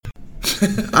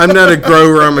I'm not a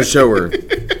grower, I'm a shower.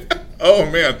 Oh,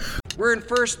 man. We're in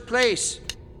first place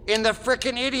in the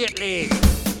frickin' Idiot League.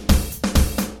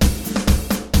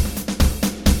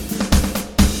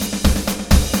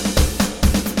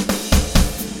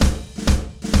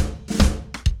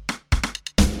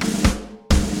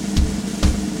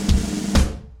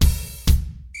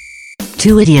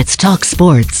 Two idiots talk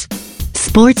sports.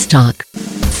 Sports talk.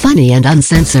 Funny and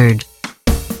uncensored.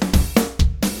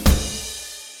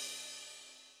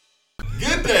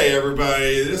 Good day,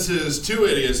 everybody. This is Two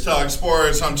Idiots Talk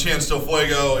Sports. I'm Chance Del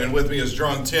Fuego, and with me is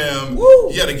Drunk Tim. Woo!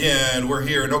 Yet again, we're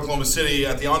here in Oklahoma City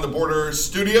at the On the Border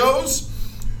Studios.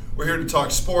 We're here to talk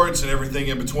sports and everything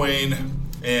in between,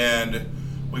 and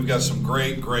we've got some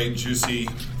great, juicy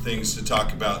things to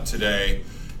talk about today.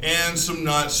 And some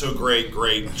not so great,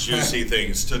 juicy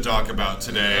things to talk about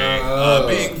today.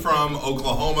 Being from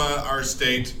Oklahoma, our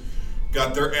state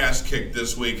got their ass kicked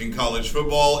this week in college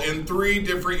football in 3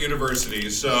 different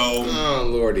universities. So, Oh,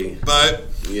 Lordy. but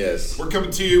Yes. we're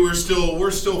coming to you. We're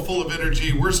still full of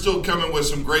energy. We're still coming with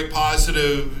some great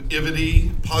positivity.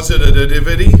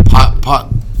 Positivity?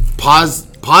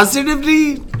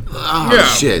 Oh, Yeah.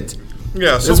 shit.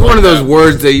 Yeah, That's something one of like those that.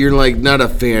 words that you're, like, not a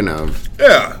fan of.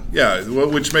 Yeah,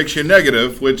 which makes you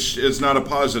negative, which is not a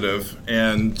positive,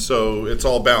 and so it's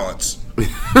all balance.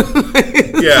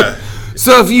 Yeah.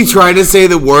 So if you try to say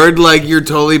the word like you're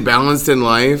totally balanced in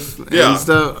life Yeah. and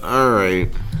stuff, all right,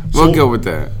 we'll go with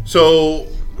that. So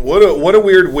what a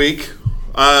weird week.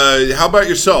 How about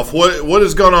yourself? What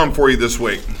has gone on for you this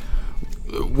week?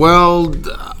 Well,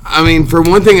 I mean, for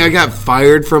one thing, I got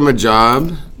fired from a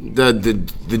job,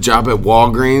 the job at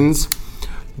Walgreens.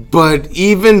 But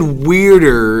even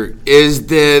weirder is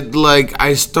that, like,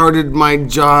 I started my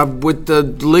job with the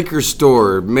liquor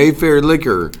store, Mayfair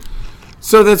Liquor.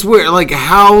 So that's weird. Like,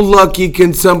 how lucky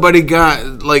can somebody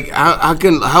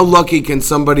how lucky can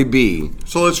somebody be?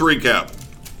 So let's recap.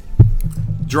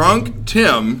 Drunk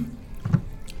Tim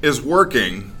is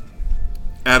working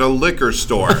at a liquor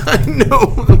store. I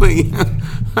know.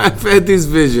 I've had these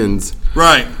visions.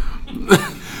 Right.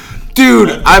 Dude,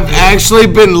 I've actually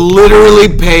been literally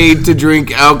paid to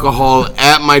drink alcohol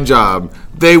at my job.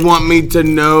 They want me to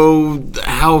know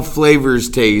how flavors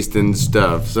taste and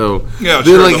stuff. So Yeah,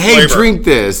 they're sure, like, the hey, flavor. drink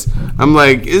this. I'm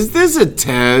like, is this a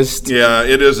test? Yeah,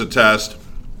 it is a test.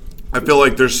 I feel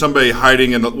like there's somebody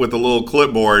hiding with a little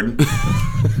clipboard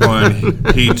when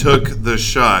he took the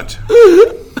shot.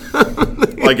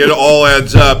 Like, it all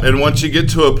adds up. And once you get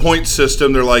to a point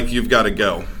system, they're like, you've got to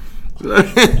go.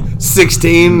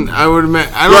 16, I would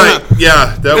imagine. I don't Right, know.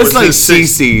 yeah. That It's was like his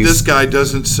CC's. This guy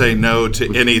doesn't say no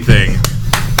to anything.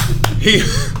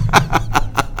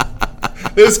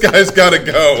 This guy's got to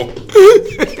go.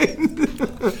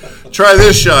 Try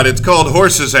this shot. It's called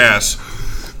horse's ass.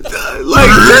 Like,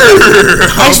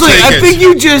 I'll actually, take I it. think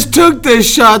you just took the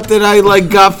shot that I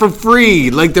got for free,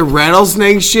 like the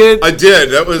rattlesnake shit. I did.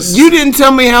 That was... You didn't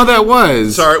tell me how that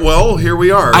was. Sorry. Well, here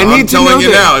we are. I need I'm to telling know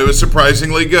you that. now. It was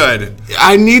surprisingly good.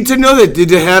 I need to know that.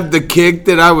 Did it have the kick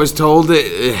that I was told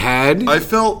it had? I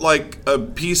felt like a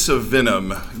piece of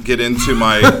venom get into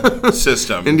my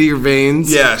system. Into your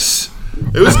veins? Yes.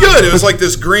 It was good. It was like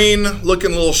this green-looking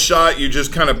little shot. You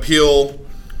just kind of peel.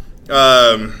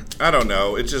 I don't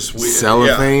know. It's just weird.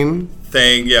 Cellophane?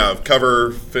 Thing, yeah.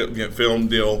 Cover film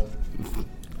deal.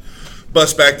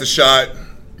 Bust back the shot.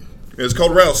 It's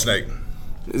called rattlesnake.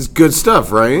 It's good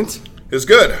stuff, right? It's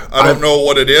good. I don't know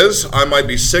what it is. I might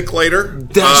be sick later.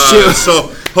 That shit. So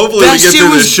hopefully That we get shit through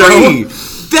was this show. free.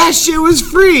 That shit was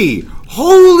free.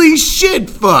 Holy shit,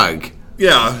 fuck.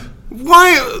 Yeah.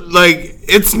 Why, like,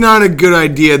 it's not a good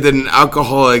idea that an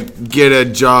alcoholic get a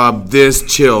job this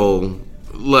chill,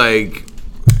 like,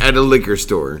 at a liquor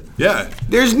store. Yeah.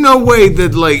 There's no way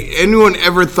that, like, anyone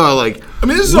ever thought, like, I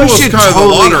mean, this is we almost should kind of the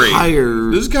totally lottery.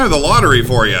 hire- This is kind of the lottery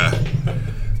for you.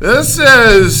 This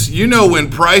says, when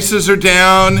prices are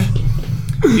down, when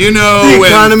free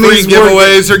economy's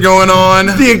giveaways are going on.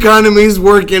 The economy's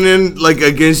working in, like,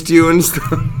 against you and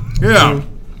stuff. Yeah.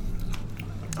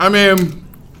 I mean,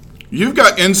 you've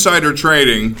got insider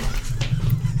trading,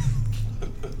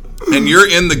 and you're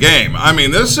in the game. I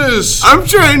mean, this is... I'm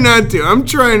trying not to.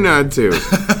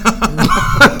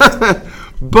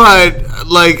 But,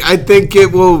 like, I think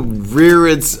it will rear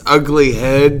its ugly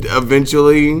head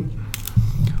eventually.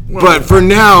 But for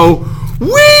now,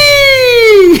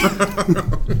 whee!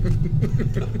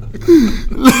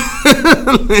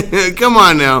 Come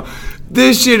on now.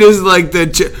 This shit is like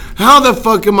how the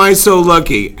fuck am I so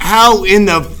lucky? How in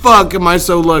the fuck am I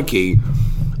so lucky?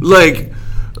 Like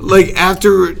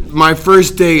after my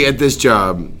first day at this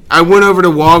job, I went over to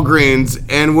Walgreens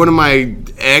and one of my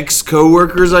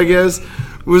ex-coworkers, I guess,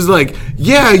 was like,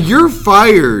 yeah, you're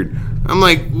fired. I'm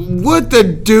like, what the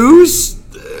deuce?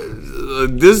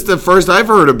 This is the first I've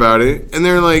heard about it. And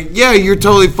they're like, yeah, you're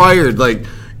totally fired. Like,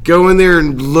 go in there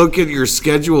and look at your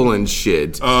schedule and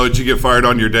shit. Oh, did you get fired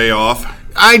on your day off?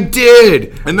 I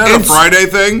did. Isn't that a Friday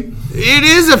thing? It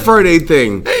is a Friday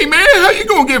thing. Hey, man, how you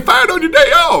going to get fired on your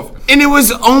day off? And it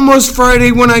was almost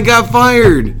Friday when I got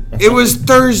fired. It was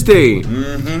Thursday.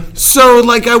 Mm-hmm. So,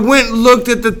 like, I went and looked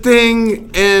at the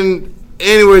thing, and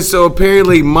anyway, so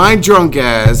apparently my drunk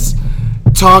ass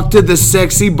talked to the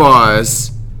sexy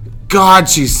boss. God,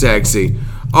 she's sexy.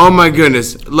 Oh, my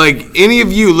goodness. Like, any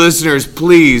of you listeners,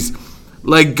 please,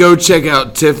 like, go check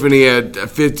out Tiffany at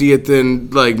 50th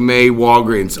and, like, May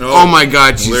Walgreens. Oh my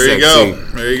God, she's sexy.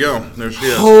 There you go. There she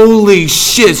is. Holy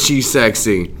shit, she's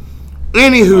sexy.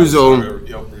 Anywho's old.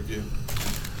 Yelp review.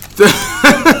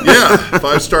 Yeah,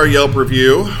 5-star Yelp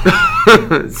review.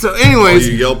 So anyways.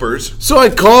 All you Yelpers. So I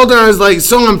called her, I was like,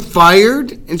 so I'm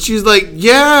fired? And she's like,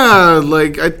 yeah,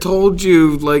 like, I told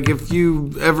you, like, if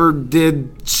you ever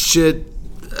did shit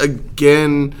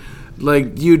again,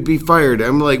 like, you'd be fired.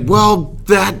 I'm like, well,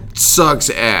 that sucks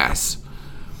ass.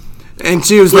 And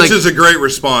she was Which like... is a great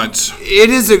response.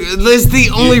 It's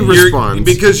the only response.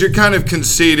 Because you're kind of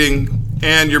conceding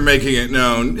and you're making it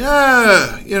known.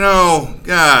 Yeah,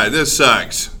 God, this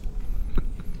sucks.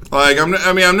 Like, I'm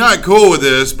not cool with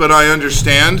this, but I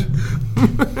understand.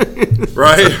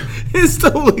 Right? It's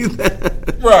totally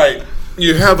that. Right.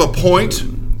 You have a point.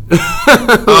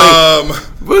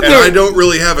 And I don't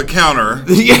really have a counter.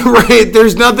 Yeah, right.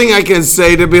 There's nothing I can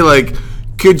say to be like,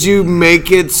 could you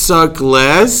make it suck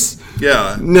less?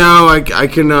 Yeah. No, I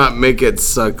cannot make it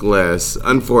suck less,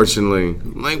 unfortunately.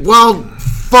 Like, well,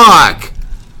 fuck.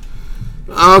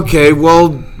 Okay,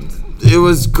 well, it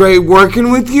was great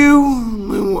working with you.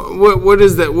 What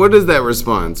is that? What is that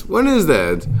response? What is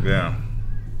that? Yeah.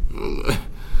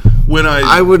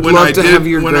 I would love to have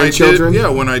your grandchildren.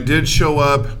 When I did show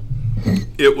up,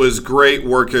 it was great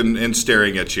working and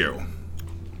staring at you.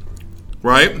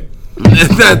 Right?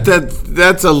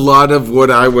 That's a lot of what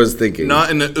I was thinking.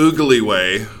 Not in an oogly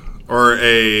way or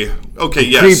a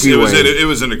creepy way. It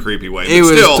was in a creepy way. It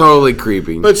was totally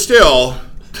creepy. But still.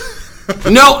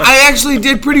 No, I actually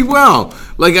did pretty well.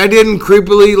 Like, I didn't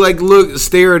creepily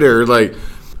stare at her. Like,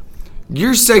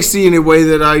 you're sexy in a way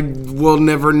that I will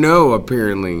never know.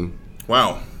 Apparently.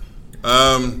 Wow.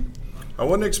 I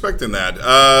wasn't expecting that.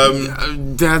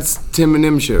 That's Tim and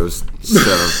M shows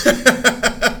stuff.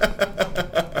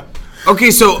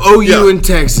 Okay, so OU in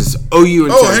Texas. OU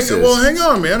in Texas. Hang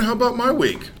on, man. How about my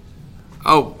week?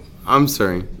 Oh, I'm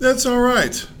sorry. That's all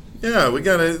right. Yeah, we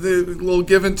got a little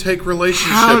give and take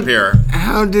relationship here.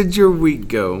 How did your week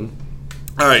go?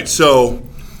 All right, so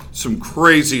some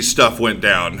crazy stuff went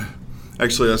down.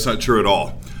 Actually, that's not true at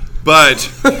all.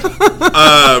 But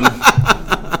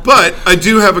but I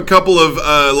do have a couple of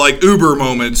Uber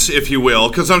moments, if you will,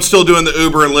 because I'm still doing the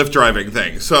Uber and Lyft driving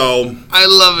thing. So I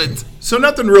love it. So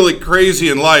nothing really crazy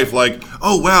in life, like,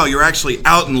 oh wow, you're actually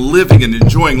out and living and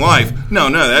enjoying life. No,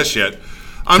 none of that shit.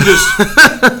 I'm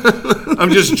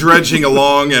just dredging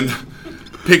along and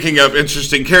picking up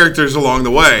interesting characters along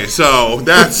the way. So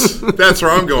that's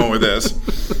where I'm going with this.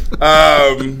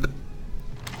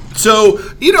 So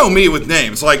you know me with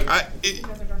names, like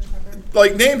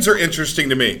names are interesting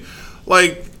to me.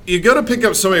 Like, you go to pick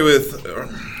up somebody with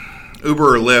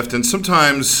Uber or Lyft, and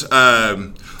sometimes,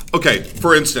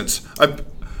 for instance, I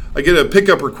get a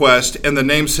pickup request, and the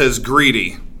name says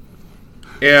Greedy,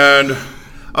 and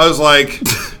I was like,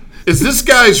 is this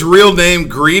guy's real name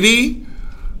Greedy,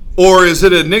 or is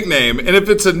it a nickname? And if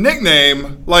it's a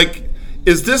nickname, like,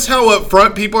 is this how up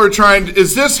front people are trying?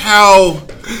 Is this how,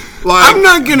 like, I'm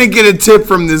not gonna get a tip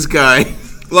from this guy.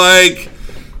 Like,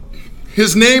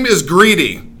 his name is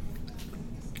Greedy,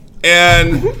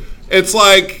 and it's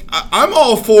like, I'm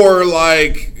all for,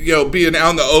 like, being out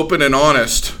in the open and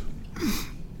honest.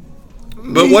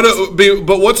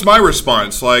 But what's my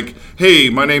response? Like, hey,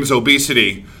 my name's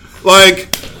Obesity.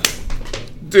 Like,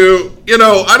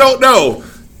 I don't know.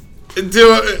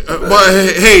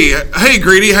 Hey,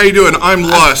 Greedy, how you doing? I'm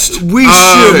Lust.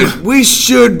 We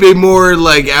should be more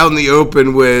like out in the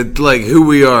open with like who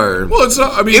we are. Well, it's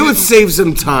not. I mean, it would save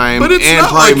some time, but it's and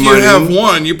not like money. You have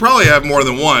one. You probably have more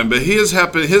than one. But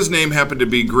his name happened to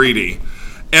be Greedy,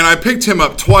 and I picked him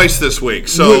up twice this week.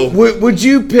 So would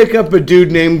you pick up a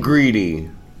dude named Greedy?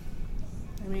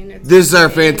 This is our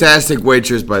fantastic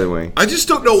waitress, by the way. I just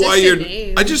don't know why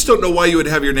you would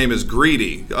have your name as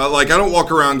Greedy. Like, I don't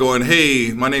walk around going,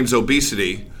 "Hey, my name's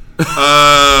Obesity."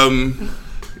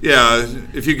 Yeah,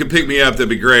 if you could pick me up, that'd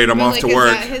be great. I'm off to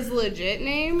work. Is that his legit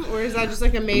name, or is that just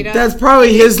like a made up? That's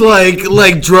probably his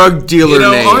like drug dealer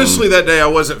name. Honestly, that day I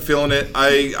wasn't feeling it.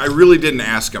 I really didn't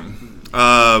ask him.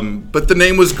 But the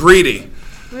name was Greedy.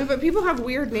 Wait, but people have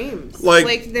weird names.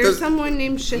 Like there's someone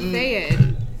named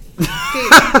Shafayed.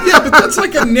 Yeah, but that's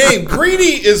like a name.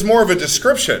 Greedy is more of a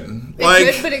description. But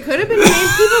it could have been named.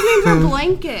 People's names are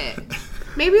Blanket.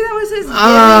 Maybe that was his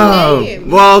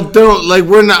name. Well,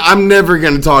 I'm never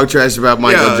going to talk trash about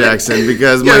Michael Jackson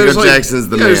because Michael Jackson's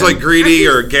the man. There's like Greedy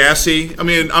or Gassy. I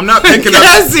mean, I'm not picking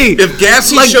Gassy! up. If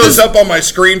Gassy shows up on my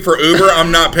screen for Uber,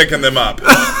 I'm not picking them up.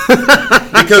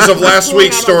 Because of last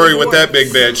week's story with that big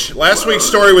bitch. Last week's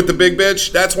story with the big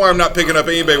bitch, that's why I'm not picking up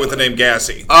anybody with the name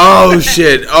Gassy. Oh,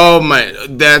 shit. Oh, my.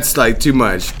 That's like too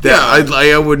much.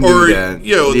 I wouldn't do that.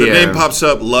 The name pops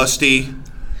up, Lusty.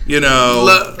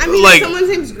 If someone's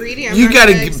name's Greedy, you got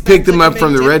to pick them up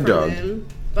from the Red Dog.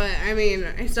 But I mean,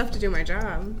 I still have to do my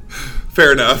job.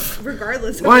 Fair enough.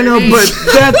 Regardless of I know,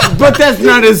 but that's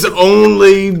not his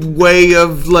only way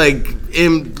of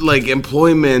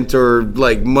employment or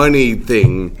like money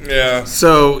thing. Yeah.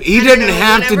 So he didn't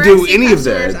have to do any of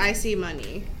that. I see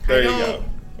money. There you go.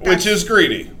 Which is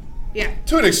greedy. Yeah.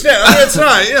 To an extent. I mean, it's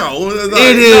not,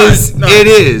 It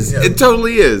is. Yeah. It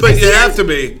totally is. But you have to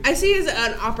be. I see it as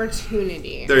an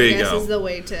opportunity. There you go. This is the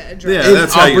way to address Yeah,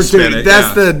 that's how you spin it.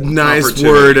 That's the nice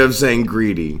word of saying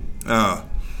greedy. Oh.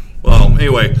 Well,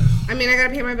 anyway. I mean, I got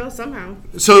to pay my bills somehow.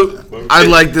 So I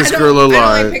like this girl a lot.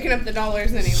 I don't like picking up the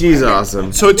dollars anymore. She's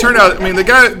awesome. So it turned out, I mean,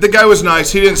 the guy was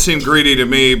nice. He didn't seem greedy to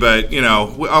me, but, I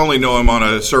only know him on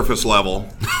a surface level.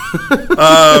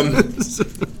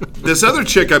 This other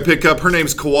chick I pick up, her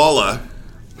name's Koala.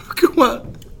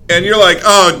 And you're like,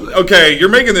 oh, okay, you're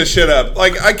making this shit up.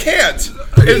 Like, I can't.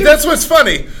 That's what's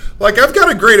funny. Like, I've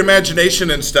got a great imagination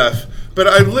and stuff, but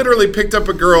I literally picked up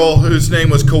a girl whose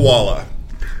name was Koala.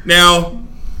 Now,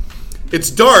 it's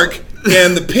dark,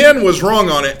 and the pin was wrong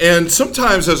on it. And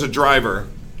sometimes as a driver,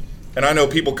 and I know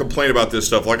people complain about this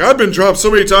stuff, like, I've been dropped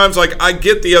so many times, like, I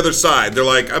get the other side. They're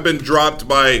like, I've been dropped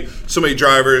by so many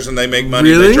drivers, and they make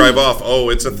money, and they drive off. Oh,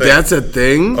 it's a thing. That's a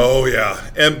thing? Oh, yeah.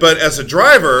 But as a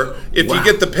driver, if you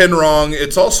get the pin wrong,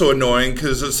 it's also annoying,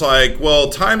 because it's like, well,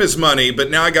 time is money,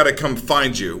 but now I got to come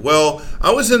find you. Well,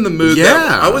 I was in the mood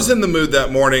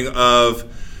that morning of,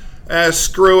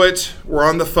 screw it, we're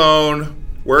on the phone,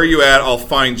 where are you at, I'll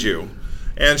find you.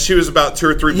 And she was about 2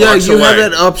 or 3 blocks away. Yeah, you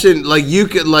have that option. Like, you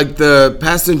could, like, the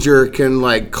passenger can,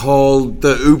 like, call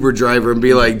the Uber driver and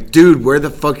be like, dude, where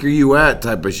the fuck are you at,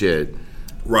 type of shit.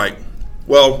 Right.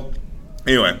 Well,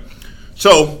 anyway.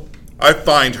 So, I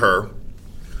find her.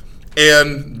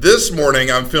 And this morning,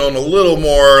 I'm feeling a little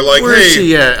more like, where is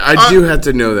she at? I do have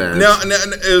to know that. Now,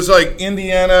 it was like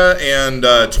Indiana and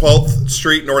 12th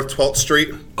Street, North 12th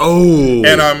Street. Oh.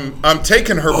 And I'm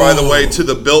taking her, by the way, to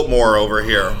the Biltmore over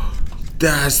here.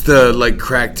 That's the, like,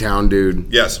 Cracktown,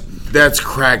 dude. Yes. That's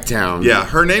Cracktown. Yeah,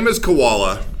 her name is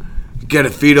Koala. You gotta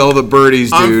feed all the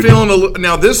birdies, dude. I'm feeling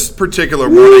now this particular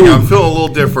morning, I'm feeling a little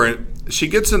different. She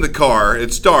gets in the car,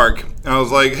 it's dark, and I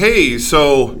was like, hey,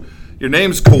 so your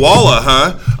name's Koala,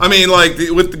 huh? I mean, like,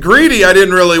 with the Greedy, I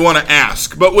didn't really want to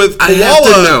ask, but with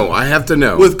Koala... I have to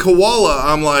know. With Koala,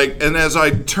 I'm like, and as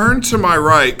I turn to my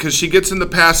right, because she gets in the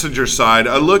passenger side,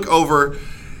 I look over,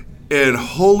 and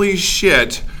holy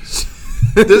shit...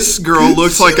 This girl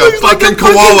looks like a fucking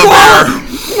koala bear.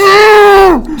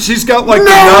 She's got like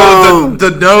the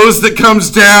nose that comes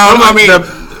down. I mean,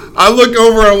 I look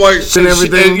over and I'm like,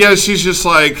 she's just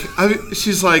like,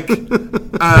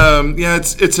 yeah,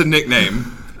 it's a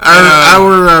nickname.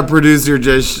 Our producer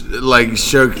just like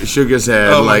shook his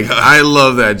head. Oh like, I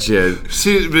love that shit.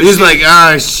 He's like,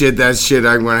 shit, that shit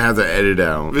I'm gonna have to edit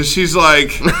out. But she's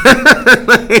like,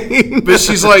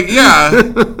 yeah,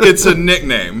 it's a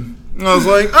nickname. And I was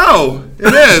like, oh,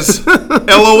 it is.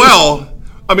 LOL.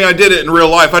 I mean, I did it in real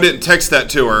life. I didn't text that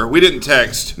to her. We didn't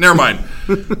text. Never mind.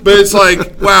 But it's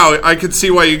like, wow, I could see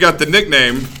why you got the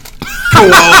nickname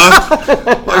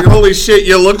Koala. Like, holy shit,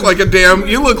 you look like a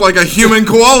human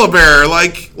koala bear.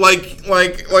 Like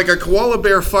a koala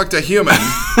bear fucked a human.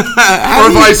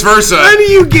 Or vice versa. How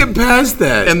do you get past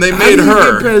that? And they made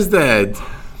her. Get past that?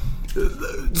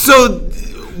 So,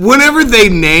 whenever they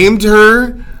named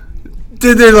her...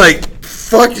 They're like,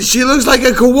 fuck, she looks like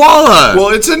a koala. Well,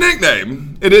 it's a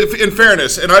nickname, in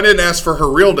fairness, and I didn't ask for her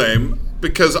real name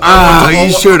because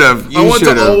you should have. I want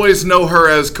to always know her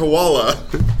as Koala.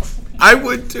 I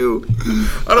would too.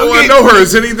 I don't want to know her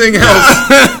as anything else.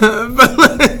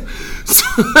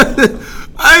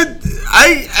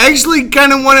 I actually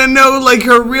kind of want to know like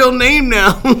her real name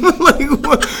now. Like, who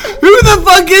the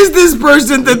fuck is this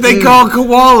person that they call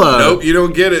Koala? Nope, you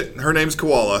don't get it. Her name's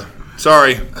Koala.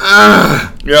 Sorry.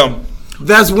 Yeah.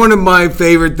 That's one of my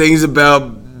favorite things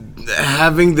about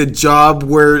having the job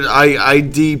where I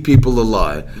ID people a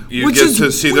lot. You get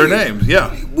to see their names,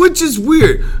 yeah. Which is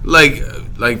weird. Like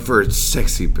for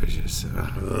sexy bitches.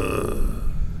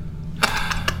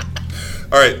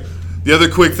 All right. The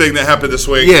other quick thing that happened this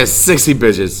week. Yes, sexy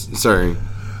bitches. Sorry.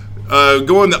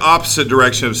 Going the opposite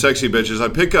direction of sexy bitches, I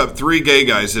pick up 3 gay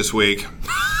guys this week.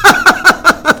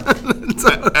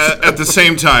 At the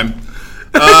same time.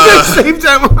 At the same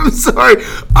time, I'm sorry.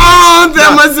 Oh,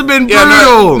 that must have been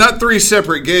brutal. Not 3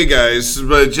 separate gay guys,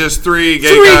 but just 3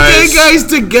 gay guys. 3 gay guys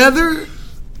together?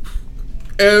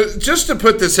 Just to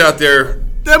put this out there.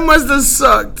 That must have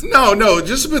sucked. No,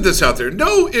 just to put this out there.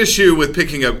 No issue with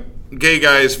picking up gay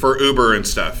guys for Uber and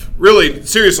stuff. Really,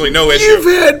 seriously, no issue. You've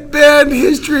had bad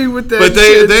history with that. But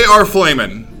they are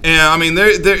flaming. And I mean,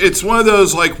 it's one of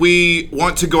those like we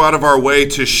want to go out of our way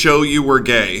to show you we're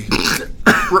gay.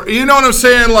 You know what I'm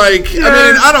saying? Like, yeah. I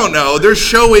mean, I don't know. There's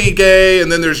showy gay,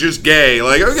 and then there's just gay.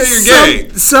 Like, okay, you're gay.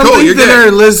 Something cool, you're that gay.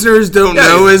 our listeners don't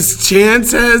know is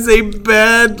Chance has a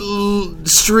bad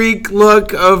streak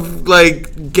look of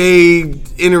like gay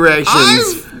interactions.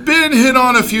 I've been hit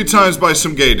on a few times by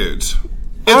some gay dudes.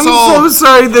 I'm so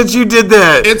sorry that you did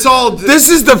that. This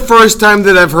is the first time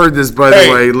that I've heard this, by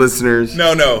the way, listeners.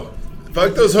 No.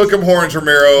 Fuck those hook 'em horns,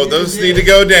 Ramiro. Those need to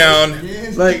go down.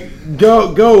 Like,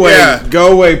 go away. Yeah.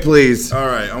 Go away, please. All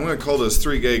right, I'm going to call those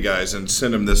 3 gay guys and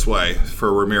send them this way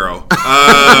for Ramiro.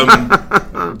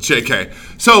 JK.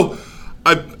 So,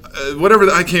 I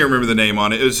can't remember the name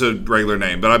on it. It was a regular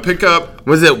name, but I pick up.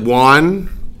 Was it Juan?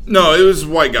 No, it was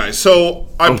white guy. So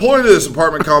I pulled into this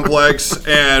apartment complex,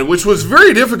 and which was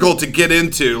very difficult to get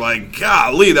into. Like,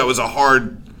 golly, that was a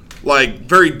hard, like,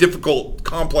 very difficult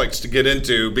complex to get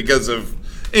into because of.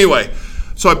 Anyway,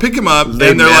 so I pick him up, and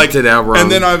they're like, it out wrong.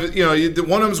 And then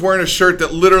one of them's wearing a shirt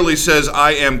that literally says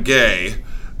 "I am gay."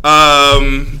 Are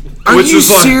you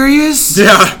serious?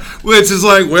 Yeah, which is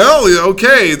like, well,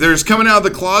 okay. There's coming out of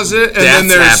the closet, and then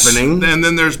there's happening, and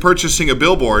then there's purchasing a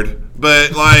billboard,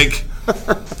 but like.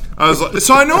 I was like,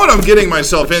 so I know what I'm getting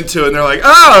myself into, and they're like,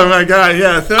 "Oh my god,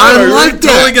 yeah, we're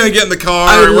totally gonna get in the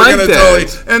car. We're gonna totally,"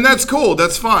 and that's cool.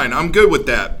 That's fine. I'm good with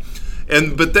that.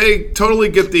 But they totally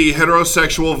get the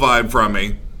heterosexual vibe from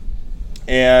me,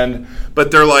 but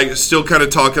they're like still kind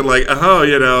of talking like,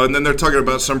 and then they're talking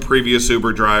about some previous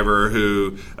Uber driver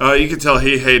who you could tell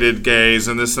he hated gays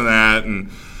and this and that, and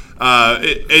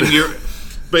you're.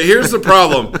 But here's the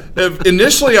problem.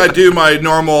 Initially, I do my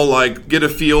normal, like, get a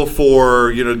feel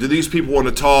for, do these people want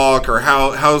to talk, or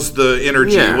how's the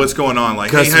energy? Yeah. What's going on?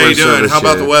 Like, hey, how you doing? How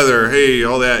about the weather? Hey,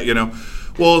 all that,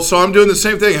 Well, so I'm doing the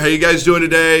same thing. How you guys doing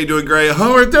today? Doing great?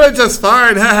 Oh, we're doing just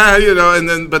fine. And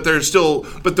then, but they're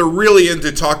really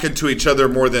into talking to each other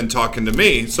more than talking to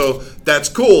me. So that's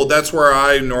cool. That's where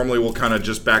I normally will kind of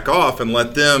just back off and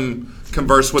let them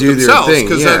converse with themselves.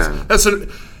 Because that's a...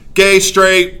 Gay,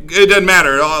 straight, it doesn't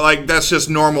matter. Like, that's just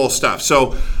normal stuff.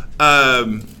 So,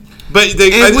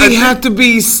 we have to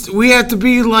be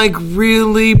like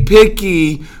really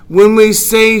picky when we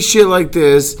say shit like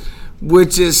this,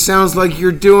 which sounds like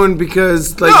you're doing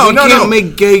because like we can't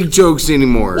make gay jokes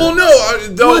anymore. Well,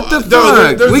 what the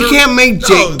fuck? We can't make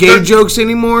gay jokes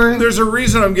anymore. There's a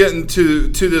reason I'm getting to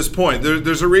this point.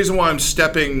 There's a reason why I'm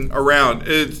stepping around.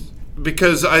 It's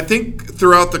because I think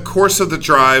throughout the course of the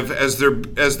drive, as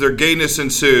their gayness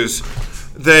ensues,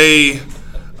 I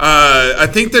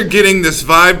think they're getting this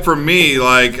vibe from me,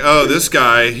 like, oh, this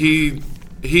guy,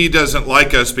 he doesn't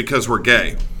like us because we're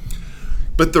gay.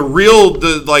 But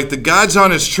the God's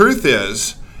honest truth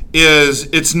is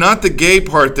it's not the gay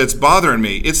part that's bothering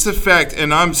me. It's the fact,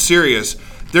 and I'm serious,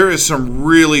 there is some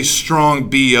really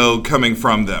strong BO coming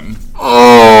from them.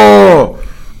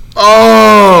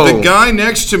 The guy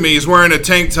next to me is wearing a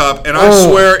tank top, and I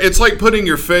swear it's like putting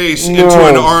your face into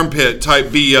an armpit type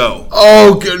BO.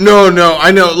 No,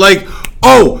 I know. Like,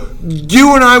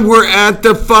 you and I were at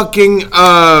the fucking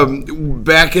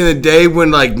back in the day when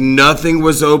like nothing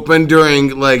was open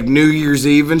during like New Year's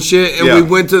Eve and shit, and we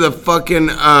went to the fucking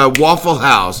Waffle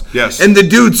House. Yes, and the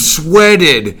dude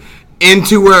sweated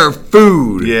into our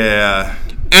food. Yeah.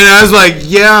 And I was like,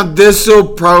 yeah, this will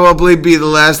probably be the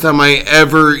last time I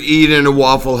ever eat in a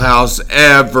Waffle House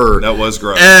ever. That was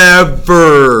gross.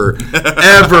 Ever.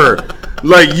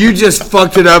 Like, you just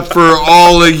fucked it up for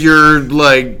all of your,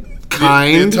 like,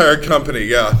 kind. The entire company,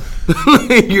 yeah.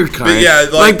 You're kind. But yeah,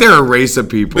 like they're a race of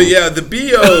people. But yeah, the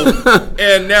BO,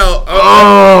 and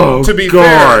now to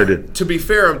be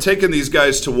fair, I'm taking these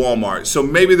guys to Walmart, so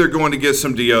maybe they're going to get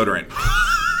some deodorant.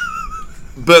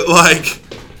 But like,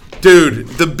 dude,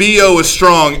 the BO is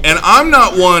strong, and I'm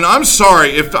not one. I'm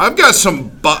sorry if I've got some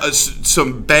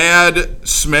bad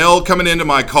smell coming into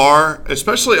my car,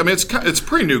 especially. I mean, it's a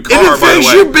pretty new car, by the way. It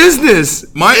affects your business.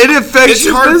 It's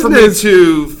hard for me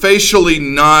to facially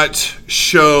not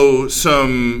show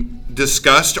some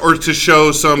disgust or to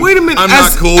show some. Wait a minute. I'm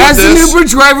not cool with this. As an Uber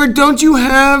driver, don't you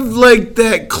have like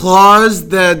that clause,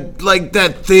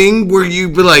 that thing where you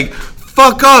be like,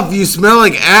 fuck off, you smell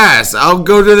like ass, I'll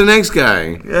go to the next guy.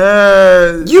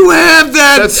 You have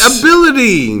that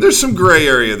ability. There's some gray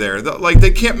area there. Like,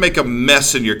 they can't make a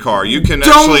mess in your car. You can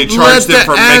actually charge them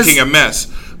for making a mess.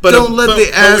 But don't let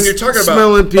the ass when you're talking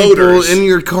smelling about people odors, in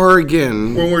your car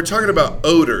again. When we're talking about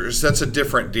odors, that's a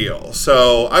different deal.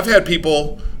 So I've had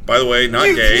people, by the way, not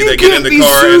gay, they get in the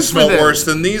car and smell worse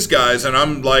than these guys, and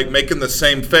I'm like making the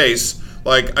same face.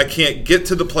 Like, I can't get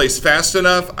to the place fast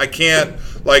enough. I can't,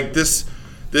 like, this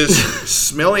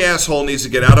smelly asshole needs to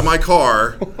get out of my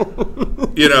car.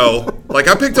 You know, like,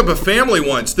 I picked up a family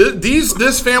once.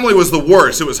 This family was the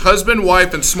worst. It was husband,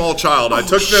 wife, and small child. I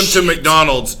took them to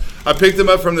McDonald's. I picked them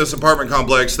up from this apartment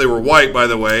complex. They were white, by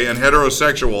the way, and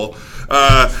heterosexual.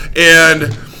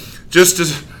 And just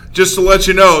to let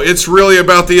you know, it's really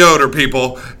about the odor,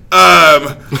 people.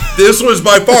 This was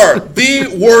by far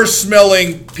the worst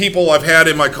smelling people I've had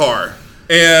in my car.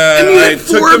 And I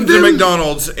took them to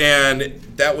McDonald's, and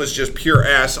that was just pure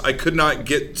ass. I could not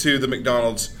get to the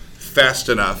McDonald's fast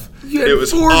enough. It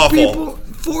was awful.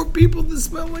 4 people that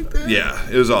smell like that? Yeah,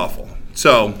 it was awful.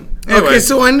 So, anyway. Okay,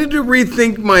 so I need to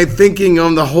rethink my thinking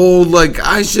on the whole, like,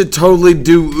 I should totally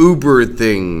do Uber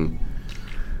thing.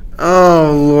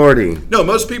 Oh, Lordy. No,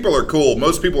 most people are cool.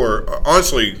 Most people are,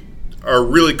 honestly, are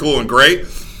really cool and great.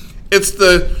 It's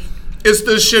the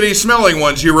shitty smelling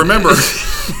ones you remember.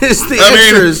 It's the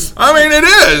extras. I mean, it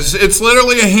is. It's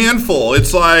literally a handful.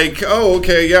 It's like, oh,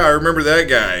 okay, yeah, I remember that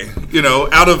guy. You know,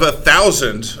 out of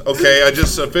 1,000. Okay, I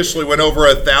just officially went over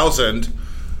 1,000.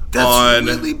 That's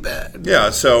really bad. Yeah.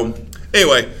 So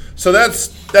anyway, so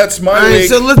that's my. All right, week.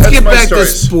 so let's get back to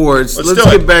stories. sports. Let's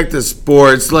get back to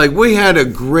sports. Like, we had a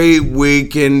great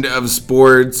weekend of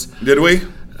sports. Did we?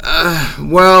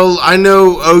 Well, I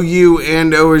know OU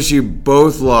and OSU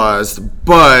both lost,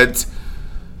 but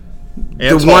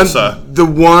and the Tulsa.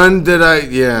 one that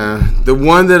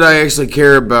I actually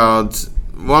care about.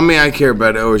 Well, I mean, I care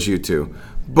about OSU too,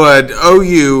 but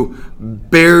OU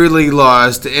barely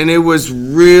lost, and it was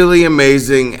really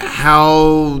amazing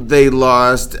how they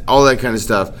lost, all that kind of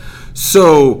stuff.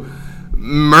 So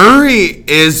Murray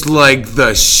is like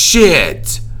the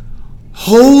shit.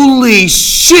 Holy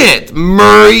shit,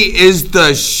 Murray is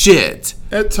the shit.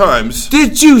 At times.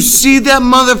 Did you see that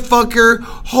motherfucker?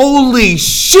 Holy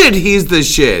shit, he's the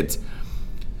shit.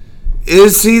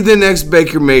 Is he the next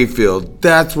Baker Mayfield?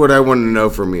 That's what I want to know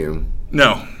from you.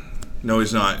 No,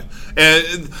 he's not.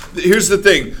 And here's the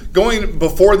thing. Going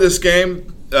before this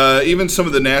game, even some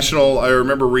of the national, I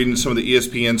remember reading some of the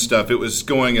ESPN stuff, it was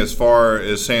going as far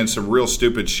as saying some real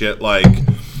stupid shit like,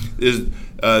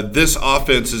 this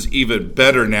offense is even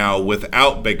better now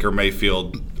without Baker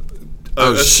Mayfield,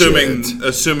 assuming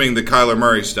the Kyler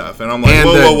Murray stuff. And I'm like, and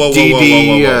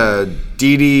whoa.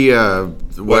 Dede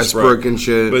Westbrook and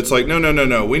shit. But it's like,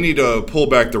 no. We need to pull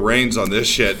back the reins on this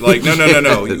shit. Like,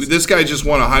 no. This guy just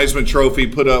won a Heisman Trophy,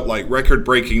 put up like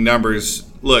record-breaking numbers.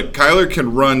 Look, Kyler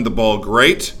can run the ball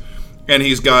great. And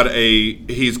he's got a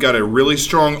really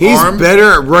strong arm. He's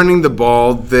better at running the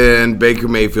ball than Baker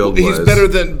Mayfield was. He's better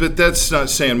than, but that's not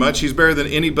saying much. He's better than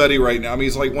anybody right now. I mean,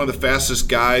 he's like one of the fastest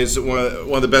guys, one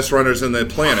of the best runners on the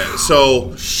planet.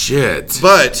 So shit.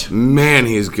 But man,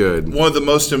 he's good. A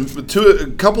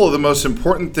couple of the most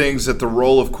important things at the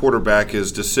role of quarterback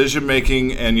is decision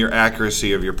making and your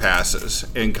accuracy of your passes.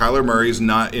 And Kyler Murray's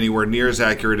not anywhere near as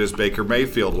accurate as Baker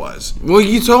Mayfield was. Well,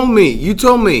 you told me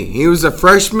he was a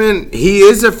freshman. He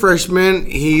is a freshman.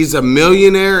 He's a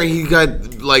millionaire. He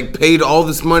got, like, paid all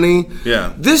this money.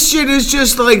 Yeah. This shit is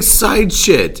just, like, side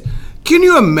shit. Can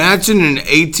you imagine an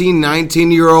 18,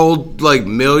 19-year-old, like,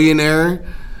 millionaire?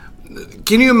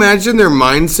 Can you imagine their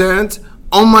mindset?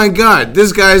 Oh, my God.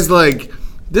 This guy's like,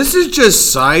 this is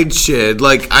just side shit.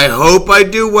 Like, I hope I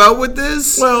do well with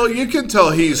this. Well, you can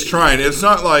tell he's trying. It's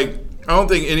not like, I don't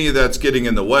think any of that's getting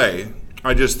in the way.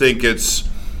 I just think it's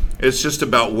just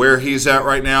about where he's at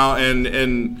right now,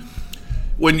 and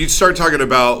when you start talking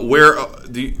about where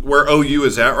OU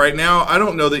is at right now, I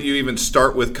don't know that you even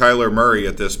start with Kyler Murray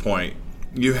at this point.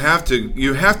 you have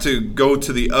to go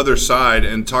to the other side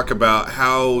and talk about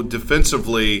how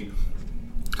defensively.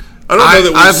 I don't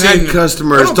know that I've had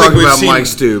customers talk about Mike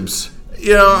Stoops.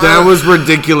 That was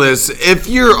ridiculous. If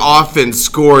your offense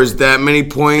scores that many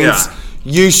points,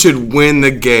 you should win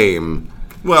the game.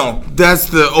 Well, that's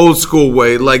the old school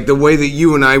way, like the way that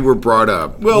you and I were brought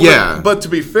up. Well, yeah. But to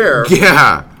be fair,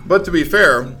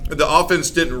 the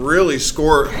offense didn't really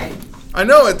score. I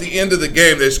know at the end of the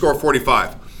game they score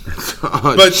 45.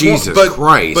 Jesus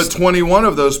Christ. But 21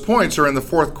 of those points are in the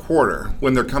fourth quarter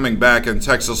when they're coming back and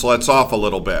Texas lets off a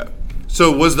little bit.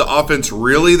 So was the offense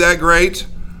really that great?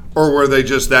 Or were they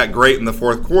just that great in the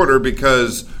fourth quarter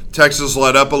because Texas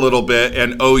let up a little bit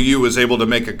and OU was able to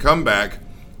make a comeback?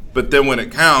 But then when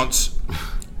it counts,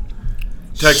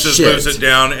 Texas moves it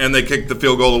down and they kick the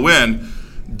field goal to win.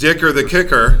 Dicker the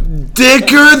kicker.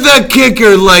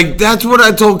 Like, that's what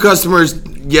I told customers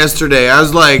yesterday. I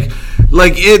was like,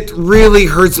 it really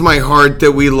hurts my heart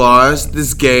that we lost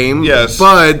this game. Yes.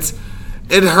 But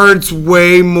it hurts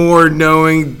way more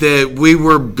knowing that we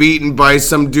were beaten by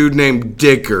some dude named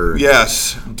Dicker.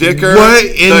 Yes. Dicker what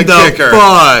in the kicker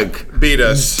fuck? Beat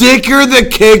us. Dicker the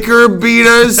kicker beat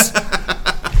us?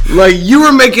 Like, you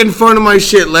were making fun of my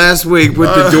shit last week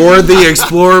with the Dora the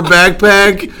Explorer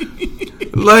backpack.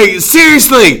 Like,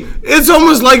 seriously, it's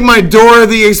almost like my Dora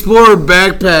the Explorer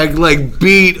backpack, like,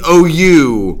 beat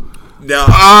OU. Now,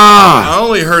 I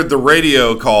only heard the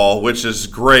radio call, which is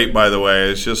great, by the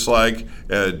way. It's just like,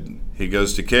 he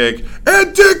goes to kick,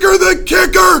 and Dicker the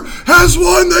kicker has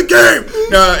won the game.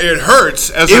 Now, it hurts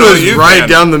as an OU fan. It was right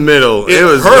down the middle. It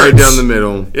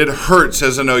hurts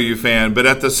as an OU fan, but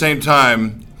at the same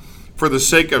time, for the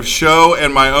sake of show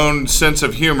and my own sense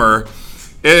of humor,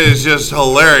 it is just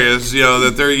hilarious,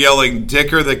 that they're yelling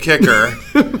Dicker the kicker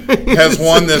has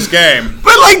won this game.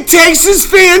 But, like, Texas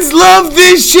fans love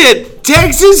this shit.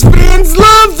 Texas fans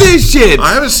love this shit.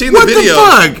 I haven't seen the video.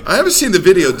 What the fuck? I haven't seen the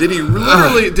video. Did he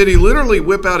literally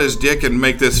whip out his dick and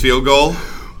make this field goal?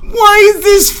 Why is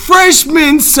this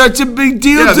freshman such a big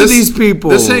deal to these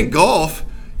people? This ain't golf.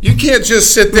 You can't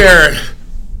just sit there and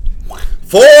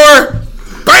 4,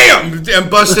 bam, and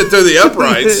bust it through the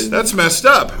uprights. That's messed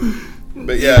up.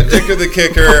 But yeah, Dicker the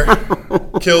kicker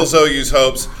kills OU's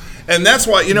hopes. And that's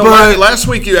why, last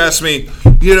week you asked me,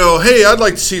 hey, I'd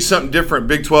like to see something different,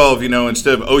 Big 12,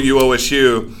 instead of OU,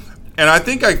 OSU. And I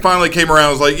think I finally came around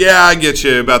and was like, yeah, I get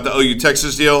you about the OU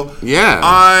Texas deal. Yeah.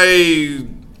 I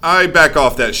back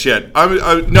off that shit. OU.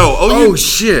 Oh,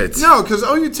 shit. No, because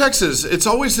OU Texas, it's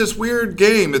always this weird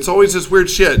game. It's always this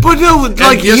weird shit. But no,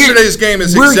 like yesterday's game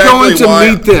is exactly why. We're going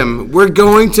to meet them. We're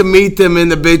going to meet them in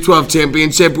the Big 12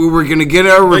 championship. We were going to get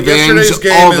our revenge. Yesterday's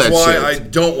game all is that why shit. I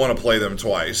don't want to play them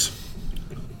twice.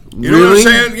 You really? know what I'm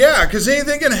saying? Yeah, because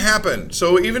anything can happen.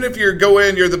 So even if you go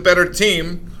in, you're the better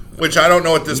team, which I don't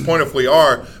know at this point if we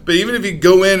are, but even if you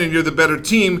go in and you're the better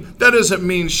team, that doesn't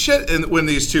mean shit when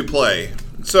these two play.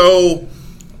 So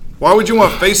why would you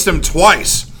want to face them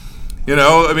twice?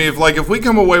 If we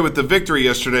come away with the victory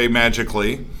yesterday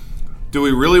magically, do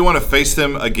we really want to face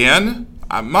them again?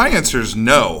 My answer is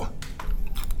no.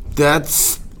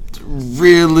 That's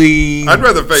really I'd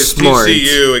rather face smart.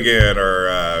 TCU again or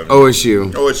OSU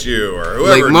or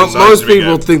whoever. Like most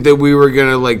people think that we were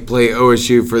gonna play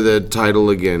OSU for the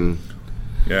title again.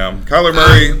 Yeah, Kyler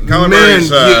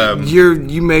Murray's.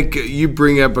 You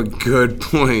bring up a good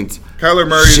point. Kyler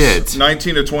Murray's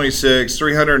 19 to 26,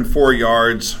 304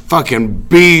 yards. Fucking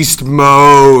beast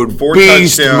mode. 4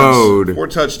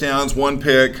 touchdowns, 1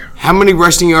 pick. How many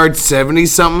rushing yards?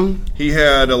 70-something? He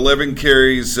had 11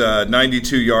 carries,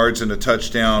 92 yards, and a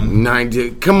touchdown.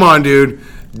 90. Come on, dude.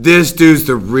 This dude's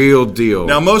the real deal.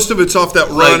 Now, most of it's off that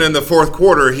run in the fourth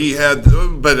quarter. He had,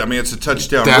 but it's a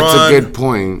touchdown run. That's a good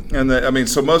point. And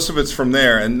so most of it's from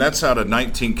there, and that's out of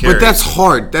 19 carries. But that's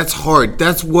hard. That's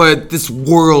what this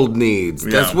world needs.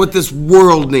 Yeah. That's what this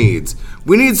world needs.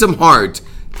 We need some heart.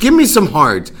 Give me some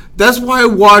heart. That's why I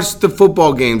watch the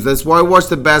football games. That's why I watch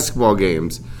the basketball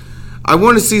games. I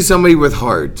want to see somebody with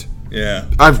heart. Yeah.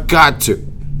 I've got to.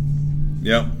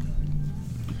 Yep.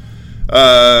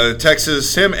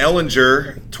 Texas, Tim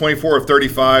Ellinger, 24 of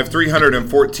 35,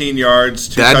 314 yards,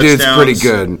 2 touchdowns. That dude's pretty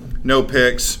good. No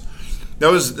picks. That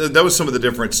was some of the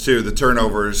difference too. The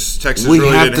turnovers. Texas really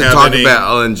didn't have any. We have to talk about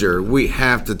Ellinger. We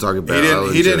have to talk about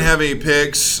Ellinger. He didn't have any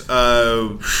picks.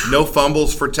 No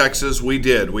fumbles for Texas. We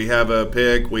did. We have a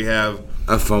pick. We have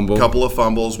a fumble. A couple of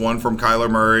fumbles. One from Kyler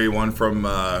Murray. One from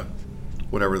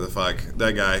whatever the fuck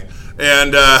that guy.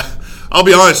 And I'll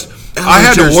be honest. I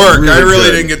had to work. Really I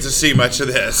really didn't get to see much of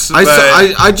this.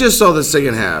 I just saw the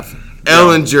second half.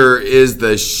 Ehlinger is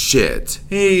the shit.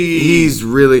 He's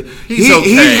really okay.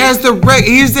 He has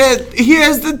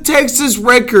the Texas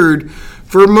record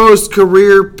for most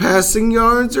career passing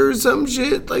yards or some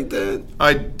shit like that.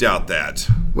 I doubt that.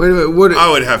 Wait a minute, what?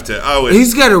 I would have to.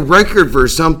 He's got a record for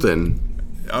something.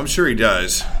 I'm sure he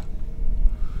does.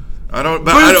 I don't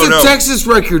know. It's a Texas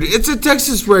record. It's a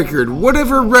Texas record.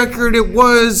 Whatever record it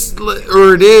was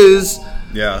or it is.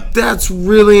 Yeah. That's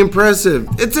really impressive.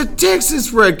 It's a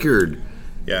Texas record.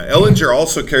 Yeah. Ehlinger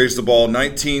also carries the ball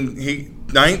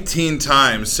 19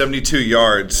 times, 72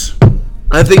 yards.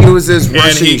 I think it was his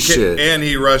rushing shit. And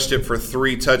he rushed it for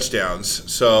 3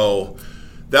 touchdowns. So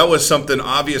that was something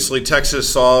obviously Texas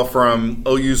saw from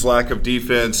OU's lack of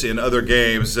defense in other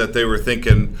games that they were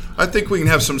thinking, I think we can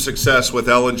have some success with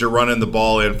Ehlinger running the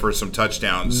ball in for some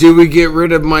touchdowns. Did we get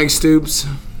rid of Mike Stoops?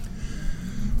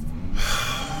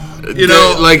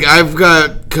 Like I've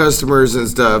got customers and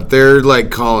stuff. They're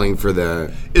like calling for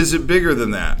that. Is it bigger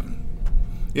than that?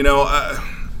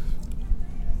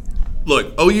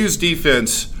 Look, OU's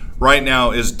defense right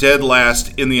now is dead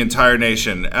last in the entire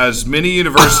nation. As many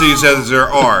universities as there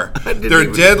are,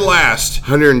 they're dead last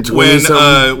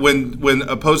 120 when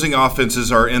opposing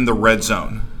offenses are in the red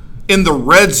zone. In the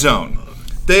red zone,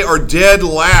 they are dead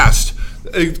last.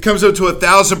 It comes up to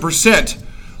 1,000%.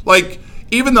 Like,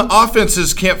 even the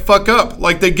offenses can't fuck up.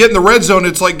 Like, they get in the red zone,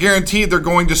 it's like guaranteed they're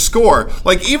going to score.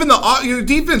 Like, even your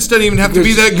defense doesn't even have to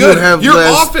be that good. Your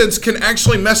offense can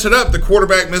actually mess it up. The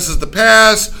quarterback misses the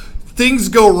pass. Things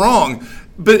go wrong.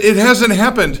 But it hasn't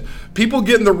happened. People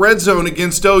get in the red zone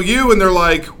against OU, and they're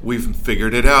like, we've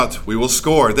figured it out. We will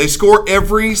score. They score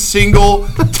every single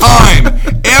time.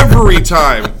 Every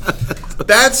time.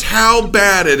 That's how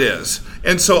bad it is.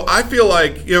 And so I feel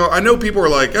like, I know people are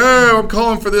like, I'm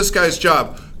calling for this guy's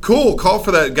job. Cool, call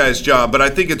for that guy's job. But I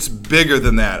think it's bigger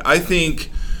than that. I think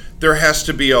there has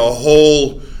to be a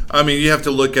whole, you have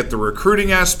to look at the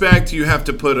recruiting aspect. You have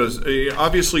to put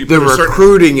obviously. The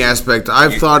recruiting aspect,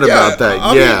 I've thought about that,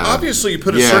 Obviously, you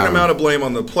put a certain amount of blame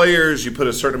on the players. You put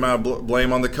a certain amount of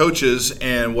blame on the coaches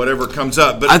and whatever comes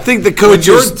up. But I think the coaches,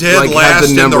 when you're dead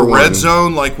last in the red one.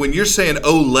 zone, like when you're saying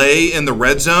Olay in the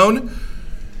red zone,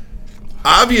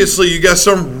 obviously, you got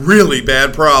some really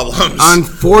bad problems.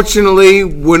 Unfortunately,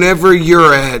 whenever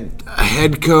you're a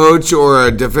head coach or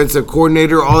a defensive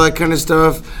coordinator, all that kind of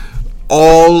stuff,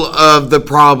 all of the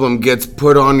problem gets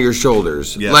put on your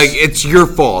shoulders. Yes. Like, it's your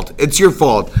fault. It's your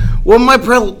fault. Well, my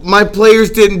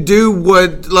players didn't do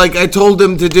what, I told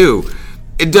them to do.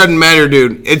 It doesn't matter,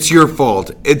 dude. It's your fault.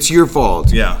 It's your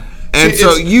fault. Yeah. And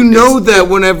so that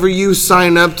whenever you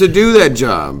sign up to do that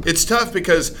job. It's tough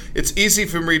because it's easy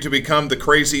for me to become the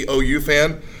crazy OU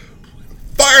fan.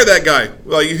 Fire that guy.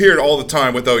 Well, you hear it all the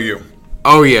time with OU.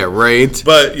 Oh, yeah, right.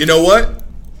 But you know what?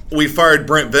 We fired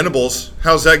Brent Venables.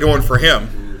 How's that going for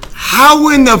him? How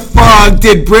in the fuck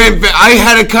did I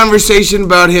had a conversation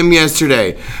about him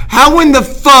yesterday. How in the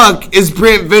fuck is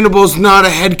Brent Venables not a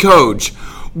head coach?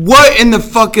 What in the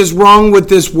fuck is wrong with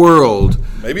this world?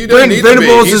 Maybe he doesn't need to be. Brent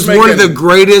Venables is one of the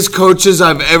greatest coaches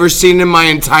I've ever seen in my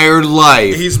entire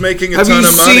life. He's making a ton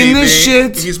of money. Have you seen this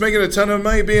shit? He's making a ton of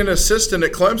money being an assistant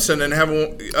at Clemson and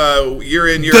having year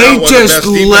in, year they out one just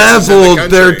of the best defenses in the country.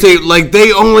 leveled their team. Like,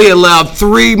 they only allowed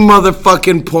 3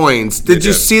 motherfucking points. Did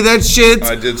you see that shit?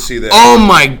 I did see that. Oh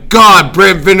my God,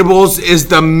 Brent Venables is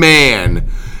the man.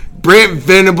 Brent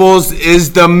Venables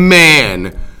is the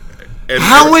man.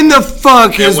 How in the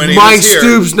fuck has Mike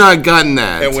Stoops not gotten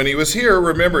that? And when he was here,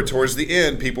 remember, towards the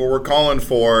end, people were calling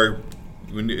for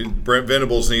Brent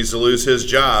Venables needs to lose his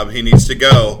job. He needs to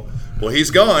go. Well,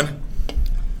 he's gone.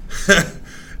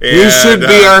 He should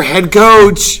be our head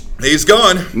coach. He's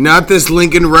gone. Not this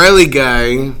Lincoln Riley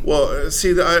guy. Well,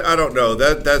 see, I don't know.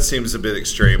 That seems a bit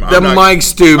extreme. Mike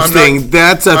Stoops thing,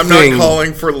 that's a thing. I'm not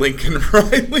calling for Lincoln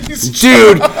Riley's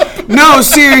job. Dude, no,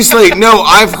 seriously. No,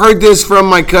 I've heard this from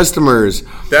my customers.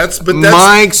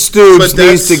 Mike Stoops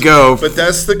needs to go. But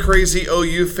that's the crazy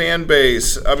OU fan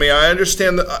base. I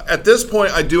understand at this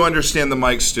point, I do understand the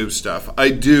Mike Stoops stuff. I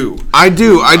do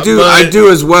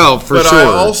as well, for sure. But I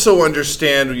also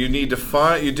understand you do need to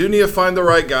find the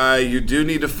right guy. You do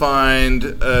need to find.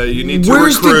 You need to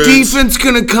Where's recruit. the defense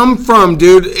gonna come from,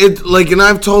 dude? And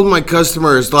I've told my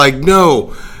customers,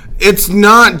 no. It's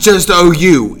not just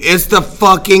OU. It's the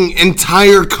fucking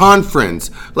entire conference.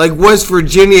 West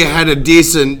Virginia had a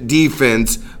decent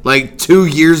defense 2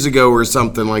 years ago or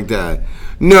something like that.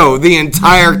 No, the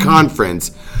entire conference.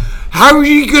 How are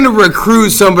you going to recruit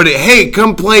somebody? Hey,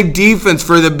 come play defense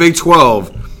for the Big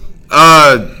 12.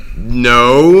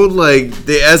 No,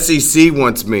 the SEC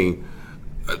wants me.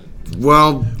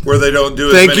 Well, where they don't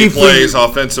do as many plays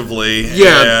offensively.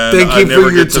 Yeah, thank you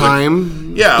for your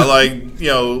time.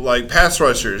 Like pass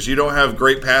rushers. You don't have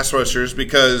great pass rushers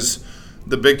because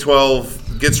the Big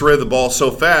 12 gets rid of the ball so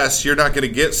fast. You're not going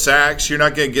to get sacks. You're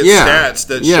not going to get stats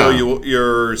that show you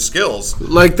your skills.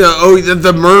 Like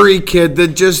the Murray kid that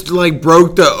just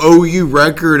broke the OU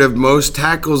record of most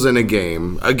tackles in a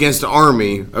game against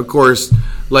Army. Of course,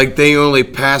 they only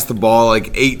passed the ball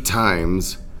 8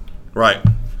 times. Right.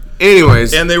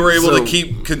 Anyways. And they were able to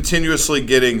keep continuously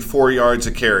getting 4 yards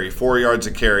a carry,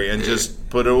 and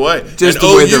just put it away. Just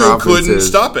and OU couldn't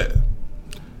stop it.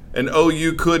 And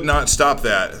OU could not stop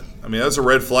that. I mean, that's a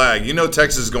red flag.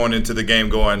 Texas is going into the game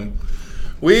going,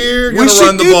 we're going to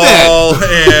run the ball.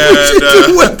 And, we should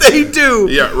do what they do.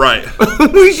 Yeah, right.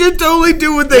 We should totally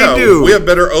do what they do. We have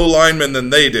better O-linemen than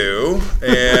they do.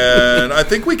 And I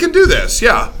think we can do this.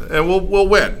 Yeah. And we'll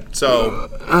win. So,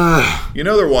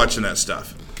 they're watching that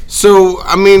stuff. So,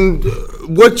 I mean,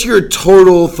 what's your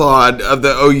total thought of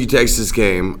the OU Texas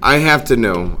game? I have to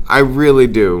know. I really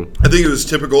do. I think it was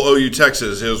typical OU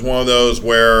Texas. It was one of those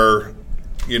where,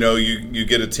 you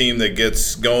get a team that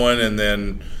gets going and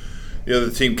then the other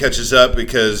team catches up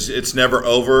because it's never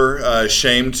over.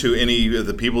 Shame to any of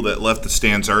the people that left the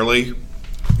stands early.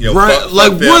 Right,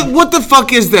 what the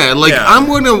fuck is that? I'm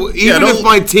gonna if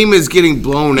my team is getting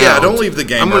blown out. Yeah, don't leave the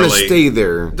game. I'm gonna stay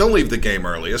there. Don't leave the game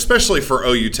early, especially for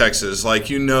OU Texas.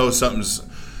 Something's.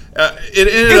 It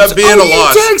ended up being a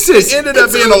loss. Texas. It ended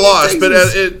up being a loss, but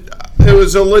it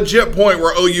was a legit point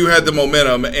where OU had the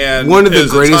momentum and one of the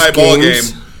greatest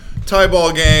games. Tie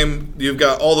ball game. You've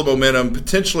got all the momentum.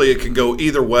 Potentially, it can go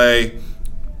either way.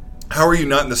 How are you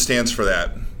not in the stands for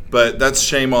that? But that's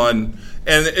shame on.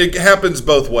 And it happens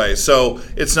both ways, so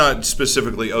it's not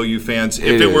specifically OU fans.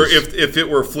 If it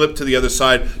were flipped to the other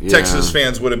side, Texas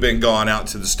fans would have been gone out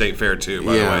to the state fair too.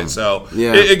 By the way, so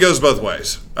it goes both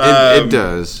ways. It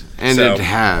does, and it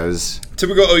has.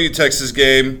 Typical OU Texas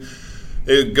game.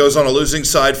 It goes on a losing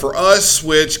side for us,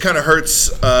 which kind of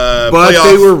hurts. But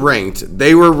playoff.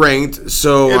 They were ranked,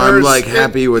 so I'm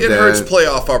happy with that. It hurts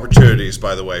playoff opportunities,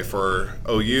 by the way, for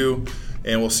OU.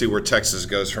 And we'll see where Texas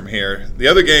goes from here. The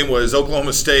other game was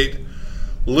Oklahoma State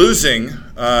losing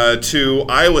to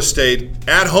Iowa State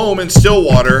at home in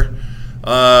Stillwater,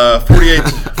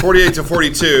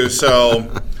 48-42.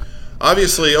 So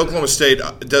obviously Oklahoma State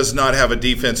does not have a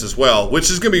defense as well, which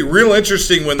is going to be real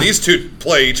interesting when these two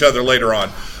play each other later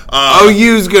on.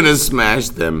 OU's going to smash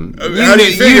them. How do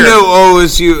you figure?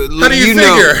 OSU. How do you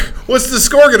figure? What's the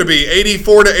score going to be?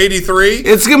 84-83?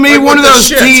 It's going to be one of those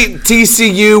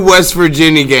TCU West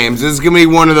Virginia games. It's going to be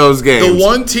one of those games. The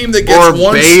one team that gets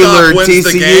one stop wins TCU,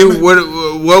 the game.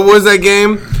 What was that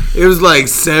game? It was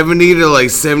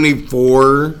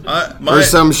 70-74 or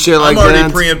some shit like that.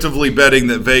 I'm already preemptively betting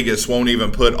that Vegas won't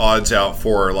even put odds out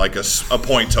for a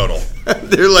point total.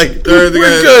 They're like, we're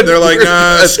good. They're like,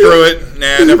 nah, screw it.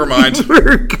 Nah, never mind.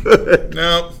 We're good.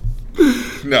 No.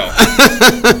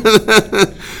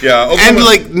 Yeah.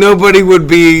 And nobody would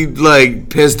be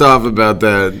pissed off about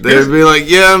that. They'd be like,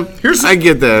 yeah, I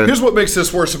get that. Here's what makes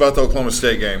this worse about the Oklahoma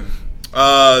State game.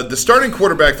 The starting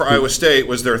quarterback for Iowa State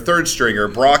was their third stringer,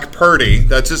 Brock Purdy.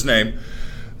 That's his name.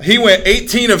 He went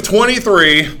 18 of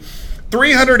 23,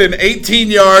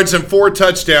 318 yards and 4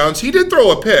 touchdowns. He did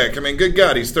throw a pick. I mean, good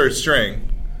God, he's third string.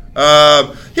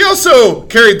 He also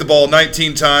carried the ball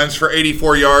 19 times for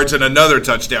 84 yards and another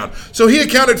touchdown. So he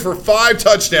accounted for 5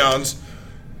 touchdowns.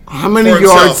 How many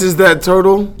yards is that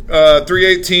total?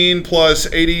 318 plus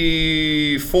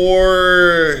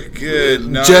 84. Good.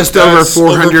 No, just over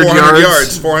 400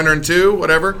 yards. 402,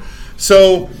 whatever.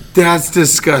 So that's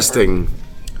disgusting.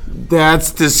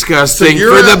 That's disgusting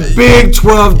for the Big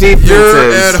 12 defenses.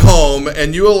 You're at home,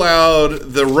 and you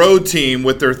allowed the road team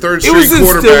with their third-string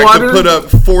quarterback to put up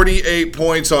 48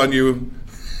 points on you.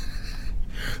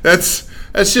 That's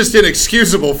just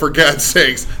inexcusable, for God's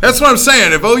sakes. That's what I'm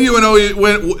saying. If OU and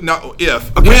when OU and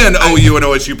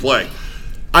OSU play.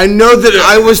 I know that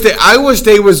Iowa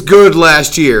State was good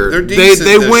last year. They're decent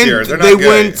this year. They're not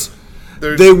good.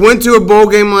 They went to a bowl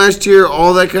game last year,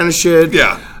 all that kind of shit.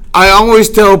 Yeah. I always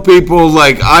tell people,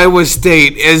 Iowa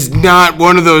State is not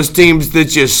one of those teams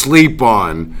that you sleep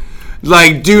on.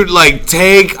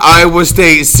 Take Iowa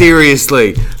State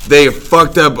seriously. They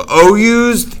fucked up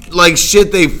OU's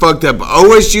shit. They fucked up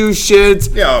OSU shit.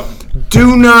 Yeah.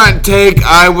 Do not take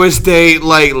Iowa State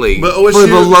lightly, But OSU, for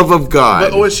the love of God.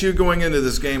 But OSU going into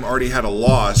this game already had a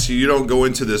loss. You don't go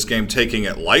into this game taking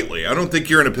it lightly. I don't think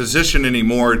you're in a position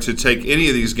anymore to take any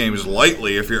of these games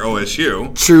lightly if you're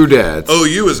OSU. True that.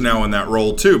 OU is now in that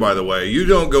role too, by the way. You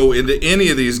don't go into any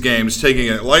of these games taking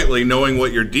it lightly, knowing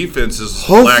what your defense is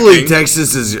Hopefully lacking.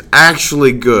 Texas is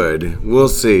actually good. We'll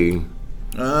see.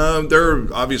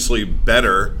 They're obviously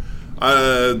better.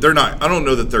 They're not. I don't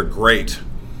know that they're great.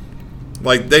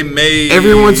 Like, they may...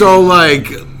 Everyone's all like,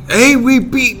 hey, we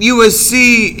beat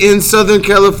USC in Southern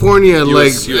California.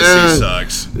 USC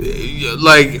sucks.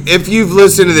 Like, if you've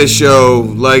listened to this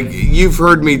show, like, you've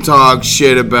heard me talk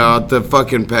shit about the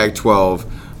fucking Pac-12.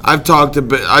 I've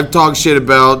talked shit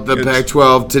about the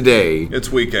Pac-12 today.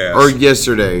 It's weak ass. Or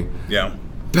yesterday. Yeah.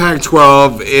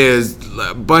 Pac-12 is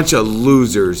a bunch of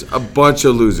losers. A bunch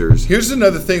of losers. Here's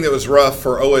another thing that was rough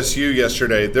for OSU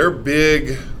yesterday. Their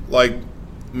big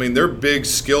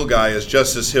skill guy is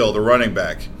Justice Hill, the running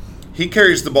back. He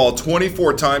carries the ball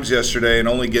 24 times yesterday and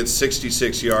only gets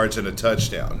 66 yards and a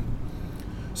touchdown.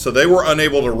 So they were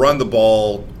unable to run the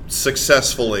ball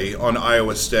successfully on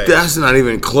Iowa State. That's not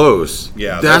even close.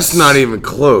 Yeah, that's not even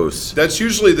close. That's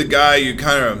usually the guy you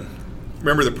kind of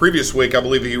remember the previous week. I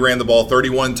believe he ran the ball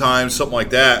 31 times, something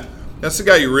like that. That's the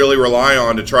guy you really rely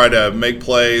on to try to make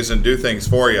plays and do things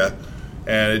for you.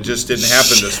 And it just didn't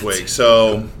happen this week.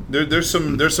 So there's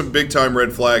some big time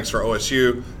red flags for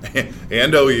OSU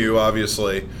and OU,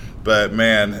 obviously. But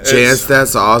man, Chance,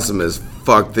 that's awesome as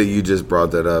fuck that you just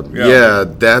brought that up. Yeah,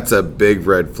 that's a big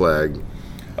red flag.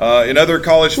 In other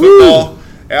college football,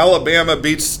 Alabama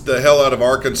beats the hell out of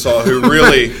Arkansas, who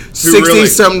really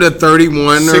 60-something to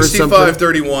 31 or something.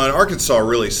 65-31. Arkansas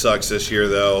really sucks this year,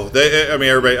 though.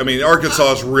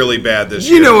 Arkansas is really bad this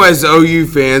year. You know, as OU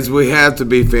fans, we have to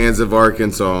be fans of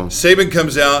Arkansas. Saban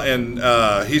comes out, and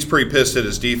he's pretty pissed at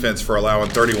his defense for allowing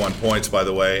 31 points, by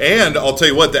the way. And I'll tell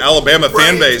you what, the Alabama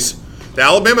fan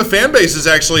base is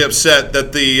actually upset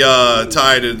that the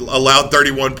Tide had allowed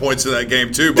 31 points in that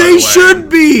game, too, by the way. They should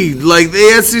be. Like,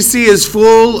 the SEC is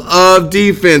full of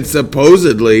defense,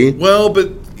 supposedly. Well, but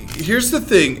here's the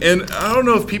thing, and I don't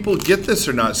know if people get this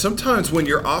or not. Sometimes when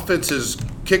your offense is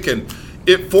kicking,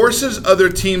 it forces other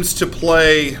teams to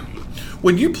play.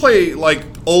 When you play, like,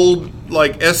 old,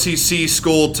 like, SEC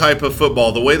school type of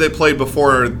football, the way they played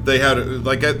before, they got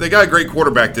a great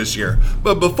quarterback this year.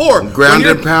 But before, ground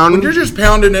and pound, when you're just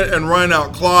pounding it and running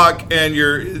out clock, and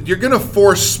you're going to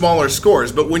force smaller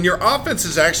scores. But when your offense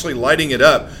is actually lighting it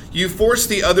up, you force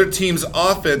the other team's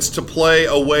offense to play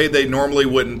a way they normally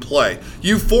wouldn't play.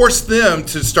 You force them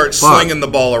to start slinging the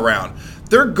ball around.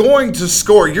 They're going to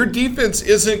score. Your defense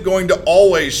isn't going to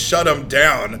always shut them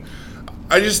down.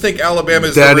 I just think Alabama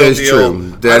is the real deal.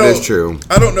 That is true.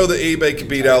 I don't know that anybody can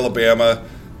beat Alabama.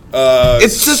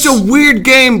 It's such a weird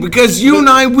game because you and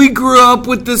I, we grew up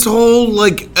with this whole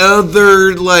ideal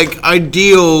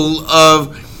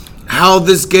of how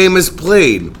this game is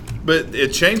played. But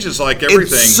it changes like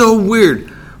everything. It's so weird.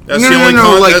 That's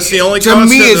the only to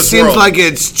me, it seems like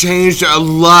it's changed a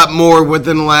lot more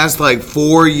within the last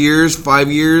 4 years,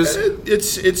 5 years.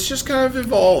 It's just kind of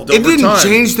evolved. It didn't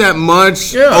change that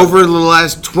much over the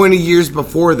last 20 years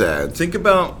before that.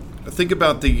 Think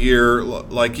about the year,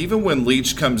 like even when Mike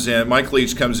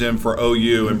Leach comes in for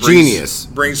OU and brings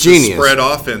the spread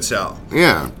offense out.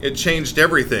 Yeah. It changed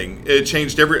everything.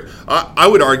 I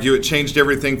would argue it changed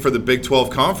everything for the Big 12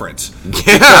 Conference.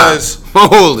 Yeah.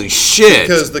 Holy shit.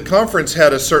 Because the conference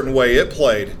had a certain way it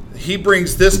played. He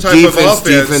brings this type of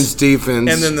offense.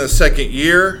 Defense. And then the second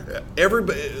year,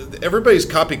 everybody's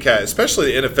copycat,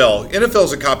 especially the NFL.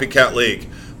 NFL's a copycat league.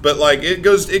 But it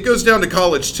goes down to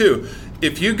college too.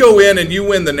 If you go in and you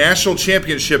win the national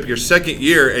championship your second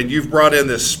year and you've brought in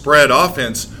this spread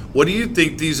offense, what do you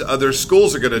think these other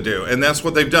schools are going to do? And that's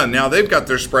what they've done. Now they've got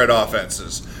their spread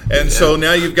offenses. And so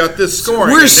now you've got this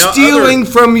scoring. We're stealing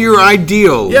from your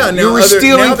ideal. Yeah, now we're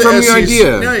stealing from your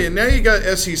idea. Now you got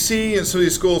SEC and some of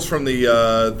these schools from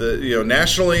the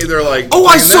nationally, they're like, oh,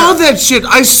 I saw that shit.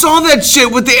 I saw that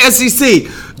shit with the SEC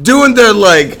doing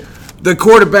the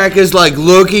quarterback is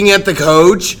looking at the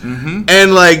coach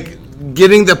and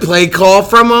getting the play call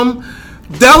from him.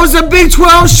 That was a Big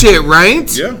 12 shit,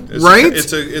 right? Yeah. Right?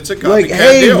 It's a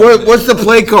copycat deal. What's the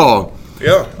play call?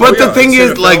 Yeah. But the thing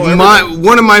is,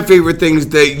 one of my favorite things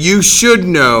that you should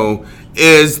know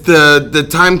is the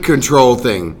time control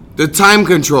thing. The time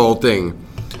control thing.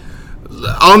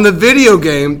 On the video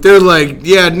game, they're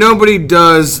nobody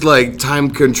does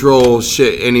time control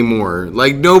shit anymore.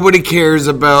 Nobody cares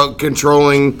about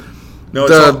controlling. No,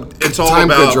 it's all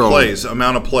about plays,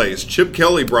 amount of plays. Chip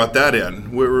Kelly brought that in.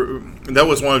 That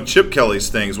was one of Chip Kelly's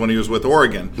things when he was with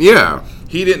Oregon. Yeah.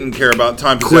 He didn't care about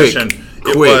time possession.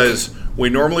 It was, we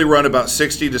normally run about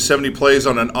 60 to 70 plays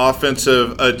on a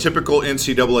typical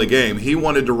NCAA game. He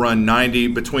wanted to run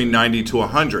between 90 to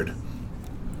 100.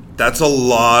 That's a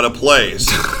lot of plays.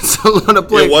 It's a lot of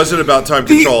plays. It wasn't about time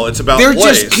control. It's about they're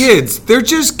plays. Just kids. They're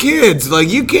just kids. Like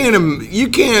you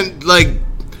can't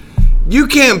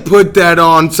put that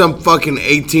on some fucking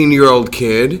 18-year-old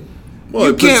kid.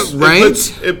 Well,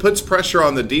 it puts pressure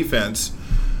on the defense,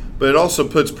 but it also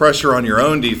puts pressure on your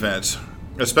own defense,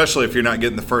 especially if you're not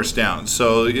getting the first down.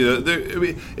 So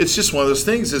it's just one of those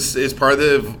things. It's part of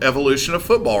the evolution of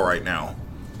football right now.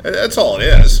 That's all it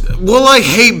is. Well, I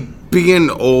hate being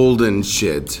old and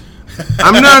shit.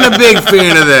 I'm not a big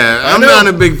fan of that. I'm not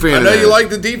a big fan of that. I know you like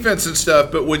the defense and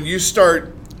stuff, but when you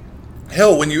start,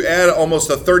 when you add almost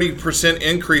a 30%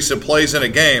 increase in plays in a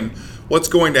game, what's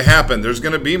going to happen? There's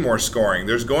going to be more scoring.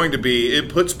 It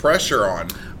puts pressure on.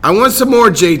 I want some more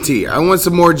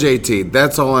JT.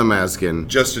 That's all I'm asking.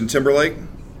 Justin Timberlake?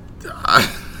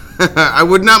 I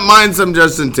would not mind some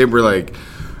Justin Timberlake.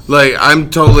 Like,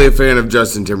 I'm totally a fan of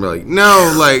Justin Timberlake.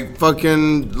 No, like,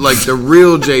 fucking, like, the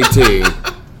real JT.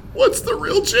 What's the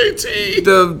real JT?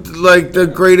 The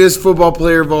greatest football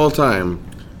player of all time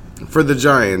for the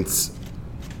Giants.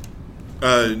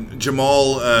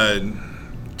 Jamal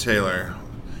Taylor.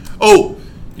 Oh,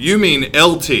 you mean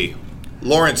LT.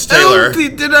 Lawrence Taylor.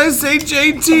 LT, did I say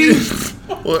JT?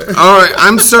 All right,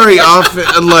 I'm sorry,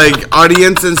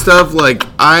 audience and stuff. Like,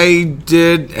 I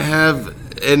did have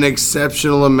an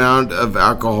exceptional amount of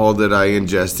alcohol that I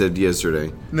ingested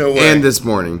yesterday. No way. And this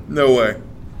morning. No way.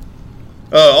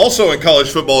 Also in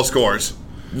college football scores.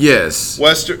 Yes.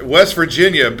 West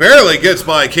Virginia barely gets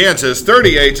by Kansas,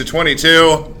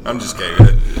 38-22. I'm just kidding.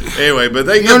 Anyway, but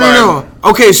they get by. No.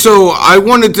 Okay, so I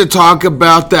wanted to talk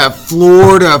about that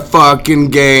Florida fucking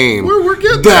game. We're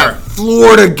getting there. That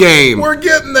Florida game. We're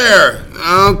getting there.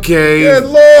 Okay. Good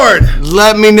Lord.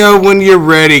 Let me know when you're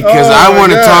ready, because I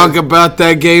want to God. talk about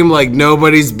that game like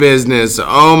nobody's business.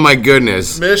 Oh, my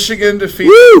goodness. Michigan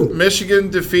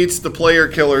defeats the Player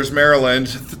Killers, Maryland,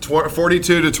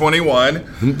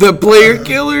 42-21. The Player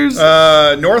Killers?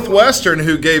 Northwestern,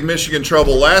 who gave Michigan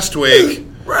trouble last week.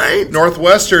 Right.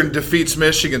 Northwestern defeats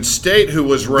Michigan State, who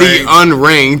was ranked. The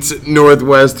unranked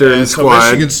Northwestern squad.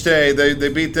 So Michigan State, they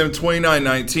beat them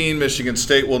 29-19. Michigan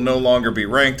State will no longer be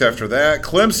ranked after that.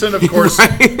 Clemson, of course,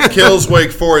 kills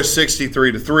Wake Forest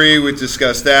 63-3. We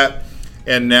discussed that.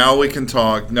 And now we can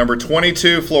talk. Number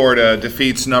 22, Florida,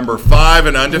 defeats number 5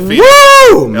 and undefeated.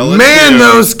 Woo! LSU. Man,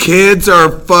 those kids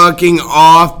are fucking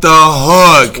off the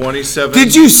hook. 27.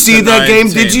 Did you see that game?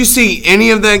 Did you see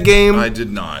any of that game? I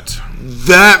did not.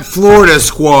 That Florida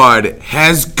squad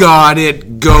has got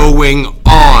it going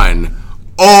on.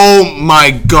 Oh my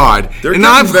God. And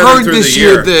I've heard this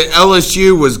year that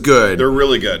LSU was good. They're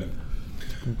really good.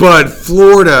 But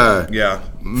Florida. Yeah.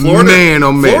 Man,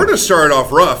 oh man. Florida started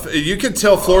off rough. You can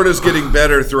tell Florida's getting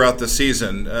better throughout the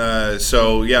season.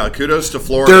 So, yeah, kudos to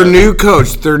Florida. Their new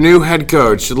coach, their new head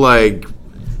coach, like,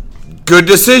 good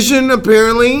decision,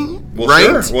 apparently. Well,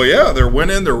 right? Sure. Well, yeah, they're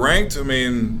winning. They're ranked. I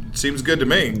mean, seems good to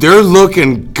me. They're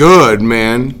looking good,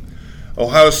 man.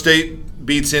 Ohio State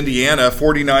beats Indiana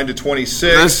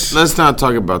 49-26. Let's not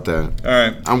talk about that. All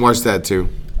right. I watched that too.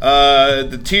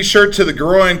 The T-shirt to the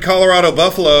groin, Colorado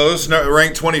Buffaloes,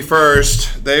 ranked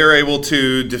 21st. They are able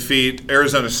to defeat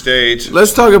Arizona State.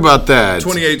 Let's talk about that.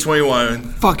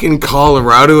 28-21. Fucking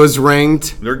Colorado is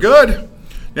ranked. They're good.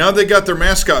 Now they got their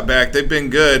mascot back. They've been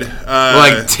good.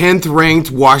 Like 10th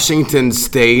ranked Washington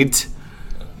State.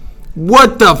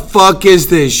 What the fuck is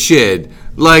this shit?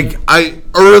 Like,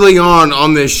 early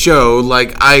on this show,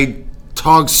 like, I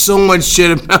talked so much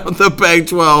shit about the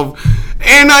Pac-12,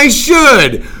 and I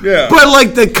should. Yeah. But,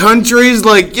 like, the countries,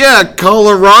 like, yeah,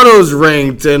 Colorado's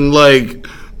ranked, and, like,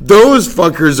 those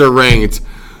fuckers are ranked.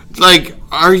 Like,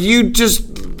 are you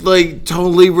just, like,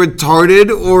 totally retarded,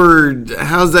 or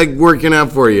how's that working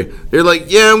out for you? They're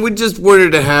like, yeah, we just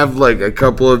wanted to have, like, a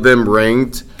couple of them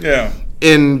ranked. Yeah.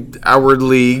 In our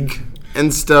league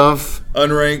and stuff.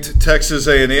 Unranked Texas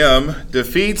A&M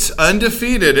defeats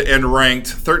undefeated and ranked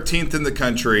 13th in the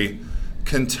country,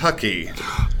 Kentucky.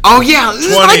 Oh, yeah. This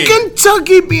is like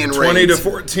Kentucky being ranked.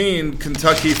 20-14,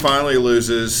 Kentucky finally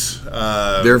loses.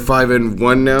 They're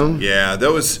 5-1 now? Yeah,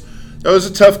 that was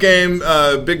a tough game.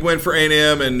 Big win for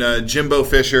A&M and Jimbo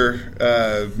Fisher.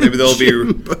 Maybe they'll be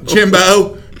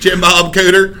Jimbo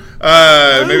Cooter.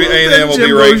 Maybe A&M will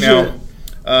be right now.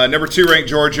 Number 2 ranked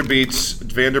Georgia beats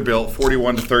Vanderbilt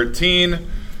 41-13.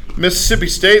 Mississippi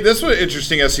State. This was an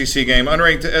interesting SEC game.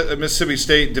 Unranked Mississippi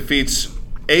State defeats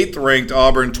 8th ranked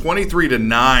Auburn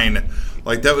 23-9.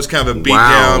 Like, that was kind of a Wow.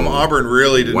 beatdown. Auburn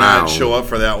really did Wow. not show up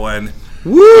for that one.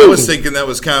 Woo! I was thinking that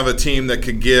was kind of a team that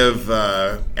could give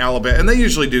Alabama, and they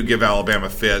usually do give Alabama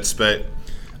fits, but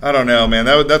I don't know, man.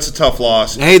 That's a tough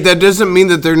loss. Hey, that doesn't mean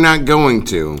that they're not going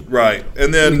to. Right.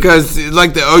 And then Because,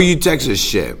 like the OU Texas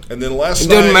shit. and then last It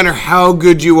night, doesn't matter how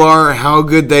good you are, how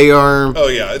good they are. Oh,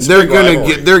 yeah, it's a they're big gonna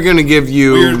rivalry. they're gonna give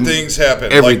you weird things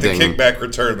happen, everything. like the kickback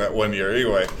return that one year.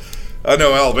 Anyway, I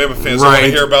know Alabama fans don't want to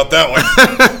Right. hear about that one.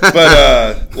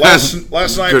 But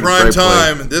last night, Good, prime great play.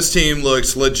 time, this team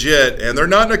looks legit, and they're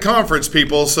not in a conference,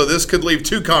 people, so this could leave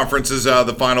 2 conferences out of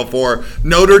the Final Four.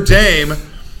 Notre Dame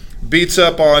beats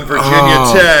up on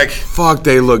Virginia Tech, Fuck,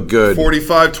 they look good.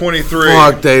 45-23.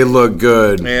 Fuck, they look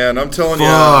good. And I'm telling you,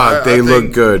 Fuck, they look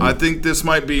think- good. I think this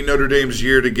might be Notre Dame's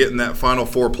year to get in that Final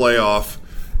Four playoff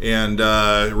and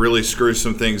really screw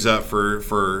some things up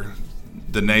for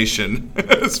the nation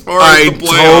as far as I the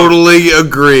playoff. totally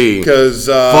agree. Because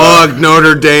Fuck,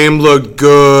 Notre Dame looked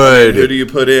who good. do you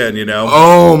put in? You know.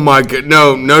 Oh my god,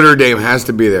 no, Notre Dame has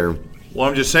to be there. Well,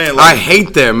 I'm just saying. I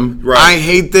hate them. Right. I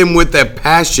hate them with a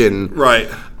passion. Right.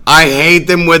 I hate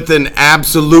them with an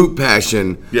absolute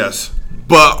passion. Yes.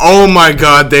 But oh my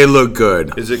god, they look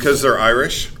good. Is it because they're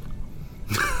Irish?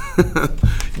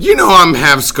 You know I'm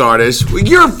half Scottish.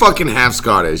 You're fucking half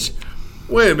Scottish.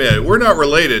 Wait a minute. We're not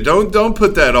related. Don't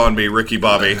put that on me, Ricky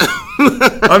Bobby.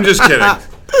 I'm just kidding.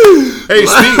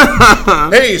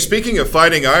 Hey, speaking of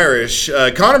fighting Irish,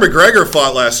 Conor McGregor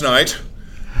fought last night.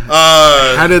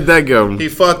 How did that go? He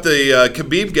fought the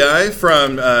Kabib guy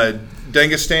from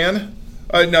Dagestan.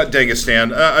 Not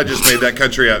Dagestan. I just made that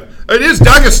country up. It is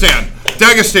Dagestan.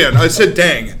 Dagestan. I said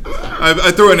dang.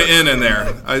 I threw an N in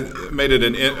there. I made it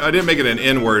an N. I didn't make it an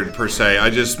N word per se. I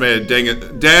just made it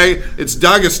it's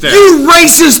Dagestan. You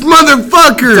racist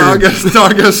motherfucker!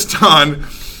 Dagestan.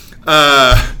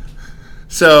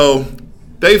 So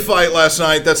they fight last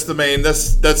night. That's the main.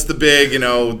 That's the big. You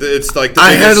know, it's like the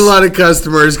I biggest. had a lot of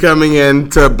customers coming in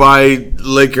to buy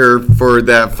liquor for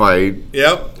that fight.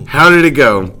 Yep. How did it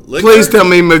go? Liquor? Please tell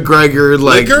me McGregor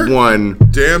Liquor? won.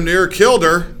 Damn near killed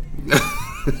her.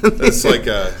 That's like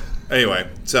anyway.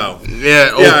 So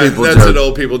Yeah, old people that's joke. an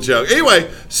old people joke. Anyway,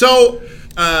 so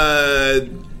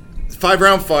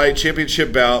 5-round fight,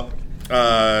 championship bout.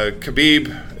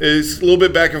 Kabib is a little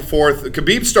bit back and forth.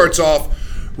 Kabib starts off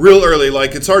real early,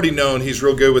 like it's already known he's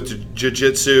real good with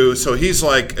jiu-jitsu, so he's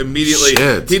like immediately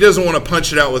Shit. he doesn't want to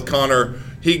punch it out with Conor.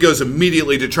 He goes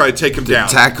immediately to try to take him down.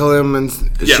 Tackle him and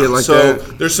shit like so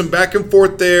that. there's some back and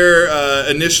forth there.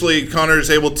 Initially, Conor is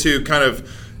able to kind of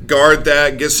guard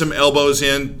that, get some elbows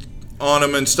in on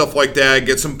him and stuff like that,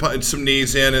 get some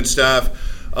knees in and stuff.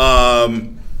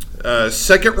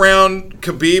 Second round,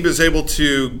 Kabib is able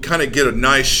to kind of get a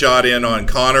nice shot in on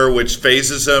Conor, which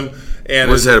phases him. And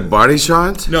Was that a body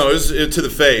shot? No, it was to the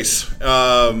face.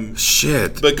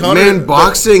 Shit. But Conor- Man,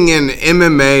 boxing and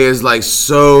MMA is like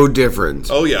so different.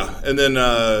 Oh yeah, and then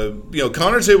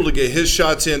Conor's able to get his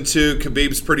shots in too.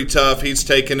 Khabib's pretty tough. He's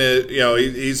taking it. You know,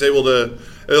 he's able to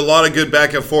a lot of good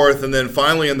back and forth. And then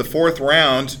finally in the 4th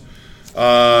round,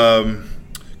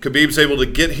 Khabib's able to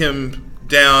get him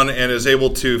down and is able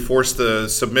to force the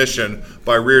submission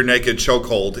by rear naked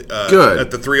chokehold Good.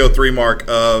 at the 3:03 mark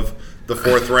of the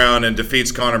 4th round and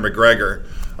defeats Conor McGregor.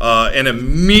 And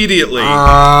immediately.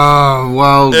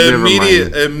 Never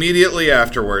mind. Immediately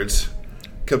afterwards,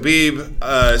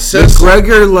 Kabib says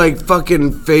McGregor like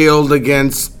fucking failed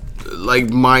against like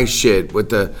my shit with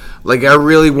the like. I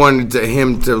really wanted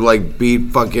him to like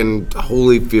beat fucking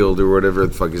Holyfield or whatever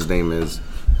the fuck his name is.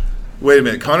 Wait a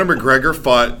minute, Conor McGregor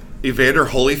fought Evander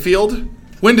Holyfield?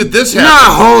 When did this happen?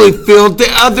 Not Holyfield, the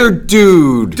other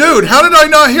dude. Dude, how did I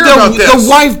not hear about this? The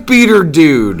wife beater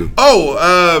dude.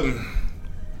 Oh,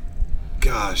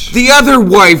 gosh. The other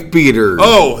wife beater.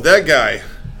 Oh, that guy.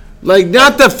 Like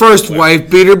not the first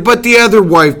wife beater, but the other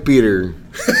wife beater.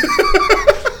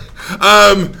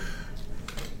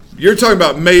 You're talking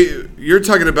about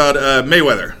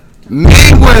Mayweather.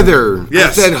 Mayweather.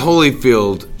 Yes. I said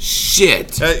Holyfield. Shit.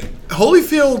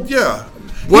 Holyfield, yeah.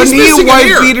 Wasn't He's he a missing wife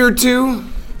ear. beater too?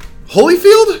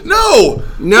 Holyfield? No.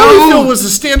 Holyfield was a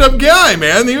stand-up guy,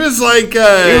 man. He was like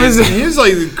he was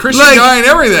like a Christian guy and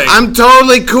everything. I'm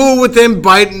totally cool with him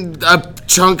biting a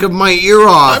chunk of my ear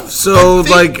off.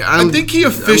 I think he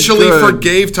officially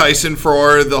forgave Tyson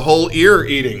for the whole ear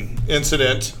eating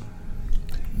incident.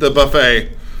 The buffet.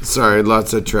 Sorry,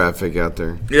 lots of traffic out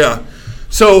there. Yeah.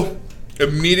 So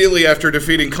immediately after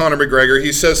defeating Conor McGregor,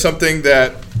 he says something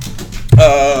that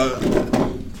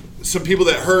some people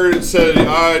that heard said,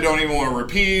 I don't even want to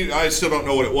repeat. I still don't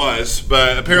know what it was.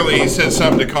 But apparently he said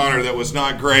something to Conor that was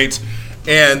not great.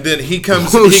 And then he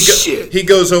comes. He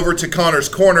goes over to Conor's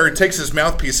corner, takes his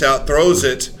mouthpiece out, throws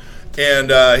it,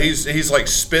 and he's like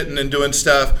spitting and doing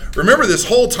stuff. Remember, this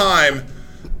whole time,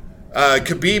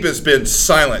 Kabib has been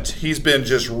silent. He's been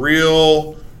just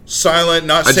real silent,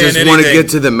 not saying anything. I just want to get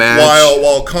to the match.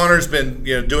 While Conor's been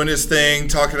doing his thing,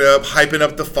 hyping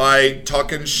up the fight,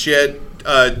 talking shit,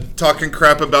 talking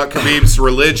crap about Khabib's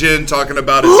religion, talking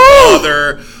about his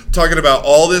father, talking about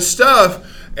all this stuff.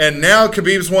 And now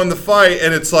Khabib's won the fight,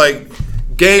 and it's like,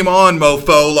 game on,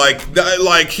 mofo.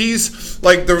 Like he's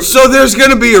like the. So there's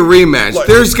going to be a rematch.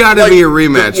 There's got to be a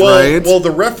rematch, right? Well, the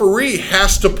referee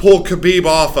has to pull Kabib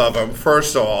off of him,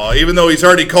 first of all, even though he's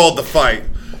already called the fight.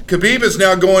 Kabib is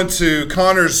now going to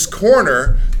Conor's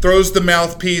corner, throws the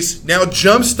mouthpiece, now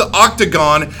jumps the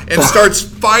octagon, and starts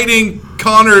fighting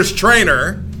Conor's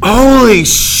trainer. Holy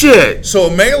shit! So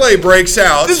a melee breaks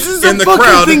out in the crowd. This is the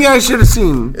fucking thing I should have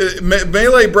seen.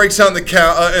 Melee breaks out in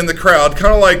the crowd,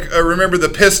 kind of like remember the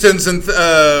Pistons and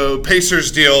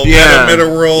Pacers deal, Meta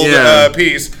World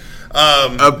Peace.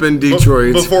 Up in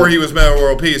Detroit before he was Meta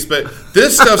World Peace, but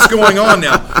this stuff's going on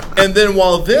now. And then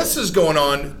while this is going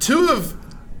on,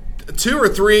 it's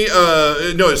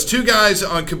two guys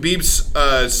on Khabib's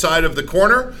side of the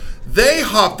corner. They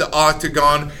hop the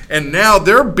octagon, and now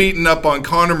they're beating up on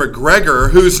Conor McGregor,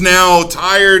 who's now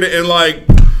tired and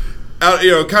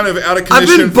kind of out of condition.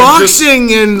 I've been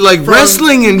boxing and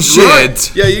wrestling and shit.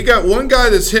 Right. Yeah, you got one guy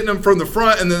that's hitting him from the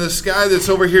front, and then this guy that's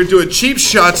over here doing cheap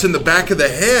shots in the back of the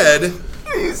head.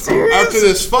 Are you serious? After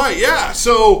this fight, yeah.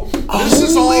 So this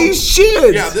is all. Holy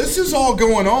shit! Yeah, this is all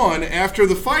going on after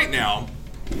the fight now.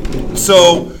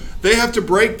 So they have to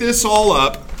break this all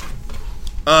up.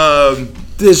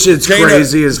 This shit's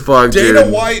crazy as fuck, dude.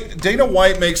 Dana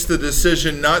White makes the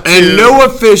decision not to. And no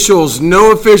officials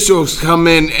come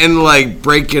in and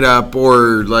break it up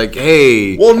or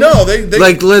hey. Well, no, they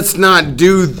let's not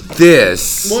do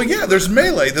this. Well, yeah, there's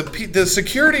melee. The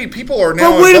security people are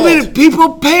now. But wait a minute,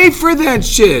 people pay for that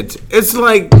shit. It's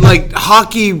like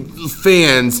hockey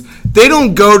fans. They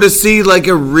don't go to see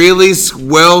a really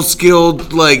well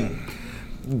skilled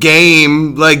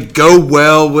game go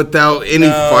well without any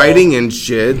fighting and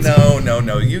shit. No.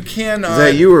 You cannot. Is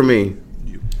that you or me?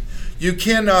 You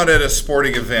cannot at a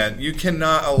sporting event. You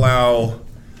cannot allow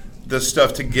the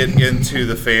stuff to get into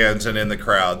the fans and in the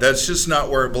crowd. That's just not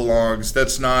where it belongs.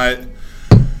 That's not.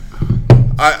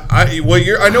 I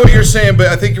know what you're saying, but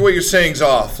I think what you're saying is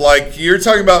off. You're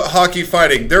talking about hockey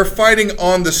fighting. They're fighting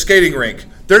on the skating rink.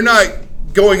 They're not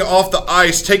going off the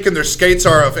ice, taking their skates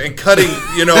off and cutting,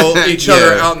 each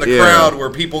other out in the crowd where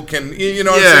people can, what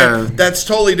I'm saying? That's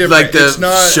totally different. It's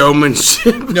not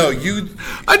showmanship. No,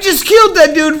 I just killed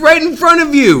that dude right in front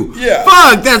of you. Yeah.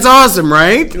 Fuck, that's awesome,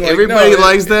 right? Everybody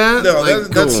likes that? No,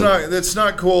 that's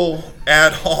not cool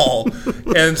at all.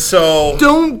 And so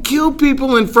don't kill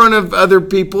people in front of other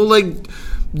people.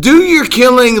 Do your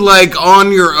killing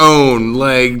on your own.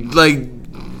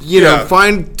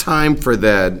 Find time for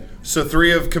that. So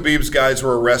 3 of Khabib's guys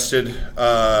were arrested,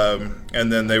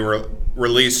 and then they were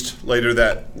released later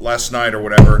that last night or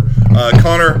whatever.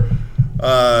 Conor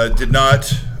did not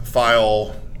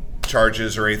file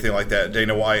charges or anything like that.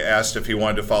 Dana White asked if he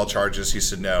wanted to file charges. He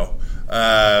said no.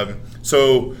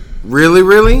 So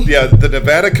really? Yeah, the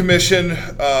Nevada Commission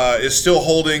is still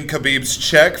holding Khabib's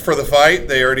check for the fight.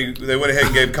 They went ahead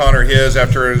and gave Conor his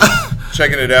after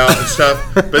checking it out and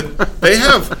stuff. But they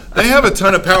have a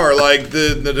ton of power.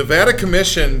 The Nevada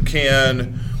Commission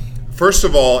can, first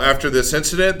of all, after this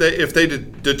incident, if they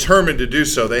determine to do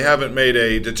so, they haven't made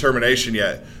a determination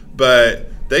yet, but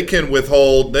they can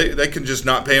withhold. They can just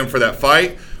not pay him for that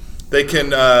fight. They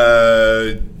can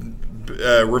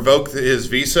revoke his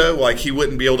visa. He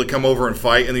wouldn't be able to come over and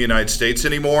fight in the United States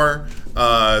anymore.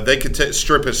 They could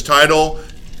strip his title.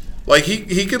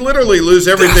 He could literally lose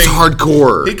everything. That's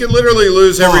hardcore. He could literally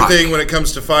lose everything when it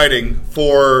comes to fighting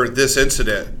for this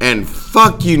incident. And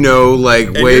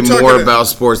way more about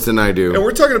sports than I do. And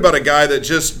we're talking about a guy that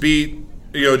just beat,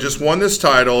 just won this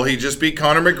title. He just beat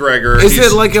Conor McGregor. Is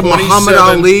it like a Muhammad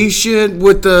Ali shit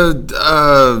with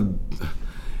the?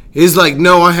 He's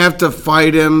no, I have to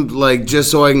fight him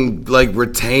just so I can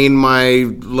retain my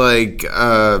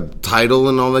title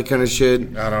and all that kind of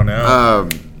shit. I don't know.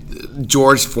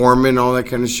 George Foreman, all that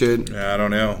kind of shit. Yeah, I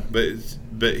don't know, but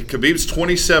Khabib's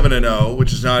 27-0,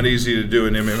 which is not easy to do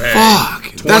in MMA.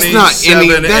 Fuck, that's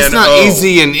not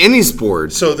easy in any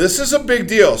sport. So this is a big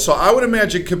deal. So I would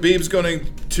imagine Khabib's going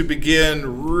to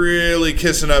begin really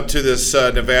kissing up to this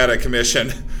Nevada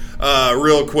Commission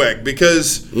real quick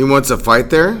because he wants a fight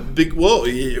there. Well,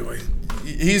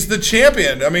 He's the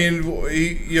champion. I mean,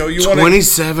 you want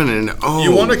 27-0.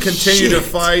 You want to continue to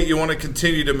fight. You want to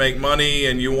continue to make money,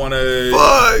 and you want to.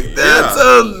 Fuck,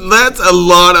 that's a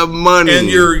lot of money.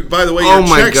 And by the way, your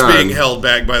check's being held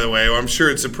back. By the way, I'm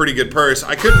sure it's a pretty good purse.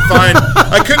 I couldn't find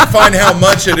how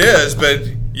much it is, but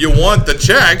you want the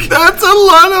check. That's a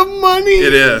lot of money.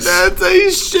 It is. That's a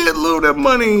shitload of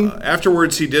money.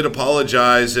 Afterwards, he did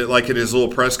apologize at his little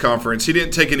press conference. He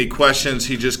didn't take any questions.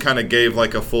 He just kind of gave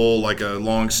a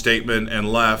long statement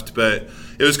and left. But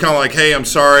it was kind of like, hey, I'm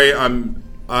sorry. I'm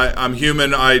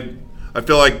human. I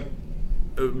feel like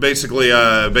basically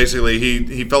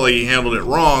he felt like he handled it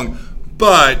wrong,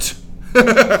 but.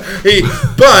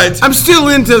 I'm still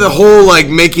into the whole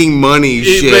making money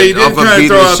shit. But he did kind of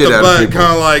throw out the butt,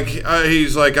 kind of like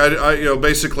he's like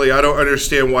basically I don't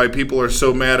understand why people are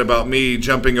so mad about me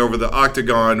jumping over the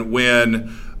octagon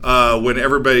when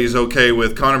everybody's okay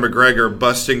with Conor McGregor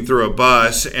busting through a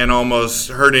bus and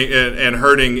almost hurting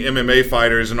MMA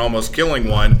fighters and almost killing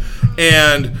one,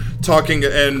 and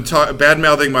bad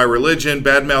mouthing my religion,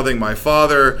 bad mouthing my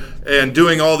father, and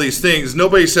doing all these things.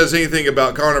 Nobody says anything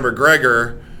about Conor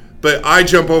McGregor, but I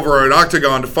jump over an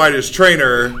octagon to fight his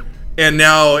trainer, and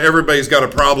now everybody's got a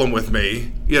problem with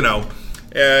me,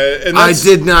 And I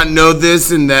did not know this,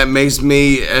 and that makes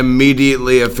me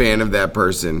immediately a fan of that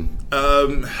person.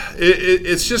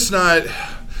 It's just not.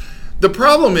 The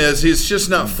problem is he's just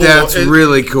not full. That's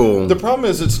really cool. The problem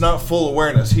is it's not full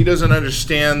awareness. He doesn't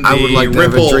understand the I would like to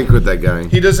have a drink with that guy.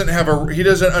 He doesn't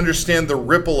understand the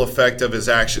ripple effect of his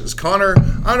actions. Conor,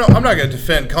 I'm not going to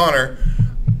defend Conor.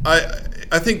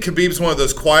 I think Kabib's one of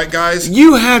those quiet guys.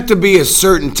 You have to be a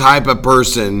certain type of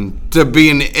person to be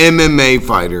an MMA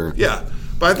fighter. Yeah.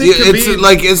 But I think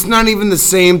Kabib, it's not even the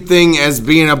same thing as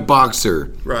being a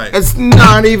boxer. Right. It's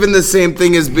not even the same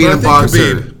thing as being a boxer.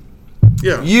 Kabib,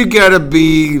 yeah. You gotta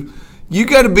be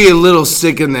a little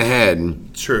sick in the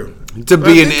head. True. To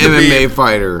be an MMA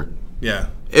fighter. Yeah.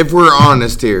 If we're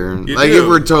honest here. If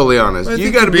we're totally honest.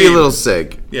 You gotta be a little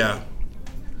sick. Yeah.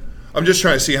 I'm just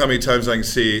trying to see how many times I can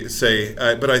say,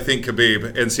 but I think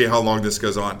Kabib, and see how long this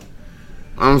goes on.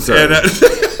 I'm sorry. And,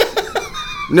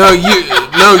 you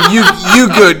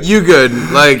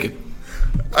good.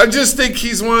 I just think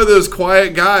he's one of those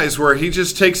quiet guys where he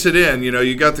just takes it in.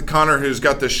 You got the Conor who's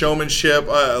got the showmanship.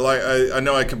 I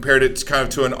know I compared it kind of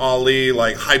to an Ali,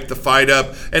 hype the fight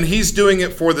up, and he's doing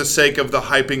it for the sake of the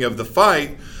hyping of the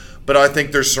fight. But I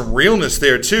think there's some realness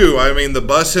there too. I mean, the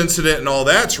bus incident and all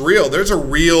that's real. There's a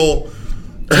real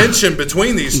tension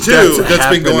between these two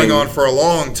that's been going on for a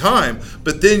long time.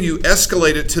 But then you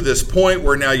escalate it to this point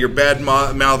where now you're bad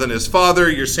mouthing his father.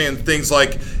 You're saying things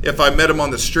like, "If I met him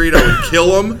on the street, I would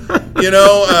kill him." You're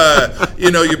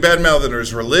bad mouthing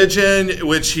his religion,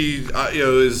 which he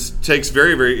takes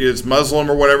very, very is Muslim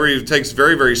or whatever. He takes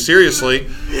very, very seriously.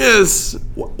 Yes.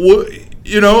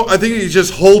 I think he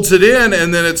just holds it in,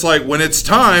 and then it's like when it's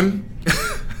time,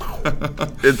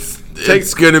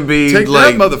 it's gonna be take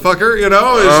that, motherfucker. It's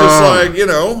just like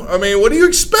I mean, what do you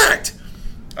expect?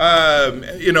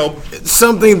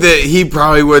 Something that he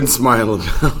probably wouldn't smile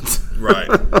about. Right.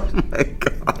 Oh my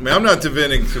God. I mean, I'm not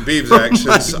defending Khabib's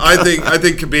actions. I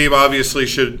think Khabib obviously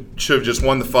should have just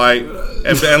won the fight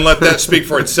and let that speak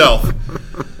for itself.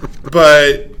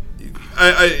 But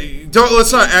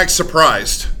let's not act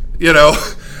surprised.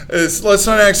 Let's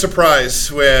not act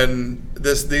surprised when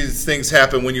these things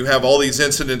happen, when you have all these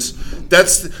incidents.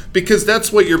 That's because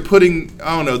that's what you're putting.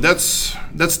 I don't know. That's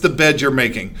the bed you're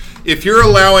making. If you're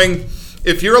allowing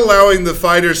the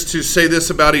fighters to say this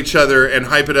about each other and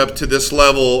hype it up to this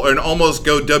level and almost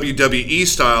go WWE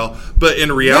style, but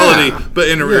in reality,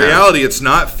 reality, it's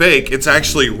not fake. It's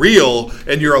actually real,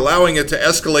 and you're allowing it to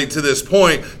escalate to this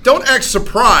point. Don't act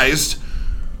surprised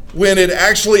when it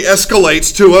actually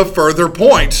escalates to a further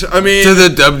point. I mean, to the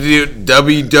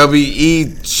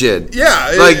WWE shit.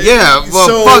 Yeah.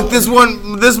 Fuck this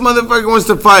one. This motherfucker wants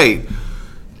to fight.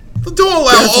 Don't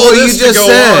allow all this to go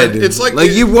on. It's like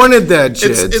you wanted that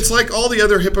shit. It's like all the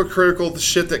other hypocritical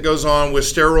shit that goes on with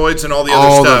steroids and all the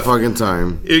other stuff. All the fucking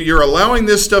time. You're allowing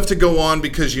this stuff to go on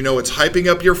because it's hyping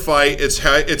up your fight. It's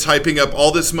hyping up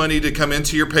all this money to come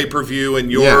into your pay-per-view and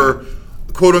your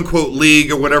quote-unquote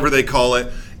league or whatever they call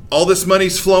it. All this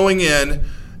money's flowing in,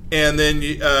 and then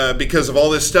because of all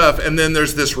this stuff, and then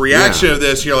there's this reaction of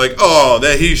this. You're like,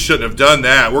 that he shouldn't have done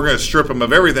that. We're going to strip him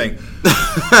of everything.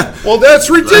 Well, that's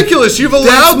ridiculous. You've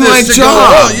allowed this to go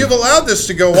on. You've allowed this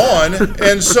to go on,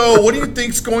 and so what do you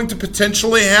think's going to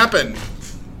potentially happen?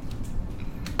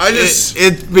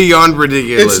 it's beyond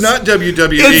ridiculous. It's not WWE.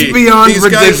 It's beyond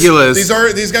ridiculous.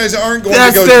 These guys aren't going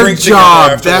That's to go their drink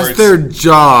job. together afterwards. That's their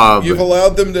job. You've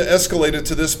allowed them to escalate it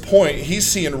to this point. He's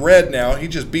seeing red now. He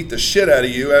just beat the shit out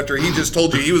of you after he just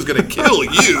told you he was going to kill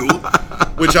you,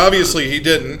 which obviously he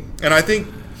didn't. And I think,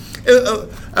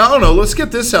 I don't know, let's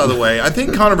get this out of the way. I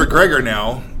think Conor McGregor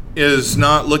now is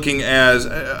not looking as,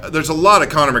 there's a lot of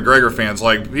Conor McGregor fans.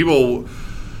 Like, people...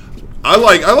 I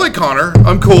like Conor.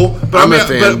 I'm cool, but I'm a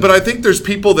fan. But I think there's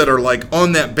people that are like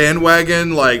on that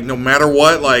bandwagon, like no matter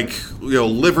what, like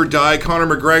live or die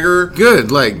Conor McGregor. Good,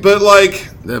 but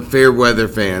the fair weather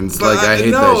fans. I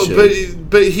hate that shit.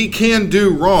 But he can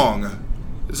do wrong.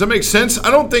 Does that make sense?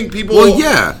 I don't think people. Well,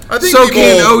 yeah. I think so people,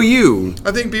 can OU.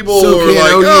 I think people So are can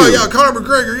like, OU. oh yeah, Conor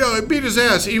McGregor, yeah, he beat his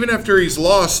ass. Even after he's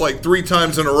lost like 3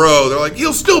 times in a row, they're like,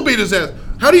 he'll still beat his ass.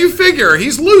 How do you figure?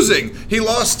 He's losing. He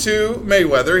lost to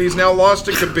Mayweather. He's now lost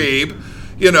to Kabib.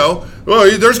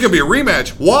 Well, there's going to be a rematch.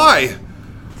 Why?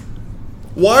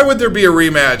 Why would there be a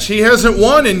rematch? He hasn't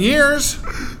won in years.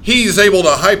 He's able to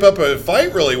hype up a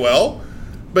fight really well,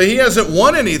 but he hasn't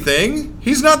won anything.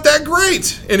 He's not that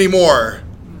great anymore.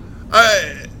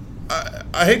 I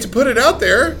hate to put it out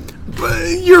there. But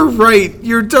you're right.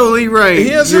 You're totally right. He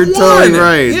hasn't won. Totally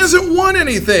right. He hasn't won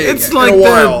anything. It's like in a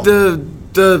while.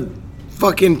 the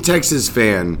fucking Texas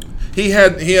fan. He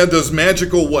had those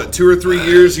magical 2 or 3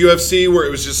 years UFC where it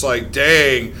was just like,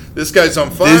 dang, this guy's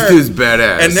on fire. This dude's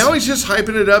badass. And now he's just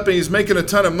hyping it up and he's making a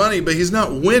ton of money, but he's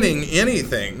not winning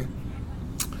anything.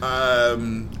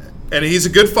 And he's a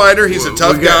good fighter. He's a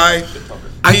tough guy.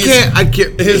 I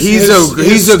can't. He's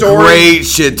his a story- great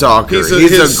shit talker. He's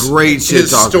a great shit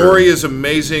talker. His story is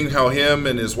amazing. How him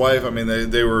and his wife, I mean,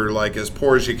 they were like as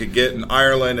poor as you could get in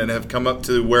Ireland and have come up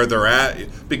to where they're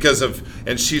at because of.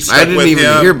 And she stuck with him. I didn't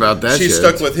even hear about that. She shit.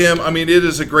 stuck with him. I mean, it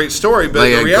is a great story. But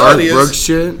like the reality Garth is, Brooks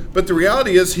shit. But the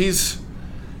reality is, he's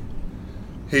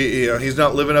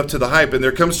not living up to the hype. And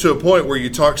there comes to a point where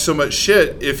you talk so much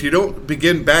shit, if you don't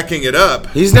begin backing it up,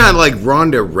 he's not like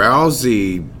Ronda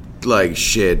Rousey. Like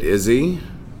shit, is he?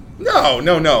 No.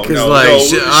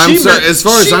 Because I'm sorry. As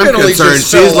far as I'm concerned,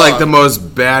 she's like the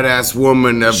most badass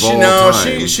woman of all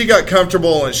time. She got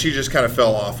comfortable and she just kind of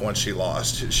fell off once she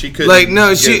lost. She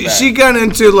couldn't. She got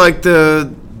into like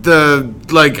the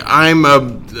I'm a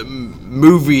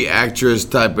movie actress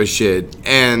type of shit,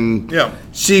 and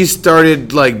she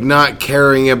started like not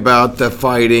caring about the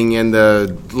fighting and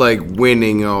the like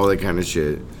winning and all that kind of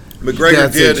shit.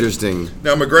 That's interesting.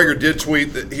 Now, McGregor did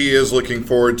tweet that he is looking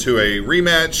forward to a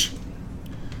rematch.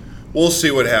 We'll see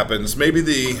what happens.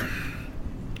 Maybe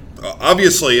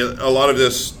obviously, a lot of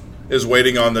this is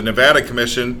waiting on the Nevada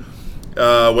Commission,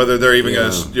 whether they're even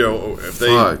going to, if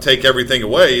they take everything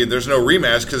away, there's no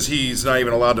rematch because he's not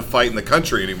even allowed to fight in the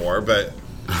country anymore. But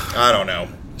I don't know.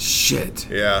 Shit.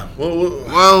 Yeah.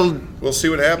 Well, we'll see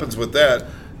what happens with that.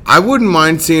 I wouldn't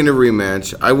mind seeing a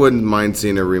rematch. I wouldn't mind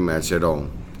seeing a rematch at all.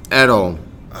 At all.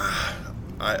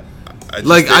 I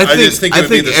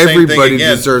think everybody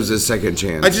deserves a second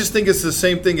chance. I just think it's the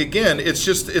same thing again. It's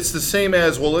the same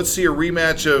as, well, let's see a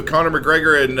rematch of Conor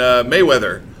McGregor and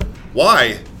Mayweather.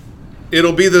 Why?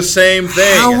 It'll be the same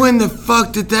thing. How in the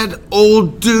fuck did that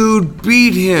old dude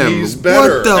beat him? He's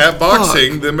better at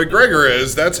boxing than McGregor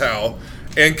is. That's how.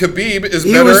 And Kabib is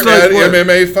better at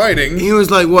MMA fighting. He was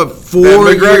like,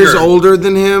 4 years older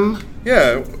than him?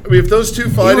 Yeah, I mean, if those two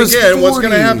fight again, what's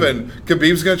going to happen?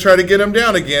 Khabib's going to try to get him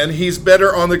down again. He's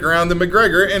better on the ground than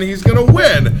McGregor, and he's going to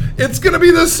win. It's going to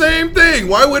be the same thing.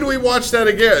 Why would we watch that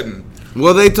again?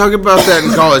 Well, they talk about that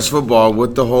in college football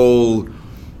with the whole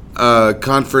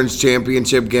conference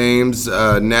championship games,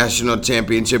 national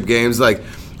championship games. Like,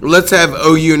 let's have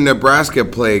OU and Nebraska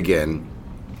play again.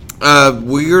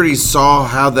 We already saw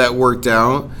how that worked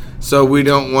out. So we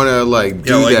don't want to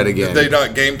do that again. Did they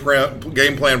not game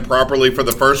plan properly for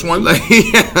the first one? That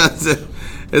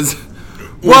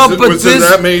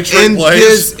many trick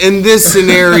plays? In this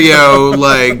scenario,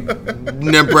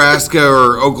 Nebraska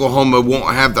or Oklahoma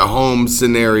won't have the home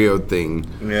scenario thing.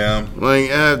 Yeah.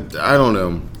 I don't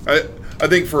know. I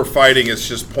think for fighting it's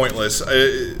just pointless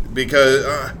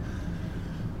because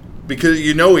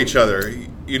you know each other.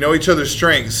 You know each other's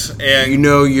strengths, and you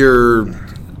know your.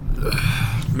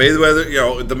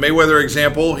 Mayweather, the Mayweather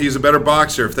example, he's a better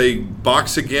boxer. If they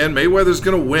box again, Mayweather's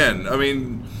going to win. I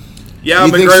mean,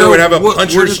 McGregor would have a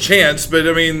puncher's chance, but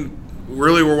I mean,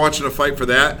 really, we're watching a fight for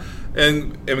that.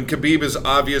 And Kabib is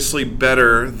obviously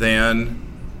better than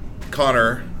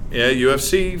Conor.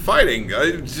 UFC fighting.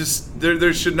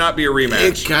 There should not be a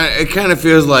rematch. It kind of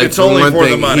feels like it's only for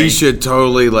the money. He should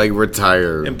totally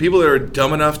retire. And people that are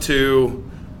dumb enough to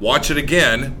watch it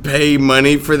again. Pay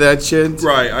money for that shit?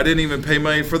 Right. I didn't even pay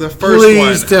money for the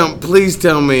first one. Please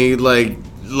tell me, like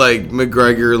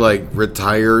McGregor, like,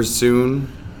 retires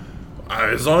soon.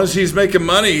 As long as he's making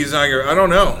money, he's not gonna. I don't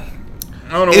know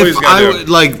what he's gonna do.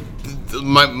 Like,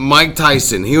 Mike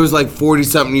Tyson, he was like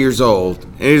 40-something years old,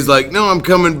 and he's like, no, I'm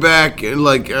coming back, and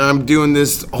like, I'm doing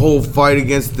this whole fight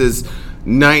against this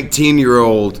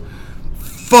 19-year-old.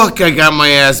 Fuck, I got my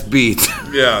ass beat.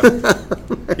 Yeah.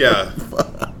 Yeah.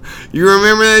 You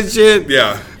remember that shit?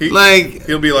 Yeah.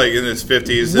 He'll be like in his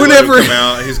 50s. Whenever come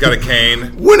out, he's got a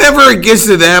cane. Whenever it gets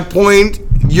to that point,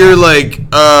 you're like,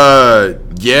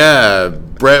 yeah,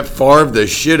 Brett Favre the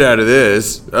shit out of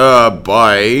this.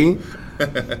 Bye.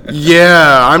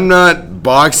 Yeah, I'm not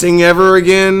boxing ever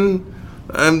again.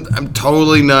 I'm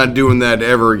totally not doing that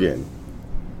ever again.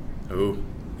 Oh,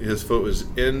 his foot was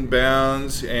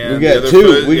inbounds, and we got the other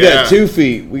two. foot, We got 2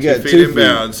 feet. We got 2 feet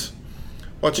inbounds.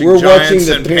 We're watching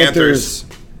the Panthers.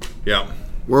 Yeah.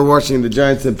 We're watching the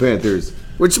Giants and Panthers,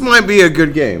 which might be a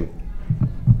good game.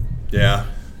 Yeah.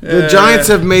 The Giants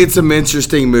have made some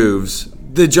interesting moves.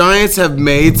 Not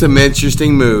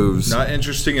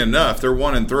interesting enough. They're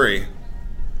 1-3.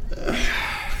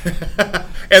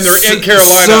 And they're in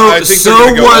Carolina. I think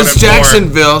so was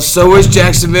Jacksonville. So was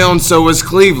Jacksonville, and so was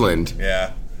Cleveland.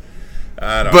 Yeah.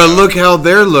 I don't but know. Look how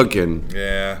they're looking.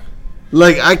 Yeah.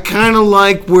 Like, I kind of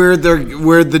like where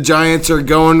the Giants are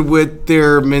going with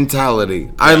their mentality.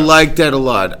 Yeah. I like that a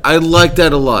lot.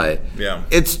 Yeah.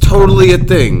 It's totally a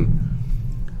thing.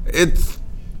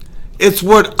 It's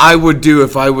what I would do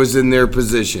if I was in their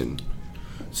position.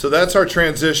 So that's our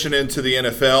transition into the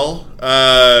NFL.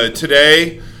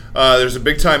 Today, there's a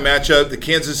big-time matchup. The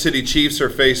Kansas City Chiefs are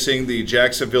facing the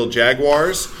Jacksonville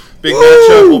Jaguars. Big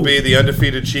matchup will be the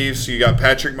undefeated Chiefs. You got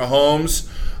Patrick Mahomes.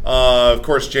 Of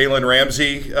course, Jalen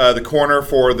Ramsey, the corner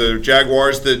for the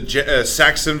Jaguars. The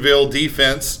Saxonville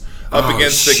defense up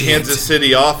against the Kansas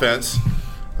City offense. Is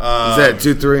that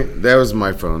 2-3? That was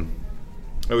my phone.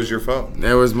 That was your phone.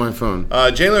 That was my phone.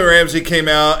 Jalen Ramsey came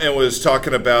out and was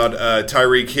talking about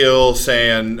Tyreek Hill,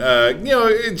 saying,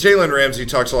 Jalen Ramsey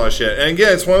talks a lot of shit. And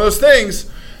again, it's one of those things.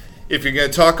 If you're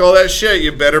going to talk all that shit,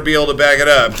 you better be able to back it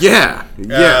up. Yeah.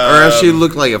 Or else you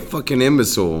look like a fucking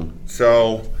imbecile.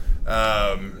 So,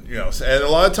 and a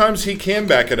lot of times he can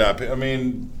back it up. I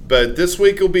mean, but this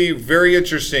week will be very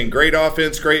interesting. Great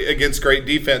offense, great against great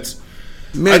defense.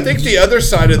 Man, I think the other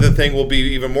side of the thing will be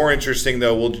even more interesting,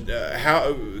 though.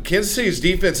 How Kansas City's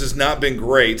defense has not been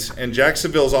great, and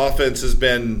Jacksonville's offense has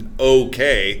been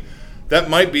okay. That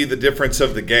might be the difference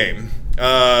of the game.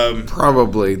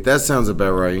 Probably. That sounds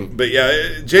about right. But yeah,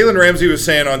 Jalen Ramsey was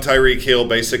saying on Tyreek Hill,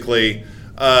 basically,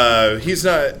 he's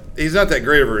not that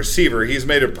great of a receiver. He's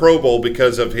made a Pro Bowl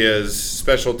because of his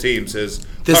special teams.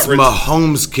 This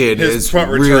Mahomes kid is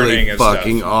really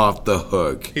fucking off the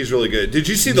hook. He's really good. Did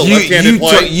you see the left-handed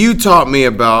play? You taught me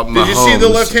about Mahomes. Did you see the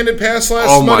left-handed pass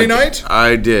last Monday night?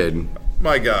 I did.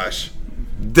 My gosh.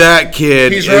 That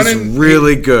kid is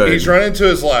really good. He's running to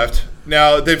his left.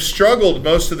 Now, they've struggled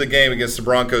most of the game against the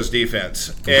Broncos defense.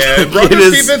 And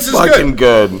Broncos defense is fucking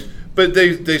good. But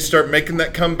they start making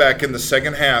that comeback in the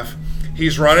second half.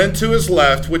 He's running to his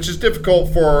left, which is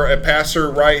difficult for a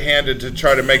passer right-handed to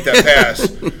try to make that pass.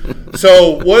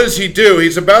 So what does he do?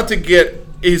 He's about to get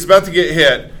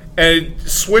hit, and he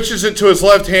switches it to his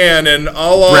left hand, and a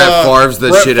la Brett Favre's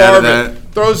the shit out of that.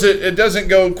 Throws it. It doesn't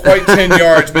go quite 10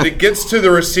 yards, but it gets to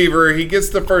the receiver. He gets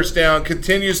the first down,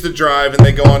 continues the drive, and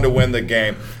they go on to win the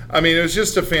game. I mean, it was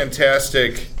just a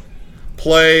fantastic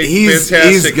play. He's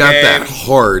got game. that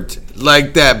heart.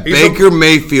 Like that Baker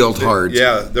Mayfield heart.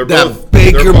 Yeah, they're both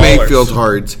Baker Mayfield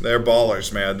heart. They're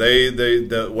ballers, man. They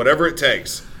whatever it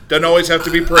takes. Doesn't always have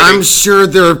to be pretty. I'm sure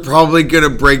they're probably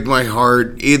gonna break my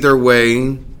heart either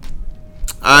way.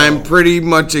 I'm pretty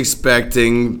much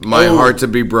expecting my heart to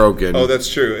be broken. Oh,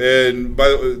 that's true. And by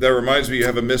the way, that reminds me, you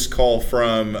have a missed call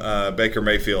from Baker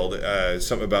Mayfield.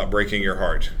 Something about breaking your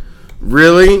heart.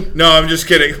 Really? No, I'm just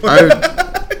kidding. I'll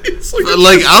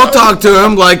talk to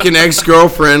him like an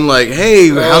ex-girlfriend. Like, hey,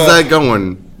 how's that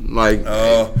going? Like,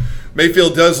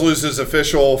 Mayfield does lose his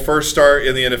official first start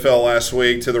in the NFL last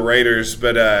week to the Raiders,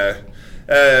 but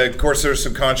of course there's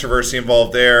some controversy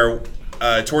involved there.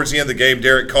 Towards the end of the game,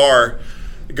 Derek Carr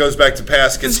goes back to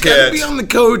pass, gets hit. It's got to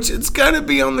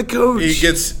be on the coach.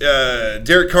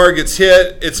 Derek Carr gets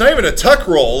hit. It's not even a tuck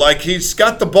roll. Like, he's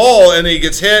got the ball and he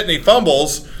gets hit and he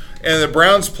fumbles. And the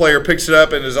Browns player picks it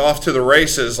up and is off to the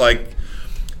races. Like,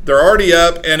 they're already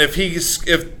up, and if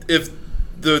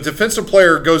the defensive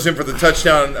player goes in for the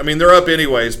touchdown, I mean, they're up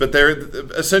anyways. But they're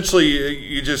essentially,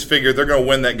 you just figure they're going to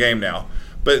win that game now.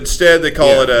 But instead, they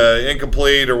call it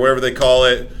incomplete or whatever they call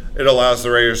it. It allows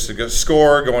the Raiders to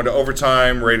score, go into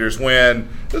overtime. Raiders win.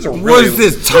 This is a really, what is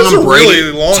this? Tom Brady?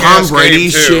 Really long Tom Brady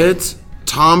game, shit.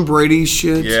 Tom Brady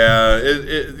shit. Yeah,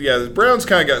 the Browns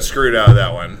kind of got screwed out of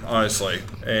that one, honestly.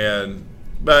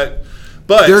 But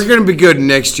they're going to be good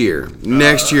next year.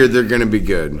 Next year they're going to be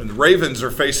good. The Ravens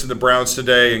are facing the Browns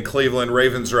today in Cleveland.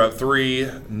 Ravens are up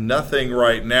 3-0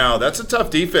 right now. That's a tough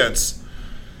defense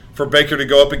for Baker to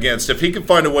go up against. If he can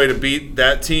find a way to beat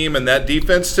that team and that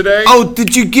defense today. Oh,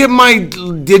 did you get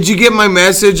my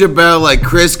message about like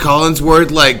Chris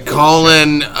Collinsworth like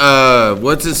calling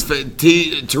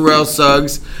Terrell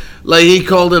Suggs? Like he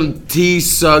called him T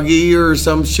Suggy or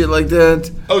some shit like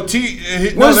that. Oh,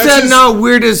 Was that not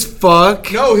weird as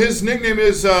fuck? No, his nickname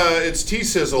is it's T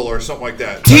Sizzle or something like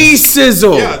that. T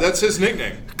Sizzle. Yeah, that's his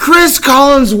nickname. Chris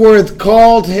Collinsworth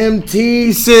called him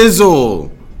T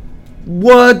Sizzle.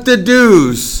 What the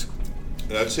deuce?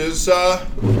 That's his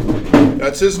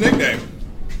nickname.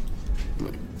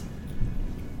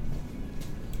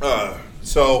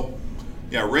 So,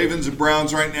 yeah, Ravens and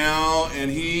Browns right now,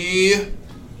 and he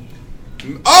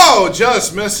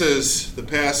just misses. The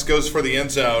pass goes for the end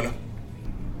zone.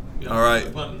 All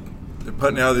right. They're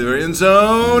putting out of their end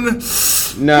zone.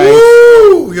 Nice.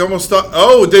 Woo! He almost thought.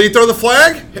 Oh, did he throw the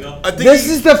flag? I think this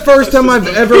is the first time I've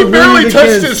ever he barely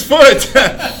touched against. his foot.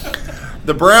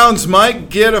 The Browns might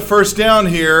get a first down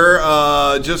here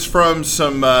just from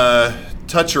some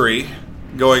touchery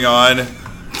going on.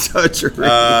 Touchery.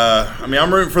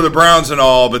 I'm rooting for the Browns and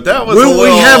all, but that was a little...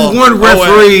 We have one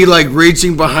referee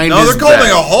reaching behind his back. No, they're calling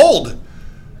back. a hold.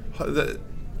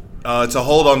 It's a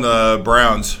hold on the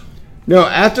Browns. No,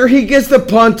 after he gets the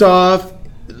punt off,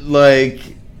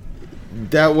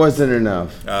 that wasn't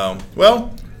enough.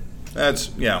 Well, that's,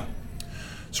 yeah.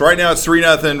 So right now it's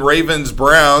 3-0 Ravens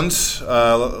Browns.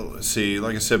 Let's see.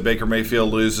 Like I said, Baker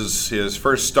Mayfield loses his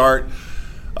first start.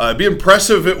 It'd be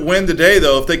impressive if it win today,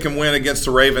 though, if they can win against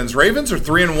the Ravens. Ravens are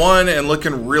 3-1 and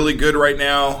looking really good right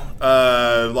now.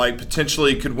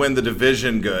 Potentially could win the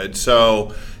division good.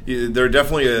 So they're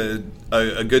definitely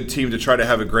a good team to try to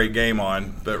have a great game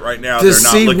on. But right now they're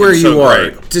not looking so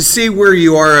great. To see where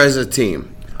you are as a team.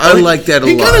 I like that a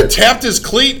lot. He kind of tapped his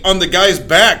cleat on the guy's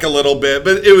back a little bit,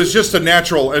 but it was just a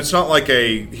natural. It's not like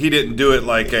he didn't do it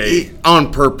like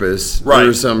on purpose, right,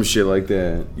 or some shit like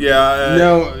that.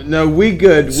 Yeah. No, we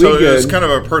good. We so good. It was kind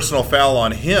of a personal foul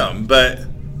on him, but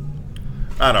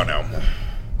I don't know.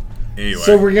 Anyway.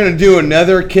 So we're gonna do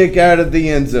another kick out of the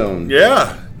end zone.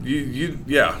 Yeah.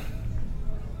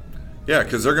 Yeah,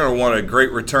 because they're gonna want a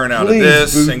great return out of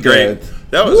this and great.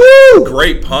 That was a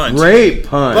great punt. Great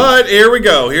punt. But here we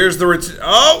go. Here's the return.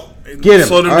 Oh, get him.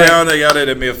 Slowed him down. Right. They got it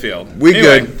at midfield. We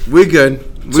good. We good.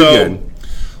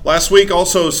 Last week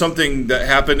also something that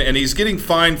happened, and he's getting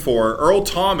fined for Earl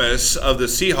Thomas of the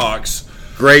Seahawks.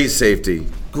 Great safety.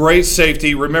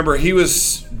 Remember, he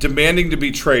was demanding to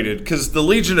be traded because the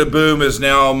Legion of Boom is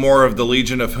now more of the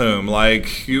Legion of Whom.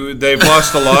 They've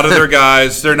lost a lot of their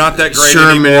guys. They're not that great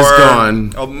Sherman anymore. Sherman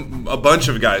is gone. A bunch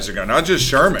of guys are gone, not just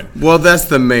Sherman. Well, that's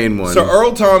the main one. So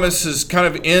Earl Thomas is kind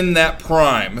of in that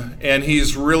prime, and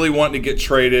he's really wanting to get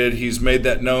traded. He's made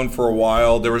that known for a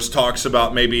while. There was talks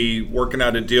about maybe working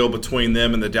out a deal between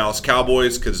them and the Dallas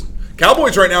Cowboys because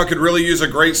Cowboys right now could really use a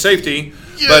great safety.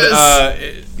 Yes. But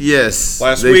yes,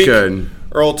 last they week, could.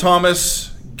 Earl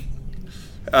Thomas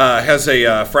has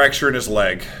a fracture in his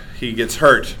leg. He gets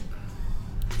hurt.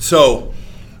 So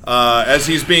as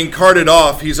he's being carted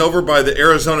off, he's over by the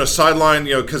Arizona sideline,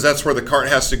 because that's where the cart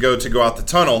has to go out the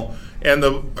tunnel. And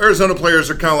the Arizona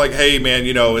players are kind of like, hey, man,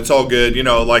 it's all good.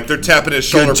 They're tapping his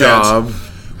shoulder pads.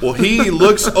 Well, he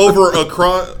looks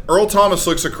across. Earl Thomas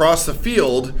looks across the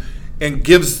field and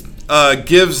gives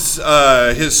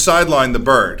his sideline the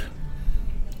bird.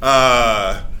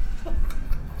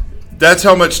 That's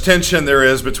how much tension there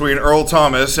is between Earl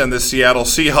Thomas and the Seattle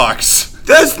Seahawks.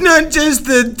 That's not just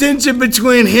the tension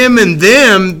between him and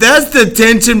them. That's the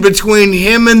tension between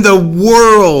him and the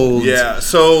world. Yeah,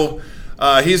 so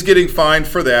he's getting fined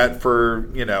for that, for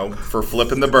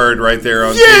flipping the bird right there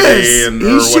on TV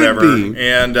or whatever. Be.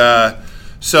 And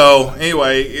so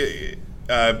anyway,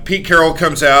 Pete Carroll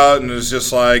comes out and is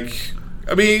just like,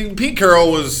 Pete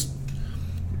Carroll was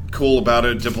cool about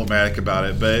it, diplomatic about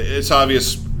it, but it's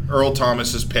obvious Earl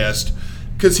Thomas is pissed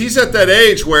because he's at that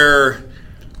age where...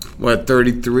 What,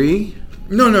 33?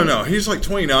 No. He's like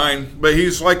 29, but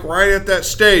he's like right at that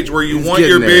stage where you want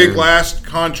your big last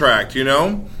contract,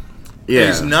 Yeah.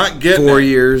 He's not getting 4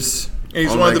 years. And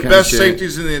he's one of the best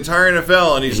safeties in the entire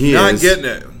NFL, and he's not getting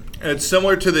it. And it's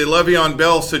similar to the Le'Veon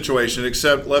Bell situation,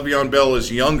 except Le'Veon Bell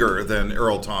is younger than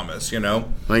Earl Thomas,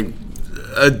 Like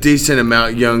a decent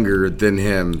amount younger than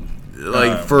him.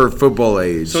 like for football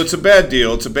age. So it's a bad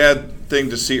deal. It's a bad thing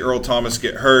to see Earl Thomas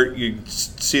get hurt. You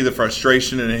see the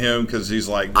frustration in him because he's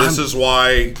like, this is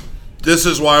why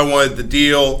I wanted the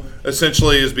deal.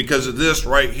 Essentially, is because of this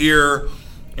right here.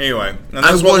 Anyway, and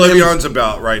that's what Le'Veon's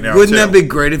about right now. Wouldn't that be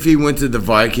great if he went to the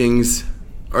Vikings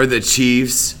or the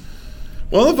Chiefs?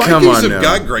 Well, the Vikings have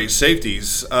got great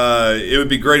safeties. It would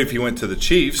be great if he went to the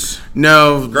Chiefs.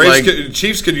 No,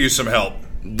 Chiefs could use some help.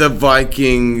 The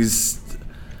Vikings,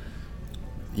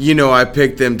 I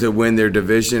picked them to win their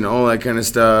division, all that kind of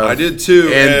stuff. I did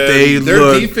too. And they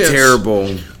look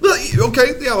terrible.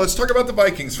 Okay, yeah, let's talk about the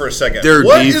Vikings for a second. Their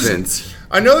defense.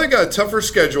 I know they got a tougher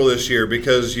schedule this year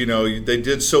because, they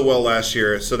did so well last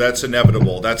year, so that's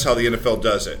inevitable. That's how the NFL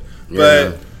does it.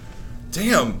 But,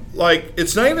 damn,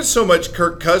 it's not even so much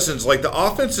Kirk Cousins. The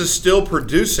offense is still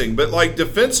producing, but,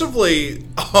 defensively,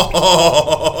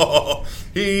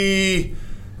 they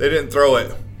didn't throw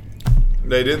it.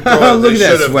 They didn't throw it. Look at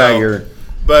that swagger.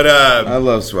 But I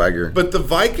love swagger. But the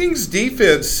Vikings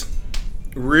defense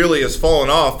really has fallen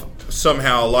off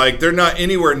somehow. They're not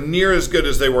anywhere near as good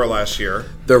as they were last year.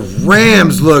 The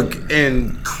Rams look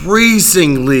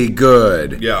increasingly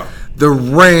good. Yeah. The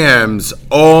Rams,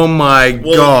 oh my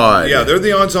God. Yeah, they're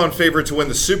the odds-on favorite to win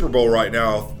the Super Bowl right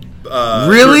now.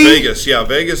 Really? Vegas. Yeah,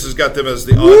 Vegas has got them as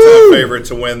the odds-on favorite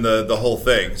to win the whole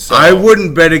thing. So I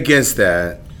wouldn't bet against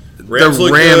that. Rams the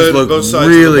look Rams good, look both sides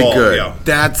really of the ball. good. Yeah.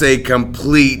 That's a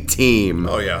complete team.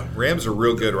 Oh, yeah. Rams are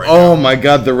real good right now. Oh, my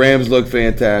God. The Rams look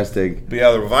fantastic. But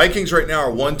yeah, the Vikings right now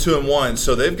are 1-2-1,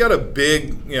 so they've got a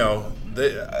big,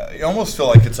 I almost feel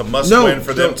like it's a must-win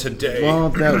for them today. Well,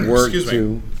 that worked, Excuse me.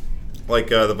 too.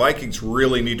 The Vikings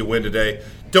really need to win today.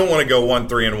 Don't want to go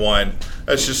 1-3-1.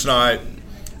 That's just not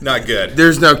good.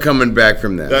 There's no coming back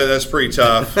from that. That's pretty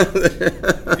tough.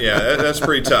 Yeah, that's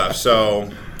pretty tough. So,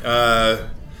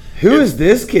 who is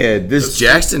this kid? This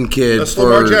Jackson kid? That's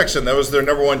Lamar Jackson. That was their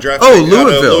number one draft pick. Oh,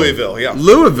 Louisville. Louisville, yeah.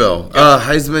 Louisville.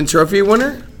 Heisman Trophy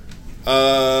winner?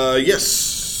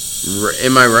 Yes.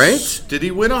 Am I right? Did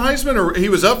he win a Heisman, or he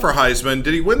was up for Heisman?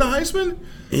 Did he win the Heisman?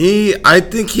 I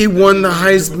think he won the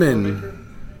Heisman.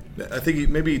 I think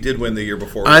maybe he did win the year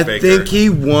before. I think he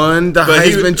won the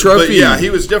Heisman Trophy. But yeah, he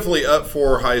was definitely up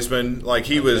for Heisman.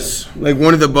 He was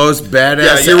one of the most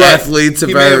badass athletes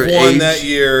of our age. He may have won that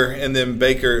year, and then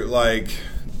Baker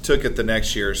took it the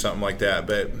next year or something like that.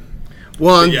 But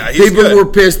people were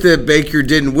pissed that Baker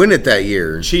didn't win it that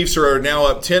year. Chiefs are now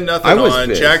up 10-0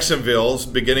 on Jacksonville's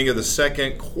beginning of the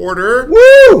second quarter.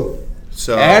 Woo!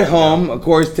 So at home, of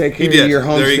course, take care of your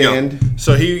home stand. Go.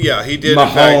 So he did.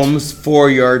 Mahomes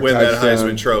 4-yard win touchdown. That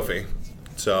Heisman Trophy.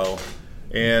 So,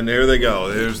 and there they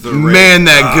go. There's the man.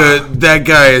 That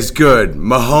guy is good.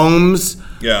 Mahomes.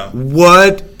 Yeah.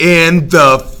 What in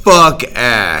the fuck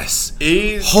ass?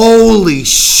 Holy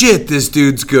shit, this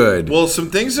dude's good. Well, some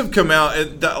things have come out.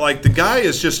 The guy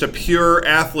is just a pure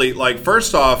athlete.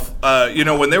 First off,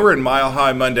 when they were in Mile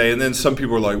High Monday, and then some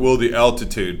people were like, well, the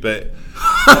altitude. But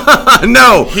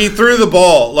no. He threw the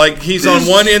ball. He's on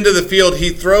one end of the field.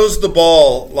 He throws the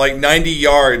ball 90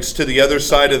 yards to the other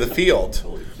side of the field.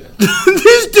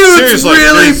 This dude's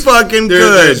really fucking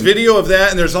good. There's video of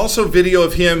that, and there's also video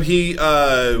of him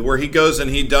where he goes and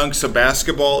he dunks a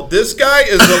basketball. This guy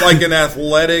is an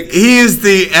athletic. He is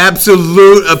the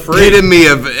absolute epitome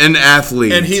of an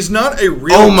athlete. And he's not a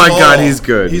real Oh my God, he's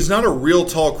good. He's not a real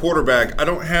tall quarterback. I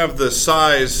don't have the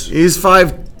size. He's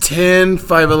 5'10",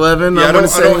 5'11". Yeah, I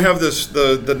don't have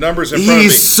the numbers in front of me.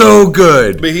 He's so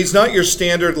good. But he's not your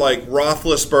standard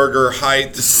Roethlisberger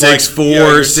height,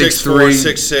 6'4", 6'3",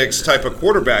 6'6" type of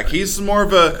quarterback. He's more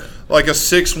of a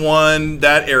 6'1",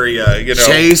 that area.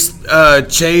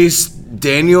 Chase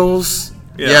Daniels.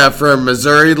 Yeah, from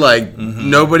Missouri.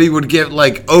 Nobody would give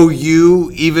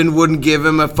OU even wouldn't give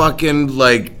him a fucking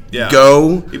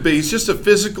go. But he's just a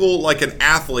physical, an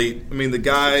athlete. I mean, the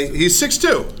guy, he's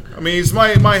 6'2". I mean, he's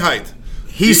my height.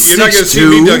 He's 6'2". You're not going to see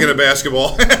me dunking a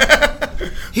basketball. But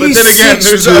then again, 6'2".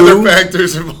 there's other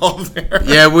factors involved there.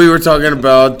 Yeah, we were talking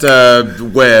about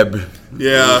Webb.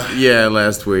 Yeah,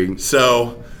 last week.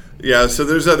 So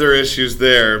there's other issues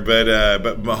there, but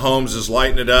Mahomes is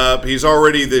lighting it up. He's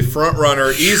already the front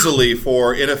runner easily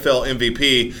for NFL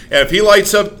MVP, and if he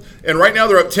lights up, and right now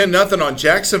they're up 10-0 on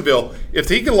Jacksonville. If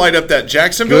he can light up that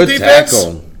Jacksonville defense,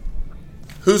 tackle.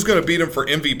 Who's going to beat him for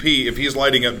MVP if he's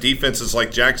lighting up defenses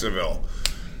like Jacksonville?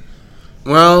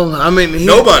 Well, I mean,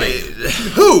 nobody.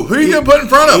 Who are you going to put in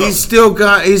front of him? He's still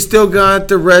got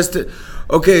the rest.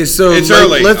 Okay, so it's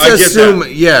early. Let's assume.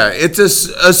 Yeah, it's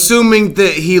assuming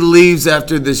that he leaves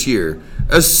after this year.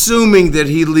 Assuming that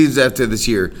he leaves after this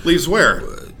year. Leaves where?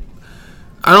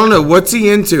 I don't know. What's he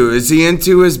into? Is he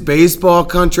into his baseball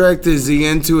contract? Is he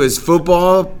into his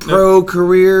football pro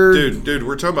career? Dude,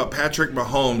 we're talking about Patrick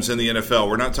Mahomes in the NFL.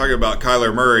 We're not talking about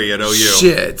Kyler Murray at OU.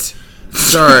 Shit.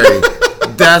 Sorry.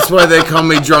 That's why they call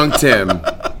me Drunk Tim.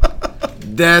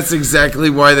 That's exactly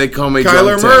why they call me Drunk Tim.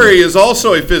 Kyler Murray is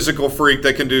also a physical freak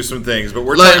that can do some things, but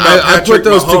we're talking about Patrick I put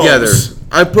those Mahomes. together.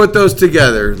 I put those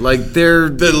together. Like they're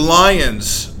the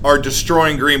Lions are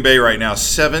destroying Green Bay right now,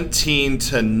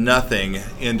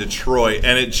 17-0 in Detroit,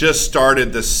 and it just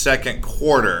started the second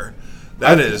quarter.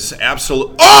 That is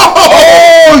absolute.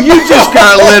 Oh, you just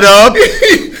got lit up.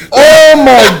 Oh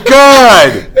my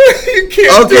God. You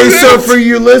can't do this. So for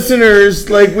you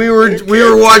listeners, like we were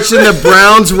watching the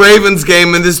Browns-Ravens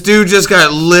game, and this dude just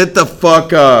got lit the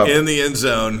fuck up in the end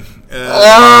zone.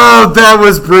 That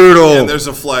was brutal. And there's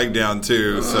a flag down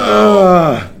too,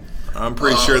 so I'm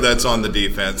pretty sure that's on the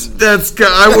defense.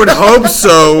 I would hope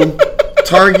so.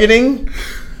 Targeting?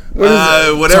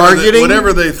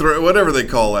 Whatever they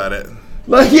call at it.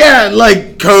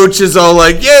 Like coach is all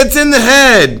like, yeah, it's in the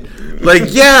head.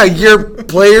 Like, yeah, your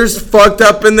player's fucked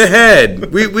up in the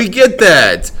head. We get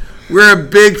that. We're a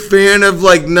big fan of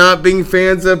like not being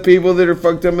fans of people that are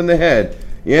fucked up in the head.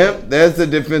 Yep, that's a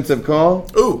defensive call.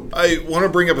 Ooh, I want to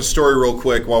bring up a story real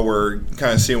quick while we're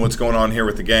kind of seeing what's going on here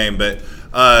with the game. But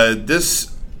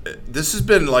this has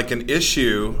been like an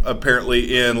issue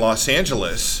apparently in Los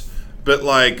Angeles. But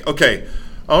like, okay,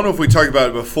 I don't know if we talked about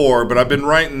it before, but I've been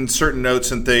writing certain notes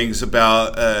and things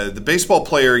about the baseball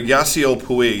player Yasiel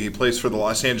Puig. He plays for the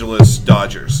Los Angeles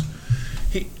Dodgers.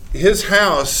 His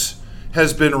house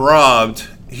has been robbed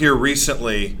here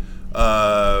recently.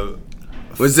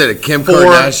 Was it a Kim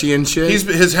Kardashian shit?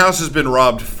 His house has been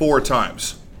robbed 4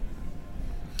 times.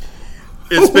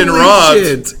 It's been robbed.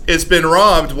 Shit. It's been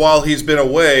robbed while he's been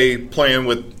away playing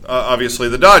with obviously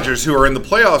the Dodgers, who are in the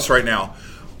playoffs right now.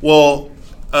 Well,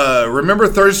 remember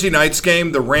Thursday night's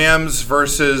game, the Rams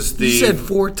versus the. You said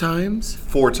 4 times.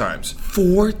 4 times.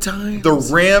 4 times. The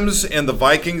Rams and the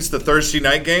Vikings, the Thursday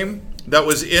night game that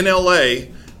was in L.A.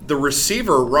 The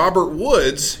receiver Robert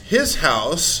Woods, his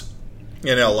house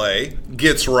in L.A.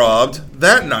 gets robbed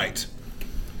that night.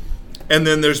 And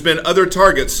then there's been other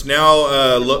targets.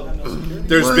 Now,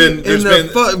 there's been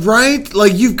right?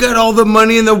 Like you've got all the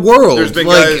money in the world. There's been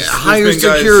like guys, higher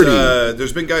security.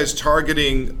 There's been guys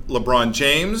targeting LeBron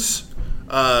James,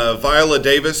 Viola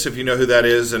Davis, if you know who that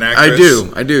is, an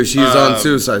actress. I do. She's on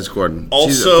Suicide Squad.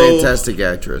 She's a fantastic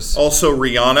actress. Also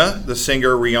Rihanna, the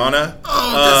singer Rihanna.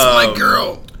 Oh, that's my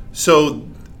girl. So,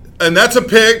 and that's a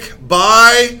pick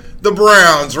by the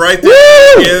Browns right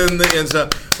there in the end zone.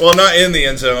 Well, not in the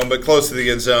end zone, but close to the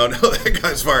end zone. That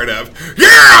guy's fired up.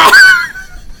 Yeah!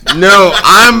 No,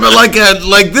 I'm like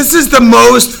this is the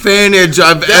most fanage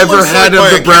I've ever had of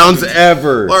the Browns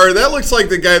ever. Or that looks like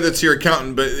the guy that's your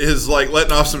accountant, but is like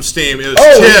letting off some steam. It was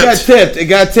tipped. It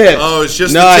got tipped. Oh, it's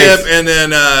just the tip, and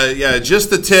then just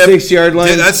the tip. 6-yard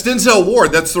line. That's Denzel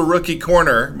Ward. That's the rookie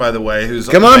corner, by the way. Who's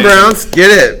come on, Browns, get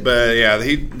it. But yeah,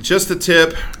 just the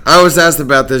tip. I was asked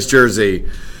about this jersey.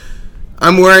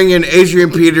 I'm wearing an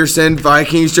Adrian Peterson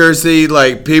Vikings jersey.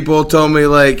 Like people told me,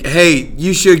 like, hey,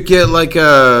 you should get like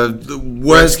a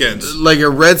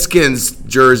Redskins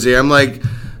jersey. I'm like,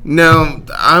 no,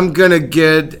 I'm gonna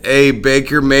get a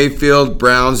Baker Mayfield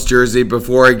Browns jersey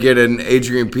before I get an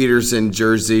Adrian Peterson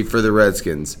jersey for the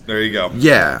Redskins. There you go.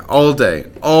 Yeah, all day.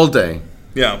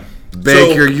 Yeah,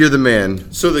 Baker, you're the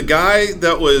man. So the guy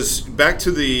that was back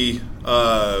to the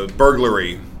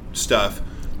burglary stuff.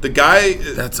 The guy.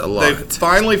 That's a lot. They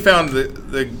finally found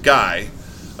the guy.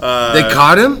 They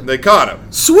caught him? They caught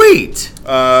him. Sweet.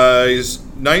 He's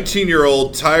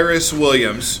 19-year-old Tyrus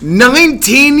Williams.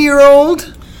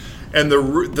 19-year-old? And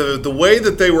the way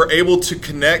that they were able to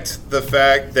connect the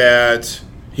fact that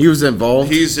he's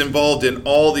involved in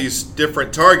all these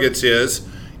different targets is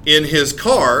in his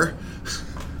car.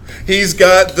 He's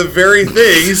got the very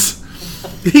things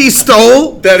he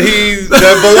stole that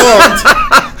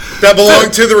belonged. That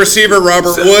belonged to the receiver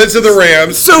Robert Woods of the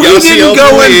Rams. So he didn't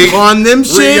go and pawn them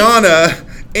shit? Rihanna.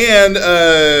 And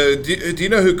do you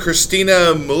know who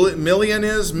Christina Milian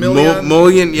is?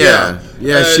 Milian, yeah.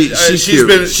 Yeah, she's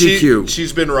cute. She's cute.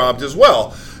 She's been robbed as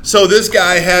well. So this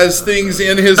guy has things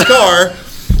in his car.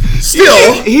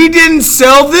 Still. He didn't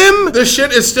sell them? The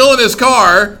shit is still in his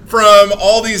car from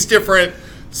all these different...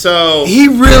 So he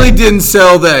really didn't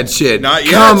sell that shit. Not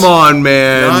yet. Come on,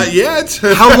 man. Not yet.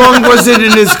 How long was it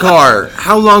in his car?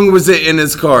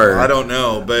 I don't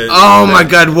know, but oh my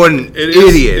God, what an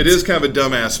idiot! It is kind of a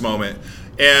dumbass moment.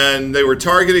 And they were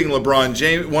targeting LeBron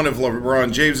James, one of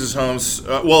LeBron James's homes.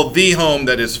 The home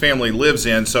that his family lives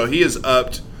in. So he has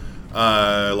upped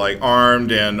like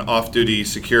armed and off-duty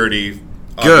security.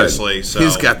 Good. Obviously, so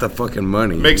he's got the fucking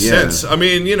money. Makes sense. I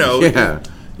mean, you know, Yeah.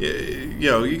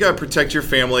 You got to protect your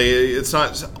family. It's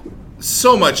not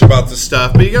so much about the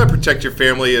stuff, but you got to protect your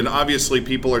family. And obviously,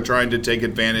 people are trying to take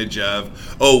advantage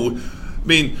of. I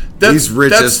mean, he's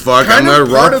rich as fuck. I'm gonna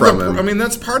rob from him. I mean,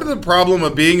 that's part of the problem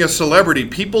of being a celebrity.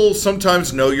 People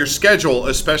sometimes know your schedule,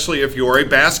 especially if you're a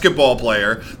basketball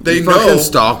player. They You know fucking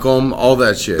Stockholm, all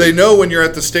that shit. They know when you're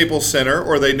at the Staples Center,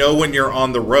 or they know when you're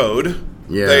on the road.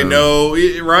 Yeah. They know,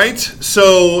 right?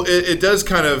 So it does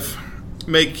kind of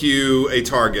make you a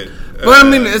target. But I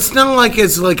mean, it's not like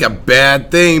it's like a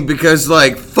bad thing because,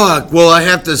 like, fuck, well, I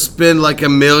have to spend like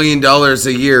 $1 million a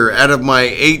year out of my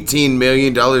 $18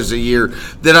 million a year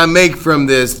that I make from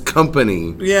this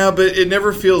company. Yeah, but it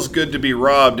never feels good to be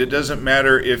robbed. It doesn't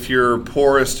matter if you're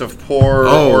poorest of poor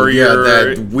or yeah,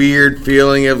 you're... that weird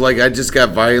feeling of like I just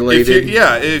got violated.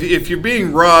 If you're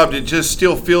being robbed, it just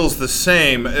still feels the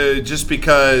same just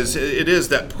because it is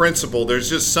that principle. There's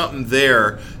just something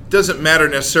there. Doesn't matter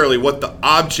necessarily what the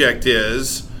object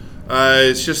is.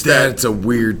 It's just That's a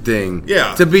weird thing.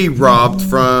 Yeah. To be robbed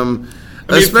from,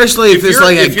 I mean, especially if it's you're-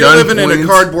 like a if you're living in a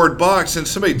cardboard box and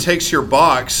somebody takes your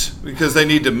box because they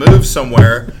need to move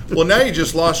somewhere, well, now you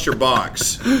just lost your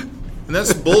box. And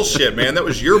that's bullshit, man. That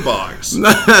was your box. You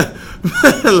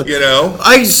know?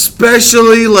 I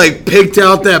especially like picked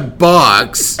out that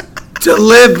box to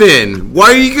live in. Why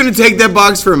are you going to take that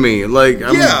box from me? Like,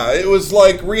 yeah, it was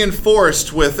like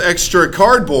reinforced with extra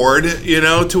cardboard, you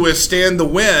know, to withstand the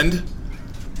wind,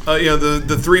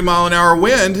 the 3 mile an hour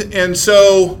wind. And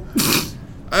so,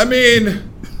 I mean,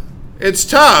 it's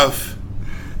tough.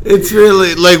 It's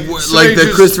really like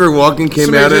the Christopher Walken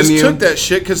came out on you. Somebody just took that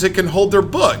shit because it can hold their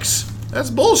books.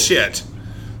 That's bullshit.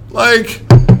 Like,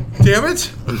 damn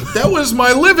it, that was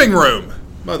my living room.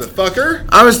 Motherfucker.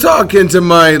 I was talking to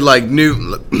my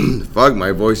new fuck,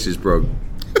 my voice just broke.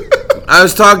 I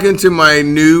was talking to my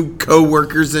new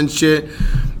coworkers and shit,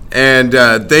 and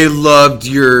they loved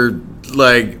your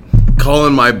like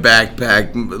calling my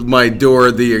backpack, my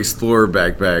Dora the Explorer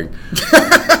backpack.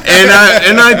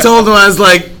 and I told them, I was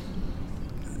like,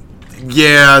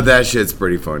 yeah, that shit's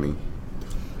pretty funny.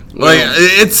 Like,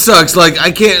 it sucks. Like,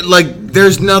 I can't, like,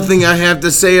 there's nothing I have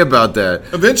to say about that.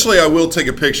 Eventually, I will take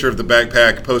a picture of the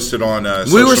backpack, post it on social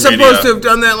media. We were supposed to have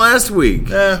done that last week.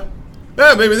 Yeah,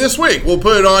 maybe this week. We'll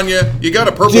put it on you. You got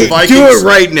a purple Vikings. Do it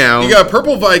right now. You got a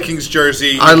purple Vikings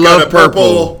jersey. I love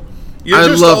purple. You're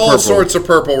just all sorts of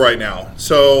purple right now.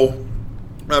 So,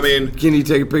 I mean. Can you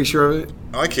take a picture of it?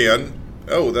 I can.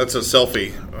 Oh, that's a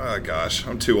selfie. Oh, gosh.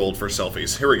 I'm too old for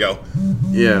selfies. Here we go.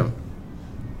 Yeah.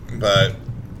 But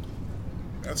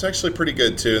that's actually pretty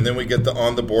good, too. And then we get the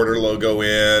On the Border logo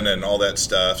in and all that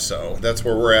stuff. So that's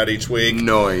where we're at each week.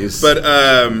 Nice. But,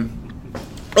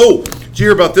 did you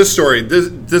hear about this story?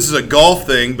 This is a golf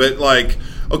thing, but, like,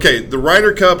 okay, the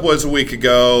Ryder Cup was a week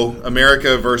ago.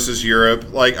 America versus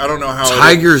Europe. Like, I don't know how...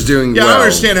 Tiger's doing well. Yeah, I don't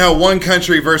understand how one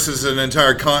country versus an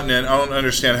entire continent. I don't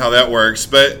understand how that works.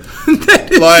 But,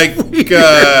 like...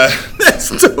 That's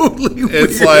totally weird.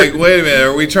 It's like, wait a minute.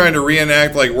 Are we trying to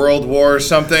reenact, like, World War or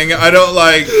something? I don't,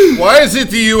 like... Why is it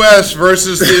the U.S.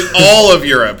 versus all of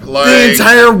Europe? Like, the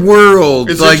entire world.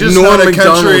 Is like Norm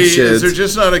Macdonald shit. Is there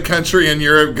just not a country in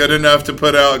Europe good enough to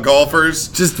put out golfers?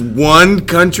 Just one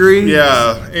country?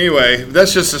 Yeah. Anyway,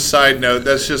 that's just a side note.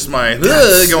 That's just my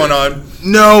going on.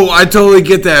 No, I totally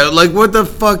get that. Like, what the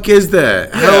fuck is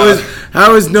that? Yeah.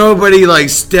 How is nobody like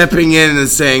stepping in and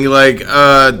saying like,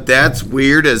 that's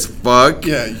weird as fuck?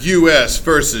 Yeah, U.S.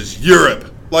 versus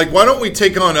Europe. Like, why don't we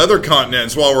take on other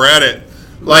continents while we're at it?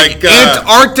 Like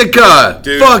Antarctica.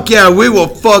 Dude. Fuck yeah, we will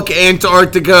fuck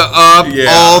Antarctica up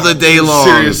all the day long.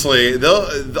 Seriously, they'll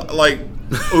like,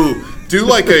 ooh. Do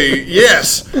like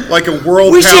like a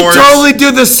world powers. We should totally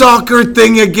do the soccer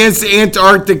thing against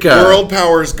Antarctica. World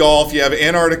powers golf. You have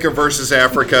Antarctica versus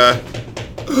Africa.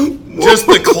 Just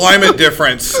the climate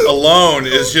difference alone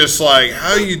is just like,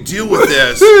 how do you deal with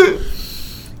this?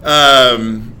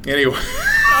 Anyway,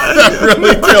 that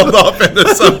really tailed off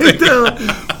into something.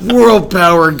 World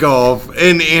power golf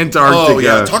in Antarctica. Oh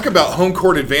yeah, talk about home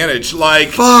court advantage. Like,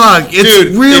 fuck,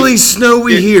 it's really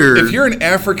snowy here. If you're an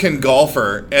African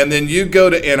golfer and then you go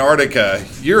to Antarctica,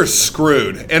 you're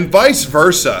screwed. And vice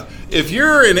versa. If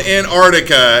you're in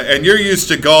Antarctica and you're used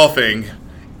to golfing,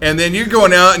 and then you're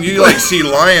going out and you like see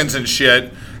lions and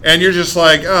shit, and you're just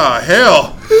like, oh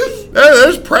hell,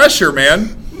 there's pressure,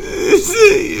 man.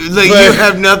 Like, you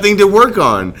have nothing to work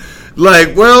on.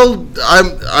 Like, well,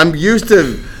 I'm used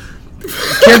to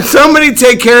Can somebody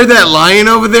take care of that lion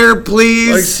over there,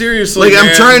 please? Like, seriously, Like, I'm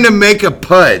man. trying to make a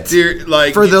putt. Dear,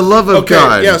 like, for the love of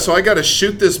God. Yeah, so I got to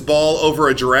shoot this ball over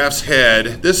a giraffe's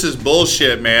head. This is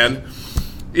bullshit, man.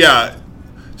 Yeah.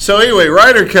 So anyway,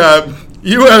 Ryder Cup,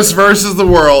 U.S. versus the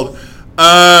world.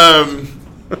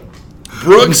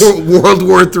 Brooks. World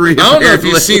War III. I don't know if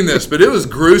you've seen this, but it was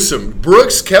gruesome.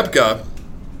 Brooks Koepka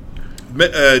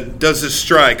does this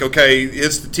strike. Okay,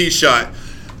 hits the tee shot,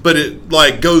 but it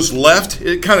like goes left.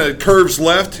 It kind of curves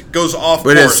left, goes off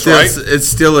But course, it's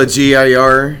still a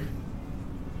GIR.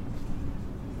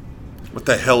 What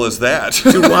the hell is that?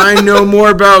 Do I know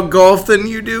more about golf than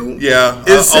you do? Yeah,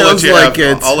 It sounds like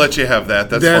I'll let you have that.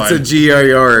 That's a fine.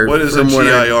 GIR. What is a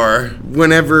GIR?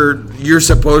 Whenever you're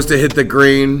supposed to hit the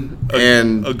green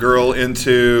and A girl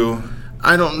into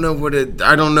I don't know what that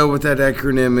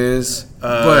acronym is,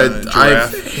 but giraffe.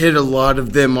 I've hit a lot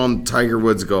of them on Tiger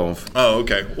Woods golf. Oh,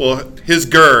 okay. Well, his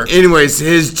GIR. Anyways,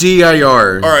 his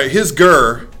GIR. All right, his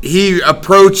GIR. He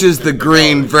approaches the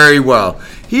green very well.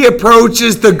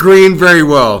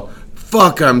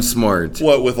 Fuck, I'm smart.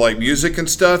 What, with like music and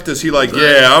stuff? Does he like?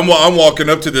 Yeah, I'm walking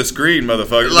up to this green,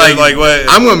 motherfucker. Like what?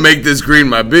 I'm gonna make this green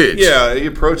my bitch. Yeah, he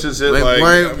approaches it like.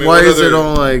 why what is other it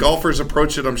all like? Golfers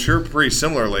approach it, I'm sure, pretty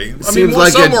similarly. Seems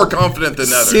like some more confident than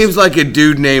others. Seems like a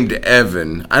dude named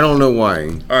Evan. I don't know why.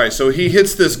 All right, so he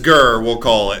hits this GIR, we'll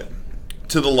call it,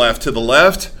 to the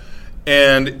left,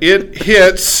 and it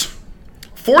hits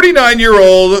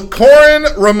 49-year-old Corinne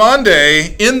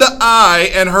Ramonde in the eye,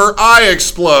 and her eye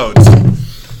explodes.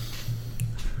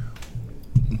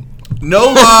 No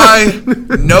lie,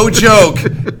 no joke,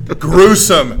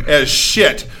 gruesome as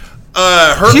shit. She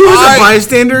was a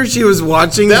bystander. She was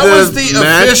watching. That was the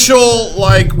match. official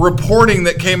reporting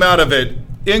that came out of it,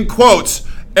 in quotes,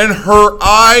 and her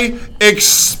eye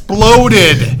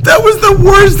exploded. That was the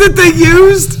words that they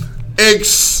used.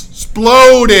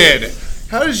 Exploded.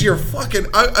 How does your fucking?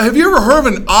 Have you ever heard of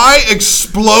an eye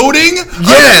exploding?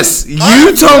 Yes,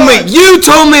 you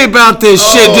told me about this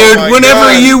shit, dude. my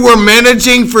Whenever God. you were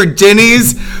managing for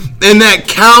Denny's, and that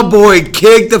cowboy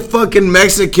kicked the fucking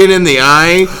Mexican in the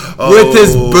eye with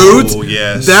his boot.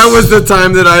 Yes. That was the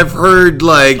time that I've heard you're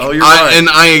right. an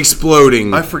eye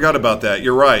exploding. I forgot about that.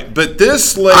 You're right. But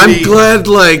this lady, I'm glad.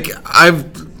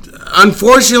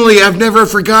 Unfortunately, I've never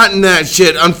forgotten that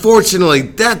shit. Unfortunately,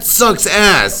 that sucks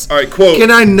ass. All right, quote. Can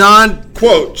I not?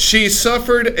 Quote, she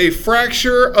suffered a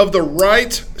fracture of the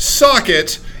right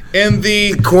socket and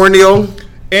the Corneal.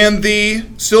 and the,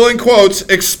 still in quotes,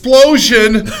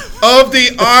 explosion of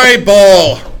the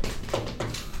eyeball.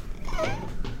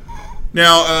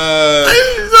 Now,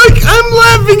 I'm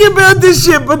laughing about this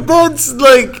shit, but that's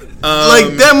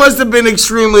that must have been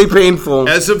extremely painful.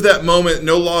 as of that moment,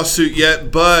 no lawsuit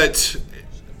yet, but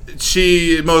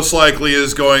she most likely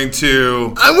is going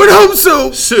to I would hope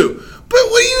so. sue. But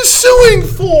what are you suing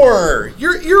for?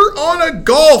 You're on a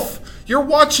golf. You're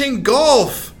watching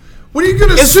golf. What are you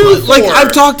going to sue for? Like,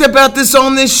 I've talked about this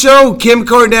on this show. Kim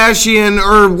Kardashian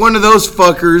or one of those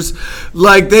fuckers,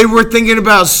 like, they were thinking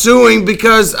about suing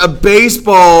because a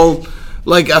baseball,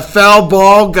 like, a foul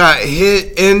ball got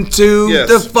hit into Yes.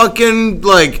 the fucking,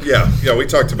 like, Yeah, we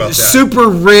talked about that. super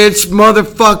rich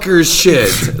motherfuckers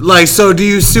shit. Like, so do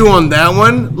you sue on that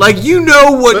one? Like, you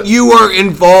know what But you are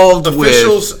involved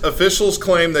with. Officials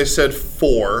claim they said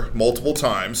 4 multiple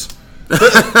times.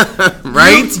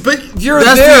 Right? But you're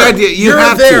That's there. the idea. You You're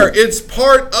have there. to. It's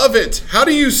part of it. How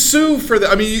do you sue for that?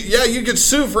 I mean, you could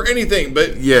sue for anything,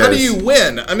 but Yes. how do you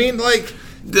win? I mean, like,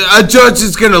 A judge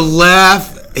is going to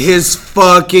laugh his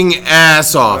fucking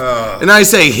ass off. And I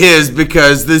say his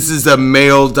because this is a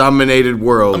male-dominated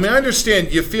world. I mean, I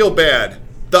understand you feel bad.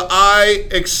 The eye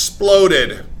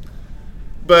exploded.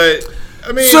 But,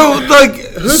 I mean,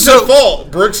 who's at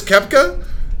fault? Brooks Koepka?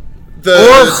 The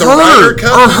Ryder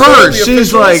Cup or people, her. the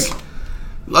She's officials?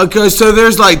 okay, so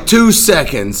there's 2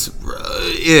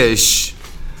 seconds-ish.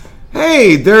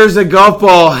 Hey, there's a golf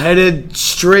ball headed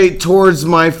straight towards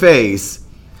my face.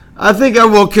 I think I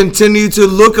will continue to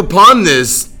look upon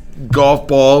this golf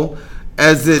ball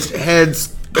as it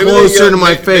heads closer to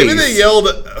my face. Maybe they yelled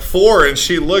 4 and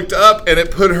she looked up and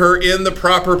it put her in the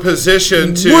proper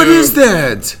position to What is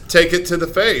that? take it to the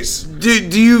face. Do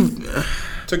you...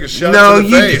 Took a shot No, to the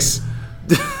you- face.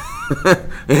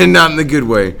 And not in the good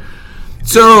way.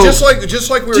 So Just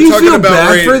like we were do you talking feel about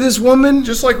bad rain, for this woman?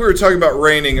 just like we were talking about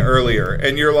raining earlier,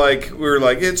 and we were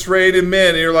like, it's raining men,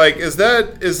 and you're like, is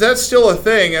that still a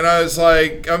thing? And I was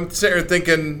like, I'm sitting here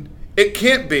thinking, it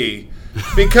can't be,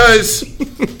 because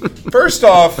first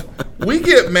off, we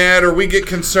get mad or we get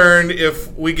concerned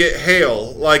if we get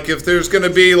hail, like if there's going to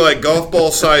be like golf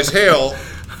ball size hail.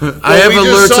 I have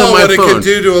alerts on my what phone. It could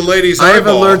do to a lady's I have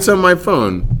eyeball. alerts on my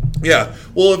phone. Yeah.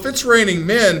 Well, if it's raining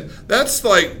men, that's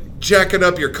like jacking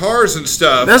up your cars and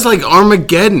stuff. That's like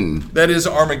Armageddon. That is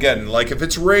Armageddon. Like, if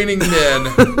it's raining men,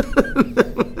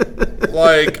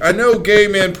 like, I know gay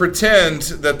men pretend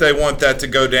that they want that to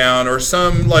go down, or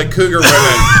some, like, cougar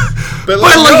women. But,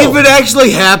 like, if it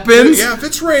actually happens? Yeah, if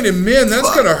it's raining men, that's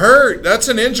going to hurt. That's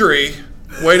an injury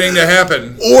waiting to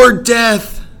happen. Or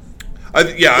death. I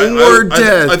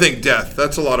think death.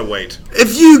 That's a lot of weight.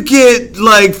 If you get,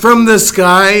 like, from the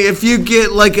sky, if you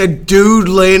get, like, a dude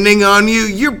landing on you,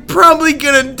 you're probably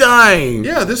gonna die.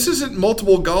 Yeah, this isn't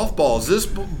multiple golf balls. This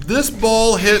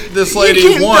ball hit this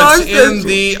lady once in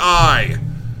the eye.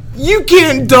 You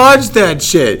can't dodge that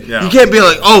shit. Yeah. You can't be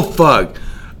like, oh, fuck.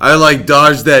 I, like,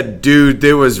 dodged that dude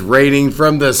that was raining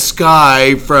from the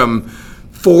sky from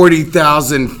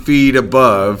 40,000 feet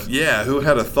above. Yeah, who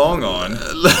had a thong on.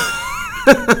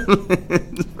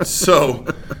 So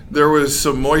there was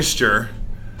some moisture.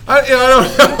 I don't know.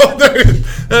 That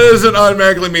doesn't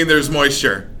automatically mean there's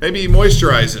moisture. Maybe he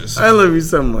moisturizes. I love you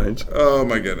so much. Oh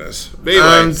my goodness. But anyway,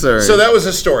 I'm sorry. So that was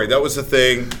a story. That was a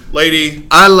thing. Lady.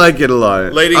 I like it a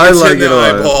lot. Lady gets hit in the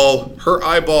eyeball. Her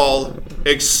eyeball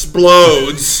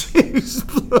explodes.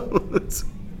 Explodes.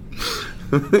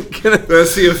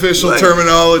 That's the official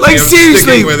terminology. Like, I'm seriously,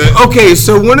 sticking with it. okay,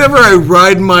 so whenever I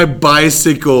ride my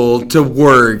bicycle to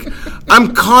work,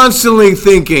 I'm constantly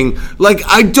thinking, like,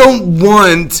 I don't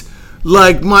want,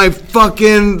 like, my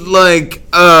fucking, like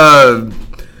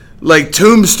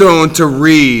tombstone to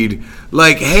read,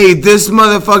 like, hey, this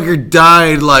motherfucker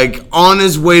died, like, on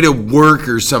his way to work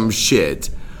or some shit.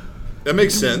 That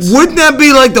makes sense. Wouldn't that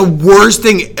be, like, the worst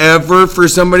thing ever for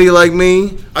somebody like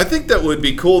me? I think that would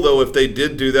be cool, though, if they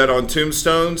did do that on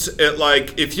tombstones.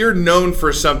 Like, if you're known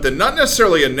for something, not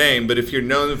necessarily a name, but if you're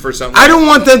known for something. I don't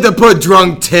want them to put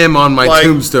Drunk Tim on my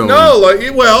tombstone. No,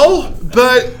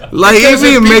 but. Like,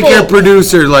 even make your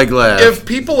producer, like, laugh. If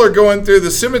people are going through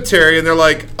the cemetery and they're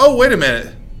like, oh, wait a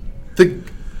minute.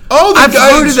 I've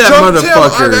heard of that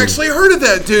motherfucker. I've actually heard of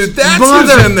that dude. That's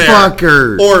who's in there.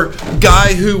 Motherfucker. Or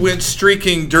guy who went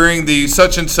streaking during the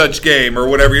such and such game or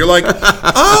whatever. You're like,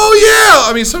 oh yeah.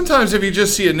 I mean, sometimes if you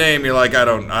just see a name, you're like, I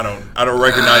don't recognize him.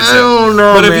 I don't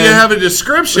know, but man. if you have a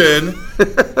description,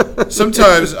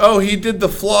 sometimes, he did the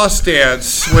floss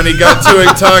dance when he got too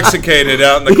intoxicated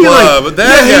out in the club. Like,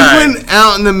 guy. He went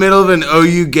out in the middle of an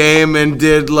OU game and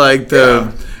did like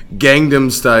the Gangnam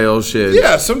style shit.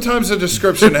 Yeah, sometimes a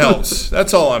description helps.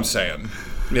 That's all I'm saying.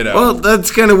 You know. Well,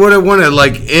 that's kind of what I want to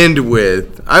like end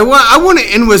with. I want to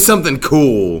end with something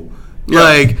cool. Yeah.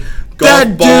 Like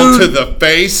golf ball to the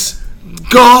face.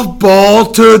 Golf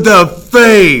ball to the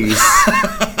face.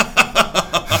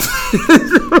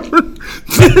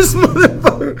 This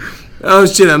motherfucker. Oh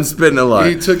shit, I'm spitting a lot.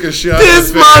 He took a shot.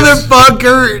 This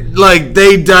motherfucker, like,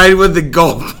 they died with the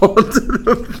golf ball to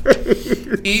the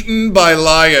face. Eaten by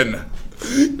lion.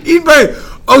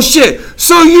 Oh shit.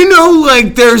 So you know,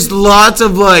 like, there's lots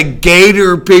of like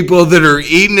gator people that are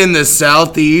eaten in the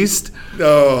southeast.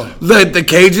 Oh. Like the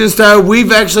Cajun style.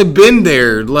 We've actually been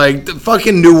there. Like the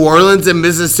fucking New Orleans and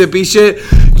Mississippi shit.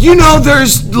 You know,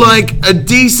 there's like a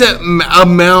decent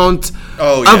amount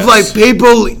of like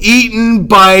people eaten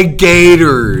by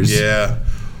gators. Yeah.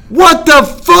 What the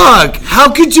fuck?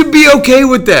 How could you be okay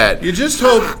with that? You just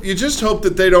hope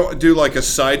that they don't do like a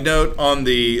side note on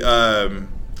the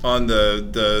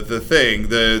thing,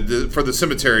 the for the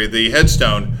cemetery, the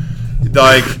headstone,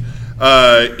 like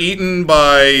eaten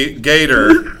by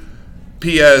gator.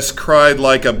 P.S. cried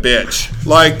like a bitch.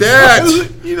 Like that.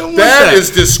 You don't want that is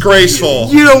disgraceful.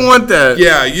 You don't want that.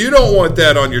 Yeah, you don't want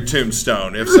that on your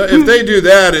tombstone. If they do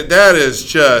that, that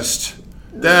is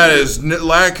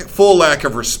full lack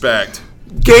of respect.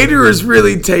 Gator is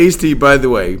really tasty, by the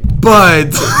way,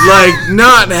 but like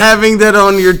not having that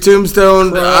on your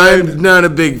tombstone, I'm not a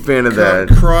big fan of that.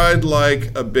 Cried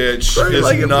like a bitch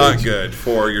is not good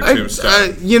for your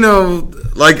tombstone. You know,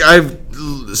 like I've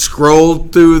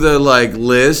scrolled through the like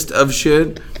list of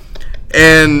shit,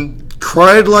 and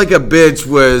cried like a bitch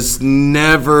was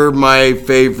never my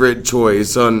favorite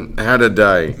choice on how to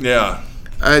die. Yeah,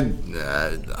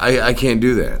 I can't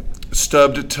do that.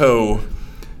 Stubbed toe.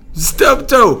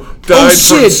 Oh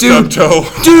shit, dude.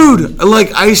 Dude,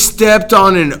 like I stepped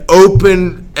on an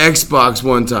open Xbox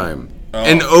one time.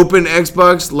 An open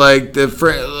Xbox, like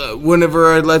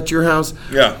whenever I left your house.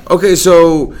 Yeah. Okay,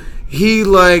 so he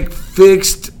like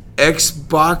fixed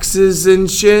Xboxes and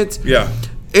shit. Yeah.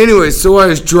 Anyway, so I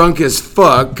was drunk as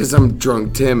fuck because I'm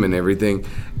drunk Tim and everything,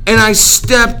 and I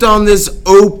stepped on this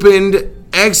opened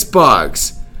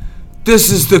Xbox. This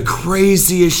is the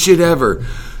craziest shit ever.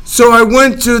 So I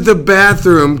went to the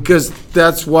bathroom because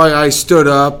that's why I stood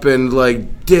up and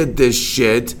like did this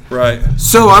shit. Right.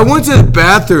 So I went to the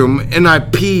bathroom and I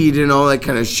peed and all that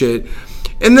kind of shit.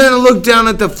 And then I looked down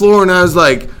at the floor and I was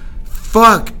like,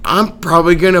 fuck, I'm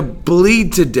probably going to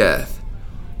bleed to death.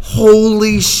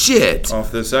 Holy shit. Off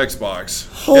this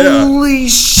Xbox. Holy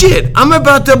shit. I'm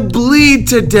about to bleed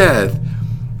to death.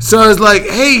 So I was like,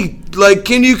 hey, like,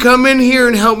 can you come in here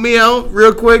and help me out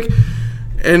real quick?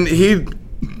 And he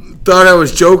thought I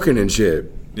was joking and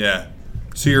shit. Yeah.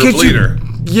 So you're a bleeder.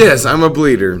 Yes, I'm a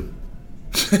bleeder.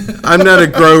 I'm not a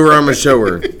grower, I'm a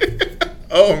shower.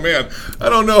 Oh, man. I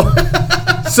don't know.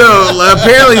 So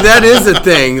apparently that is a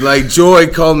thing. Like Joy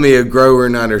called me a grower,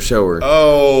 not a shower.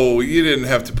 Oh, you didn't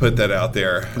have to put that out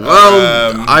there.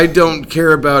 Well, I don't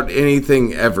care about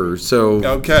anything ever. So,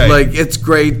 okay. Like, it's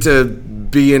great to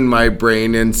be in my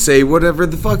brain and say whatever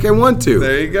the fuck I want to.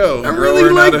 There you go. I really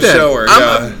like that. Shower,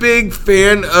 I'm a big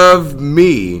fan of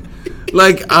me.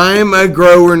 Like, I'm a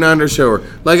grower, not a shower.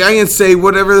 Like, I can say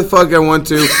whatever the fuck I want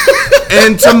to.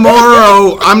 And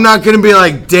tomorrow, I'm not going to be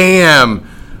like, damn,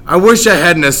 I wish I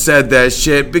hadn't have said that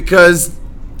shit, because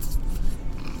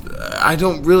I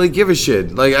don't really give a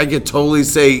shit. Like, I could totally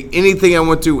say anything I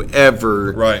want to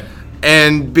ever. Right.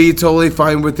 And be totally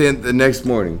fine with it the next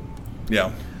morning.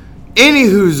 Yeah. Any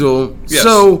hoozle. Yes.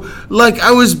 So, like,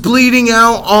 I was bleeding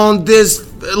out on this,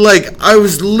 like, I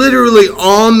was literally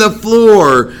on the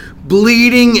floor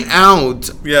bleeding out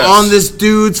on this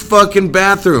dude's fucking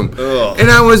bathroom. Ugh.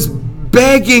 And I was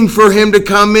begging for him to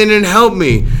come in and help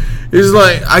me. He's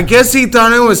like, I guess he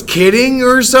thought I was kidding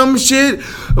or some shit.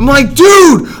 I'm like,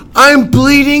 dude, I'm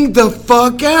bleeding the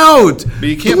fuck out. But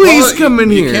you can't Please come in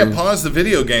here. You can't pause the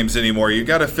video games anymore. You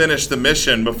got to finish the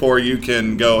mission before you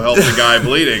can go help the guy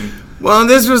bleeding. Well,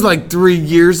 this was like 3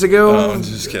 years ago. Oh, I'm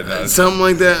just kidding. Something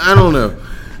like that. I don't know.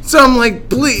 So I'm like,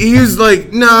 please. He was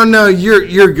like, no,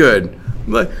 you're good.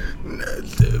 I'm like,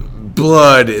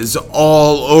 blood is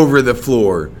all over the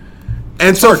floor.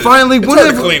 And so finally, it's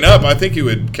hard to clean up. I think you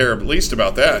would care at least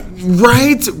about that.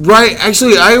 Right.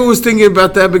 Actually, I was thinking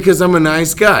about that because I'm a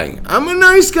nice guy.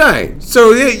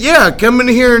 So yeah, come in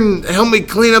here and help me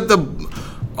clean up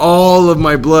all of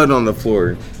my blood on the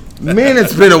floor. Man,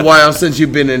 it's been a while since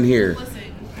you've been in here. Listen,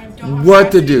 I don't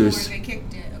What the deuce? I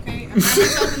kicked it, okay? I found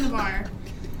myself in the bar.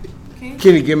 Okay?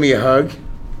 Can you give me a hug?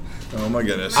 Oh my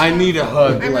goodness. I need a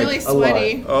hug. I'm really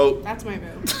sweaty. Oh. That's my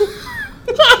boob.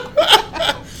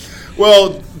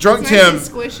 Well, Drunk Tim. Nice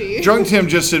and squishy. Drunk Tim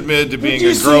just admitted to being Did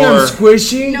you a see grower. I'm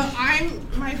squishy? No,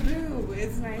 my boob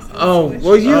is nice and squishy.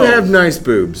 Well, you have nice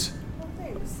boobs. Oh,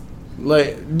 thanks.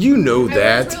 Like, you know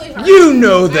that. worked really hard You to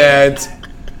know do that.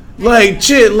 Like,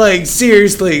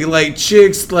 seriously, like,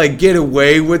 chicks, like, get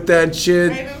away with that I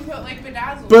shit. even put like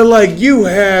bedazzled. But, like, you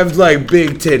have, like,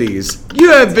 big titties.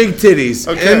 You have big titties.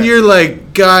 Okay. And you're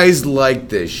like, guys like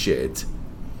this shit.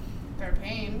 They're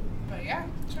pain, but yeah.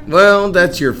 Sure. Well,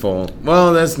 that's your fault.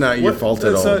 Well, that's not your fault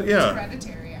at That's all. It's yeah.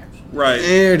 hereditary, actually. Right.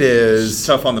 It It's is.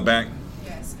 tough on the back.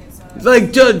 Yes, it's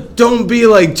Like, don't be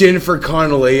like Jennifer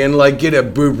Connelly and, like, get a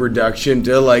boob reduction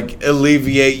to, like,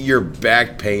 alleviate your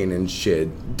back pain and shit.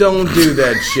 Don't do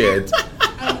that shit.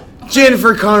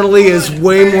 Jennifer Connelly is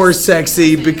way more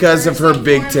sexy because of her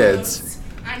big tits.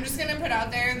 I'm just gonna put out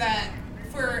there that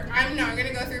I'm not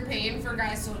gonna go through pain for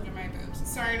guys to look at my boobs.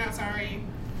 Sorry, not sorry.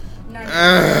 No,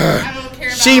 I don't care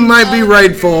about She might be right,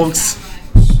 boobs folks.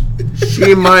 that much.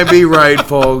 She might be right,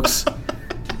 folks.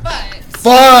 But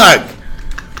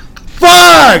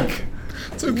Fuck!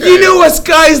 It's okay. You know us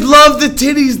guys love the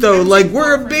titties though. Like,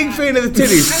 we're a big fan of the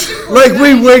titties. Like,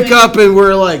 we wake up and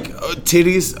we're like, oh,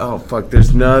 titties? Oh fuck,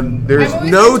 there's no I've always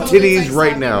been told it's titties like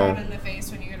right slapping now. around in the face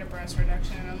when you get a breast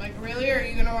reduction. And I'm like, really? Are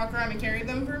you gonna walk around and carry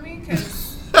them for me?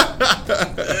 Because you've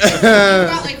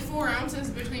got like 4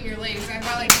 ounces between your legs. I've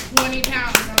got like 20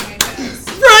 pounds on my chest.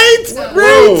 Right? So,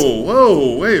 Right?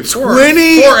 Whoa, wait,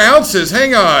 20? 4 ounces,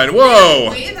 hang on,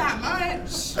 whoa, Weigh that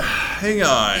much. hang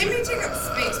on. It may take up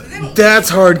space, but they don't.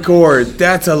 That's hardcore.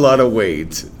 That's a lot of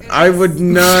weight. I would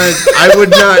not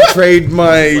trade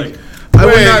my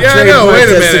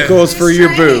testicles for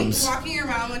your boobs. Walking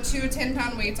around with 2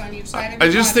 10-pound weights on each side of I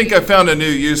your just body. think I found a new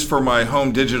use for my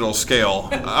home digital scale.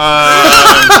 Chance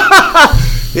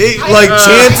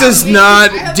is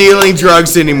not dealing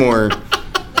drugs anymore.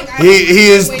 Like, He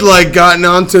is like gotten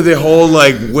onto the whole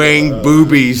like weighing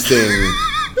boobies thing.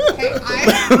 Okay,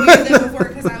 I've weighed them before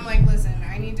because I'm like, listen,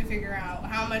 I need to figure out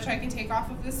how much I can take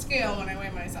off of the scale when I weigh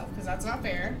myself because that's not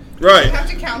fair. Right. I have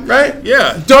to count them. Right?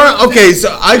 Yeah. Darn. Okay,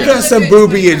 so I got some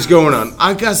boobiage going on.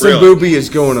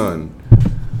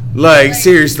 Really? Like,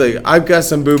 seriously, I've got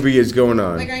some boobiage going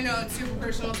on. Like, I know it's super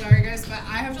personal, sorry guys, but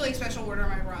I have to like special order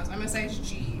my bras. I'm a size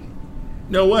G.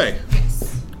 No way.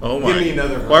 Yes. Oh my. Give me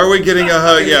another hug. Why are we getting a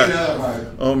hug? Give me Yeah. another hug.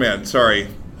 Oh man, sorry.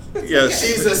 Yes.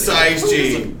 She's a size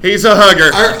G. He's a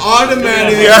hugger. Our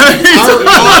automatic, Yeah,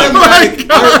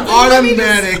 our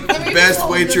automatic best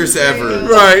waitress ever.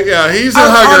 Right, yeah, he's a Our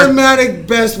hugger. automatic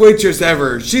best waitress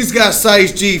ever. She's got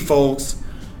size G, folks.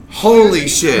 Holy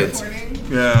shit. Recording.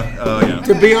 Yeah, oh yeah.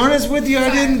 To be honest with you, I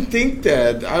didn't think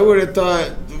that. I would have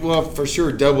thought, well, for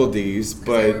sure double D's,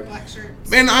 They wear but black shirts.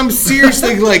 man, I'm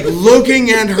seriously like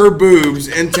looking at her boobs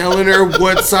and telling her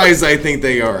what size I think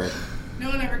they are. No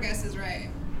one ever guesses right.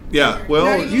 Yeah, Not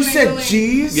well, even You when I said go in.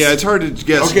 G's? yeah, it's hard to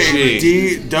guess Okay,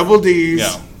 G. double D's.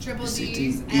 Yeah. Triple C,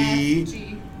 D's, D, E. F,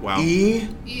 G. Wow. E,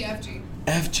 E, F, G.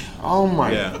 F, G. Oh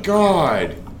my Yeah.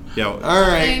 God. Yeah. All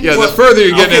right. And- Yeah, the further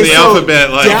you're getting in the so alphabet,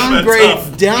 like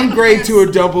downgrade to a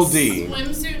double D.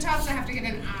 Swimsuit tops, I have to get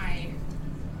an I.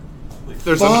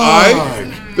 There's an Fuck.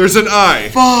 I. There's an I.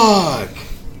 Fuck.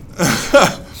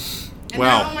 And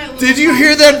Wow. now my little Did you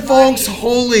hear that, folks? body-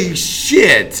 Holy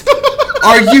shit.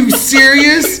 Are you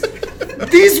serious?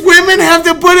 These women have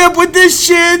to put up with this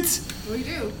shit? We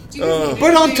do. Jesus,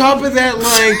 But on top of that,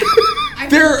 like, I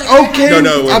feel they're like I okay. have-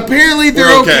 No, Apparently, they're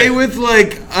we're okay. okay. with,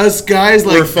 like, us guys,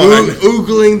 We're like, fine.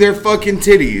 oogling their fucking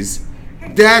titties.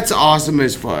 That's awesome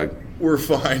as fuck. We're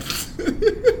fine.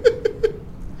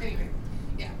 Anyway,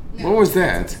 yeah. No. What was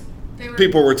that? They were,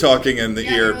 People were talking in the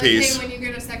yeah, they were like, earpiece. hey, when you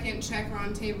get a second check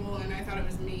on table, and I thought it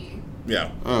was me. Yeah.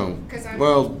 Oh. 'Cause I'm-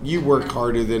 Well, you work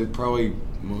harder than probably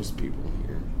most people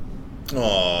here.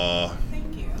 Aw.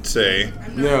 Thank you. See.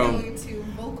 I'm not No. going to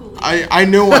vocally. I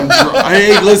know I'm drunk.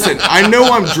 Hey, listen, I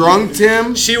know I'm drunk,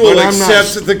 Tim. She will but I'm not-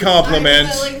 accept the compliment.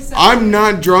 I'm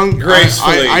not drunk.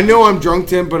 Gracefully. I know I'm drunk,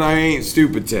 Tim, but I ain't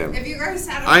stupid, Tim. If you guys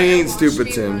sat I ain't and watched stupid,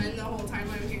 me Tim. run the whole time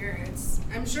I'm here,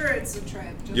 I'm sure it's a trip.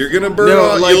 Just You're gonna watch. burn No,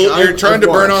 off. like, You're trying I've to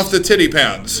burn watched. off the titty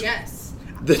pounds. Yes.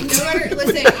 The No matter,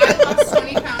 listen, I lost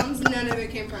 20 pounds. None of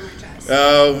it came from my chest.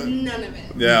 Oh, None of it.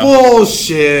 yeah.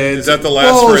 Bullshit. Is that the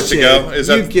last for it to go? Bullshit. Is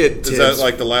that you get is that tits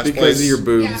like the last because place? of your Yeah,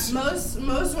 boobs?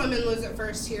 most women lose it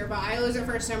first here, but I lose it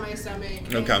first in my stomach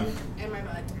Okay. and my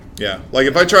butt. Yeah. Like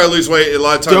if I try to lose weight, a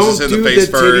lot of times Don't it's in do the face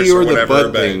the first titty or the whatever.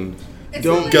 butt But thing. It's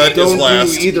Don't not like gut I can is go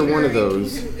last. in Either one of here and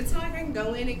those. It's not like I can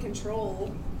go in and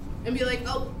control and be like,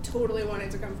 oh, totally want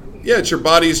it to come from here. yeah, it's your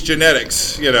body's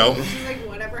genetics. You know. It's like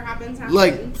whatever happens, happens.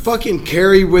 Like fucking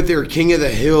Carrie with her King of the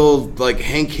Hill, like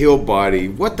Hank Hill body.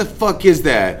 What the fuck is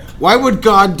that? Why would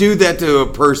God do that to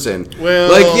a person?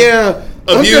 Well, like yeah,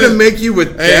 abuse- I'm gonna make you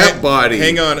with that body.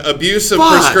 Hang on. Abuse of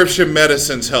Fuck. prescription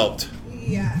medicines helped.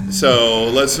 yeah. So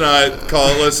let's not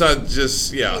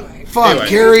just yeah. Anyway. Fuck, Anyway.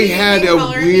 Carrie had a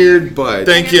weird butt.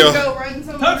 Thank I'm gonna you. Go run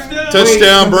somewhere.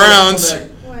 Touchdown Browns.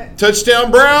 What?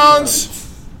 Touchdown Browns.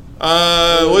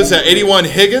 What is that? 81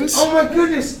 Higgins. Oh my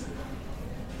goodness!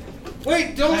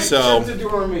 Wait, don't So- shut the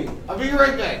door on me. I'll be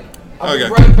right back. I'll Okay.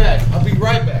 be right back. I'll be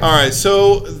right back. All right,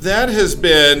 so that has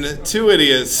been Two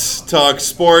Idiots Talk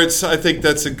Sports. I think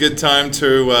that's a good time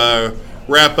to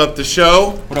wrap up the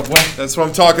show. What up, boy? That's what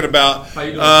I'm talking about. How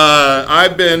you doing?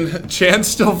 I've been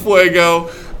Chance Del Fuego.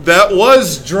 That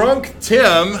was Drunk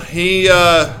Tim. He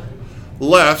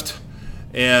left,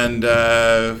 and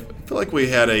I feel like we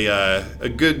had a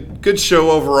good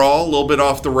show overall. A little bit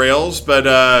off the rails, but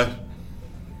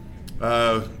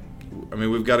I mean,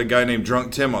 we've got a guy named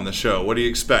Drunk Tim on the show. What do you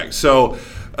expect? So,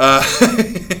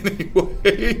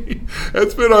 anyway,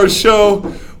 that's been our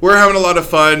show. We're having a lot of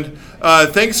fun.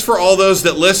 Thanks for all those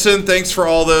that listen. Thanks for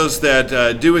all those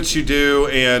that do what you do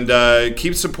and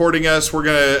keep supporting us. We're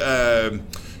going to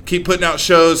keep putting out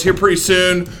shows here pretty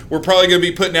soon. We're probably going to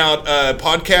be putting out a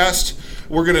podcast.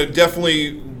 We're going to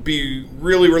definitely be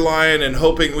really relying and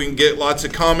hoping we can get lots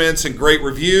of comments and great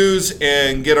reviews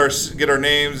and get our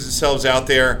names themselves out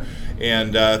there.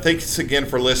 And thanks again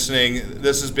for listening.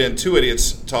 This has been Two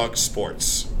Idiots Talk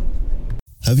Sports.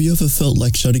 Have you ever felt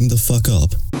like shutting the fuck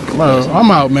up? Bro,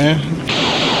 I'm out, man.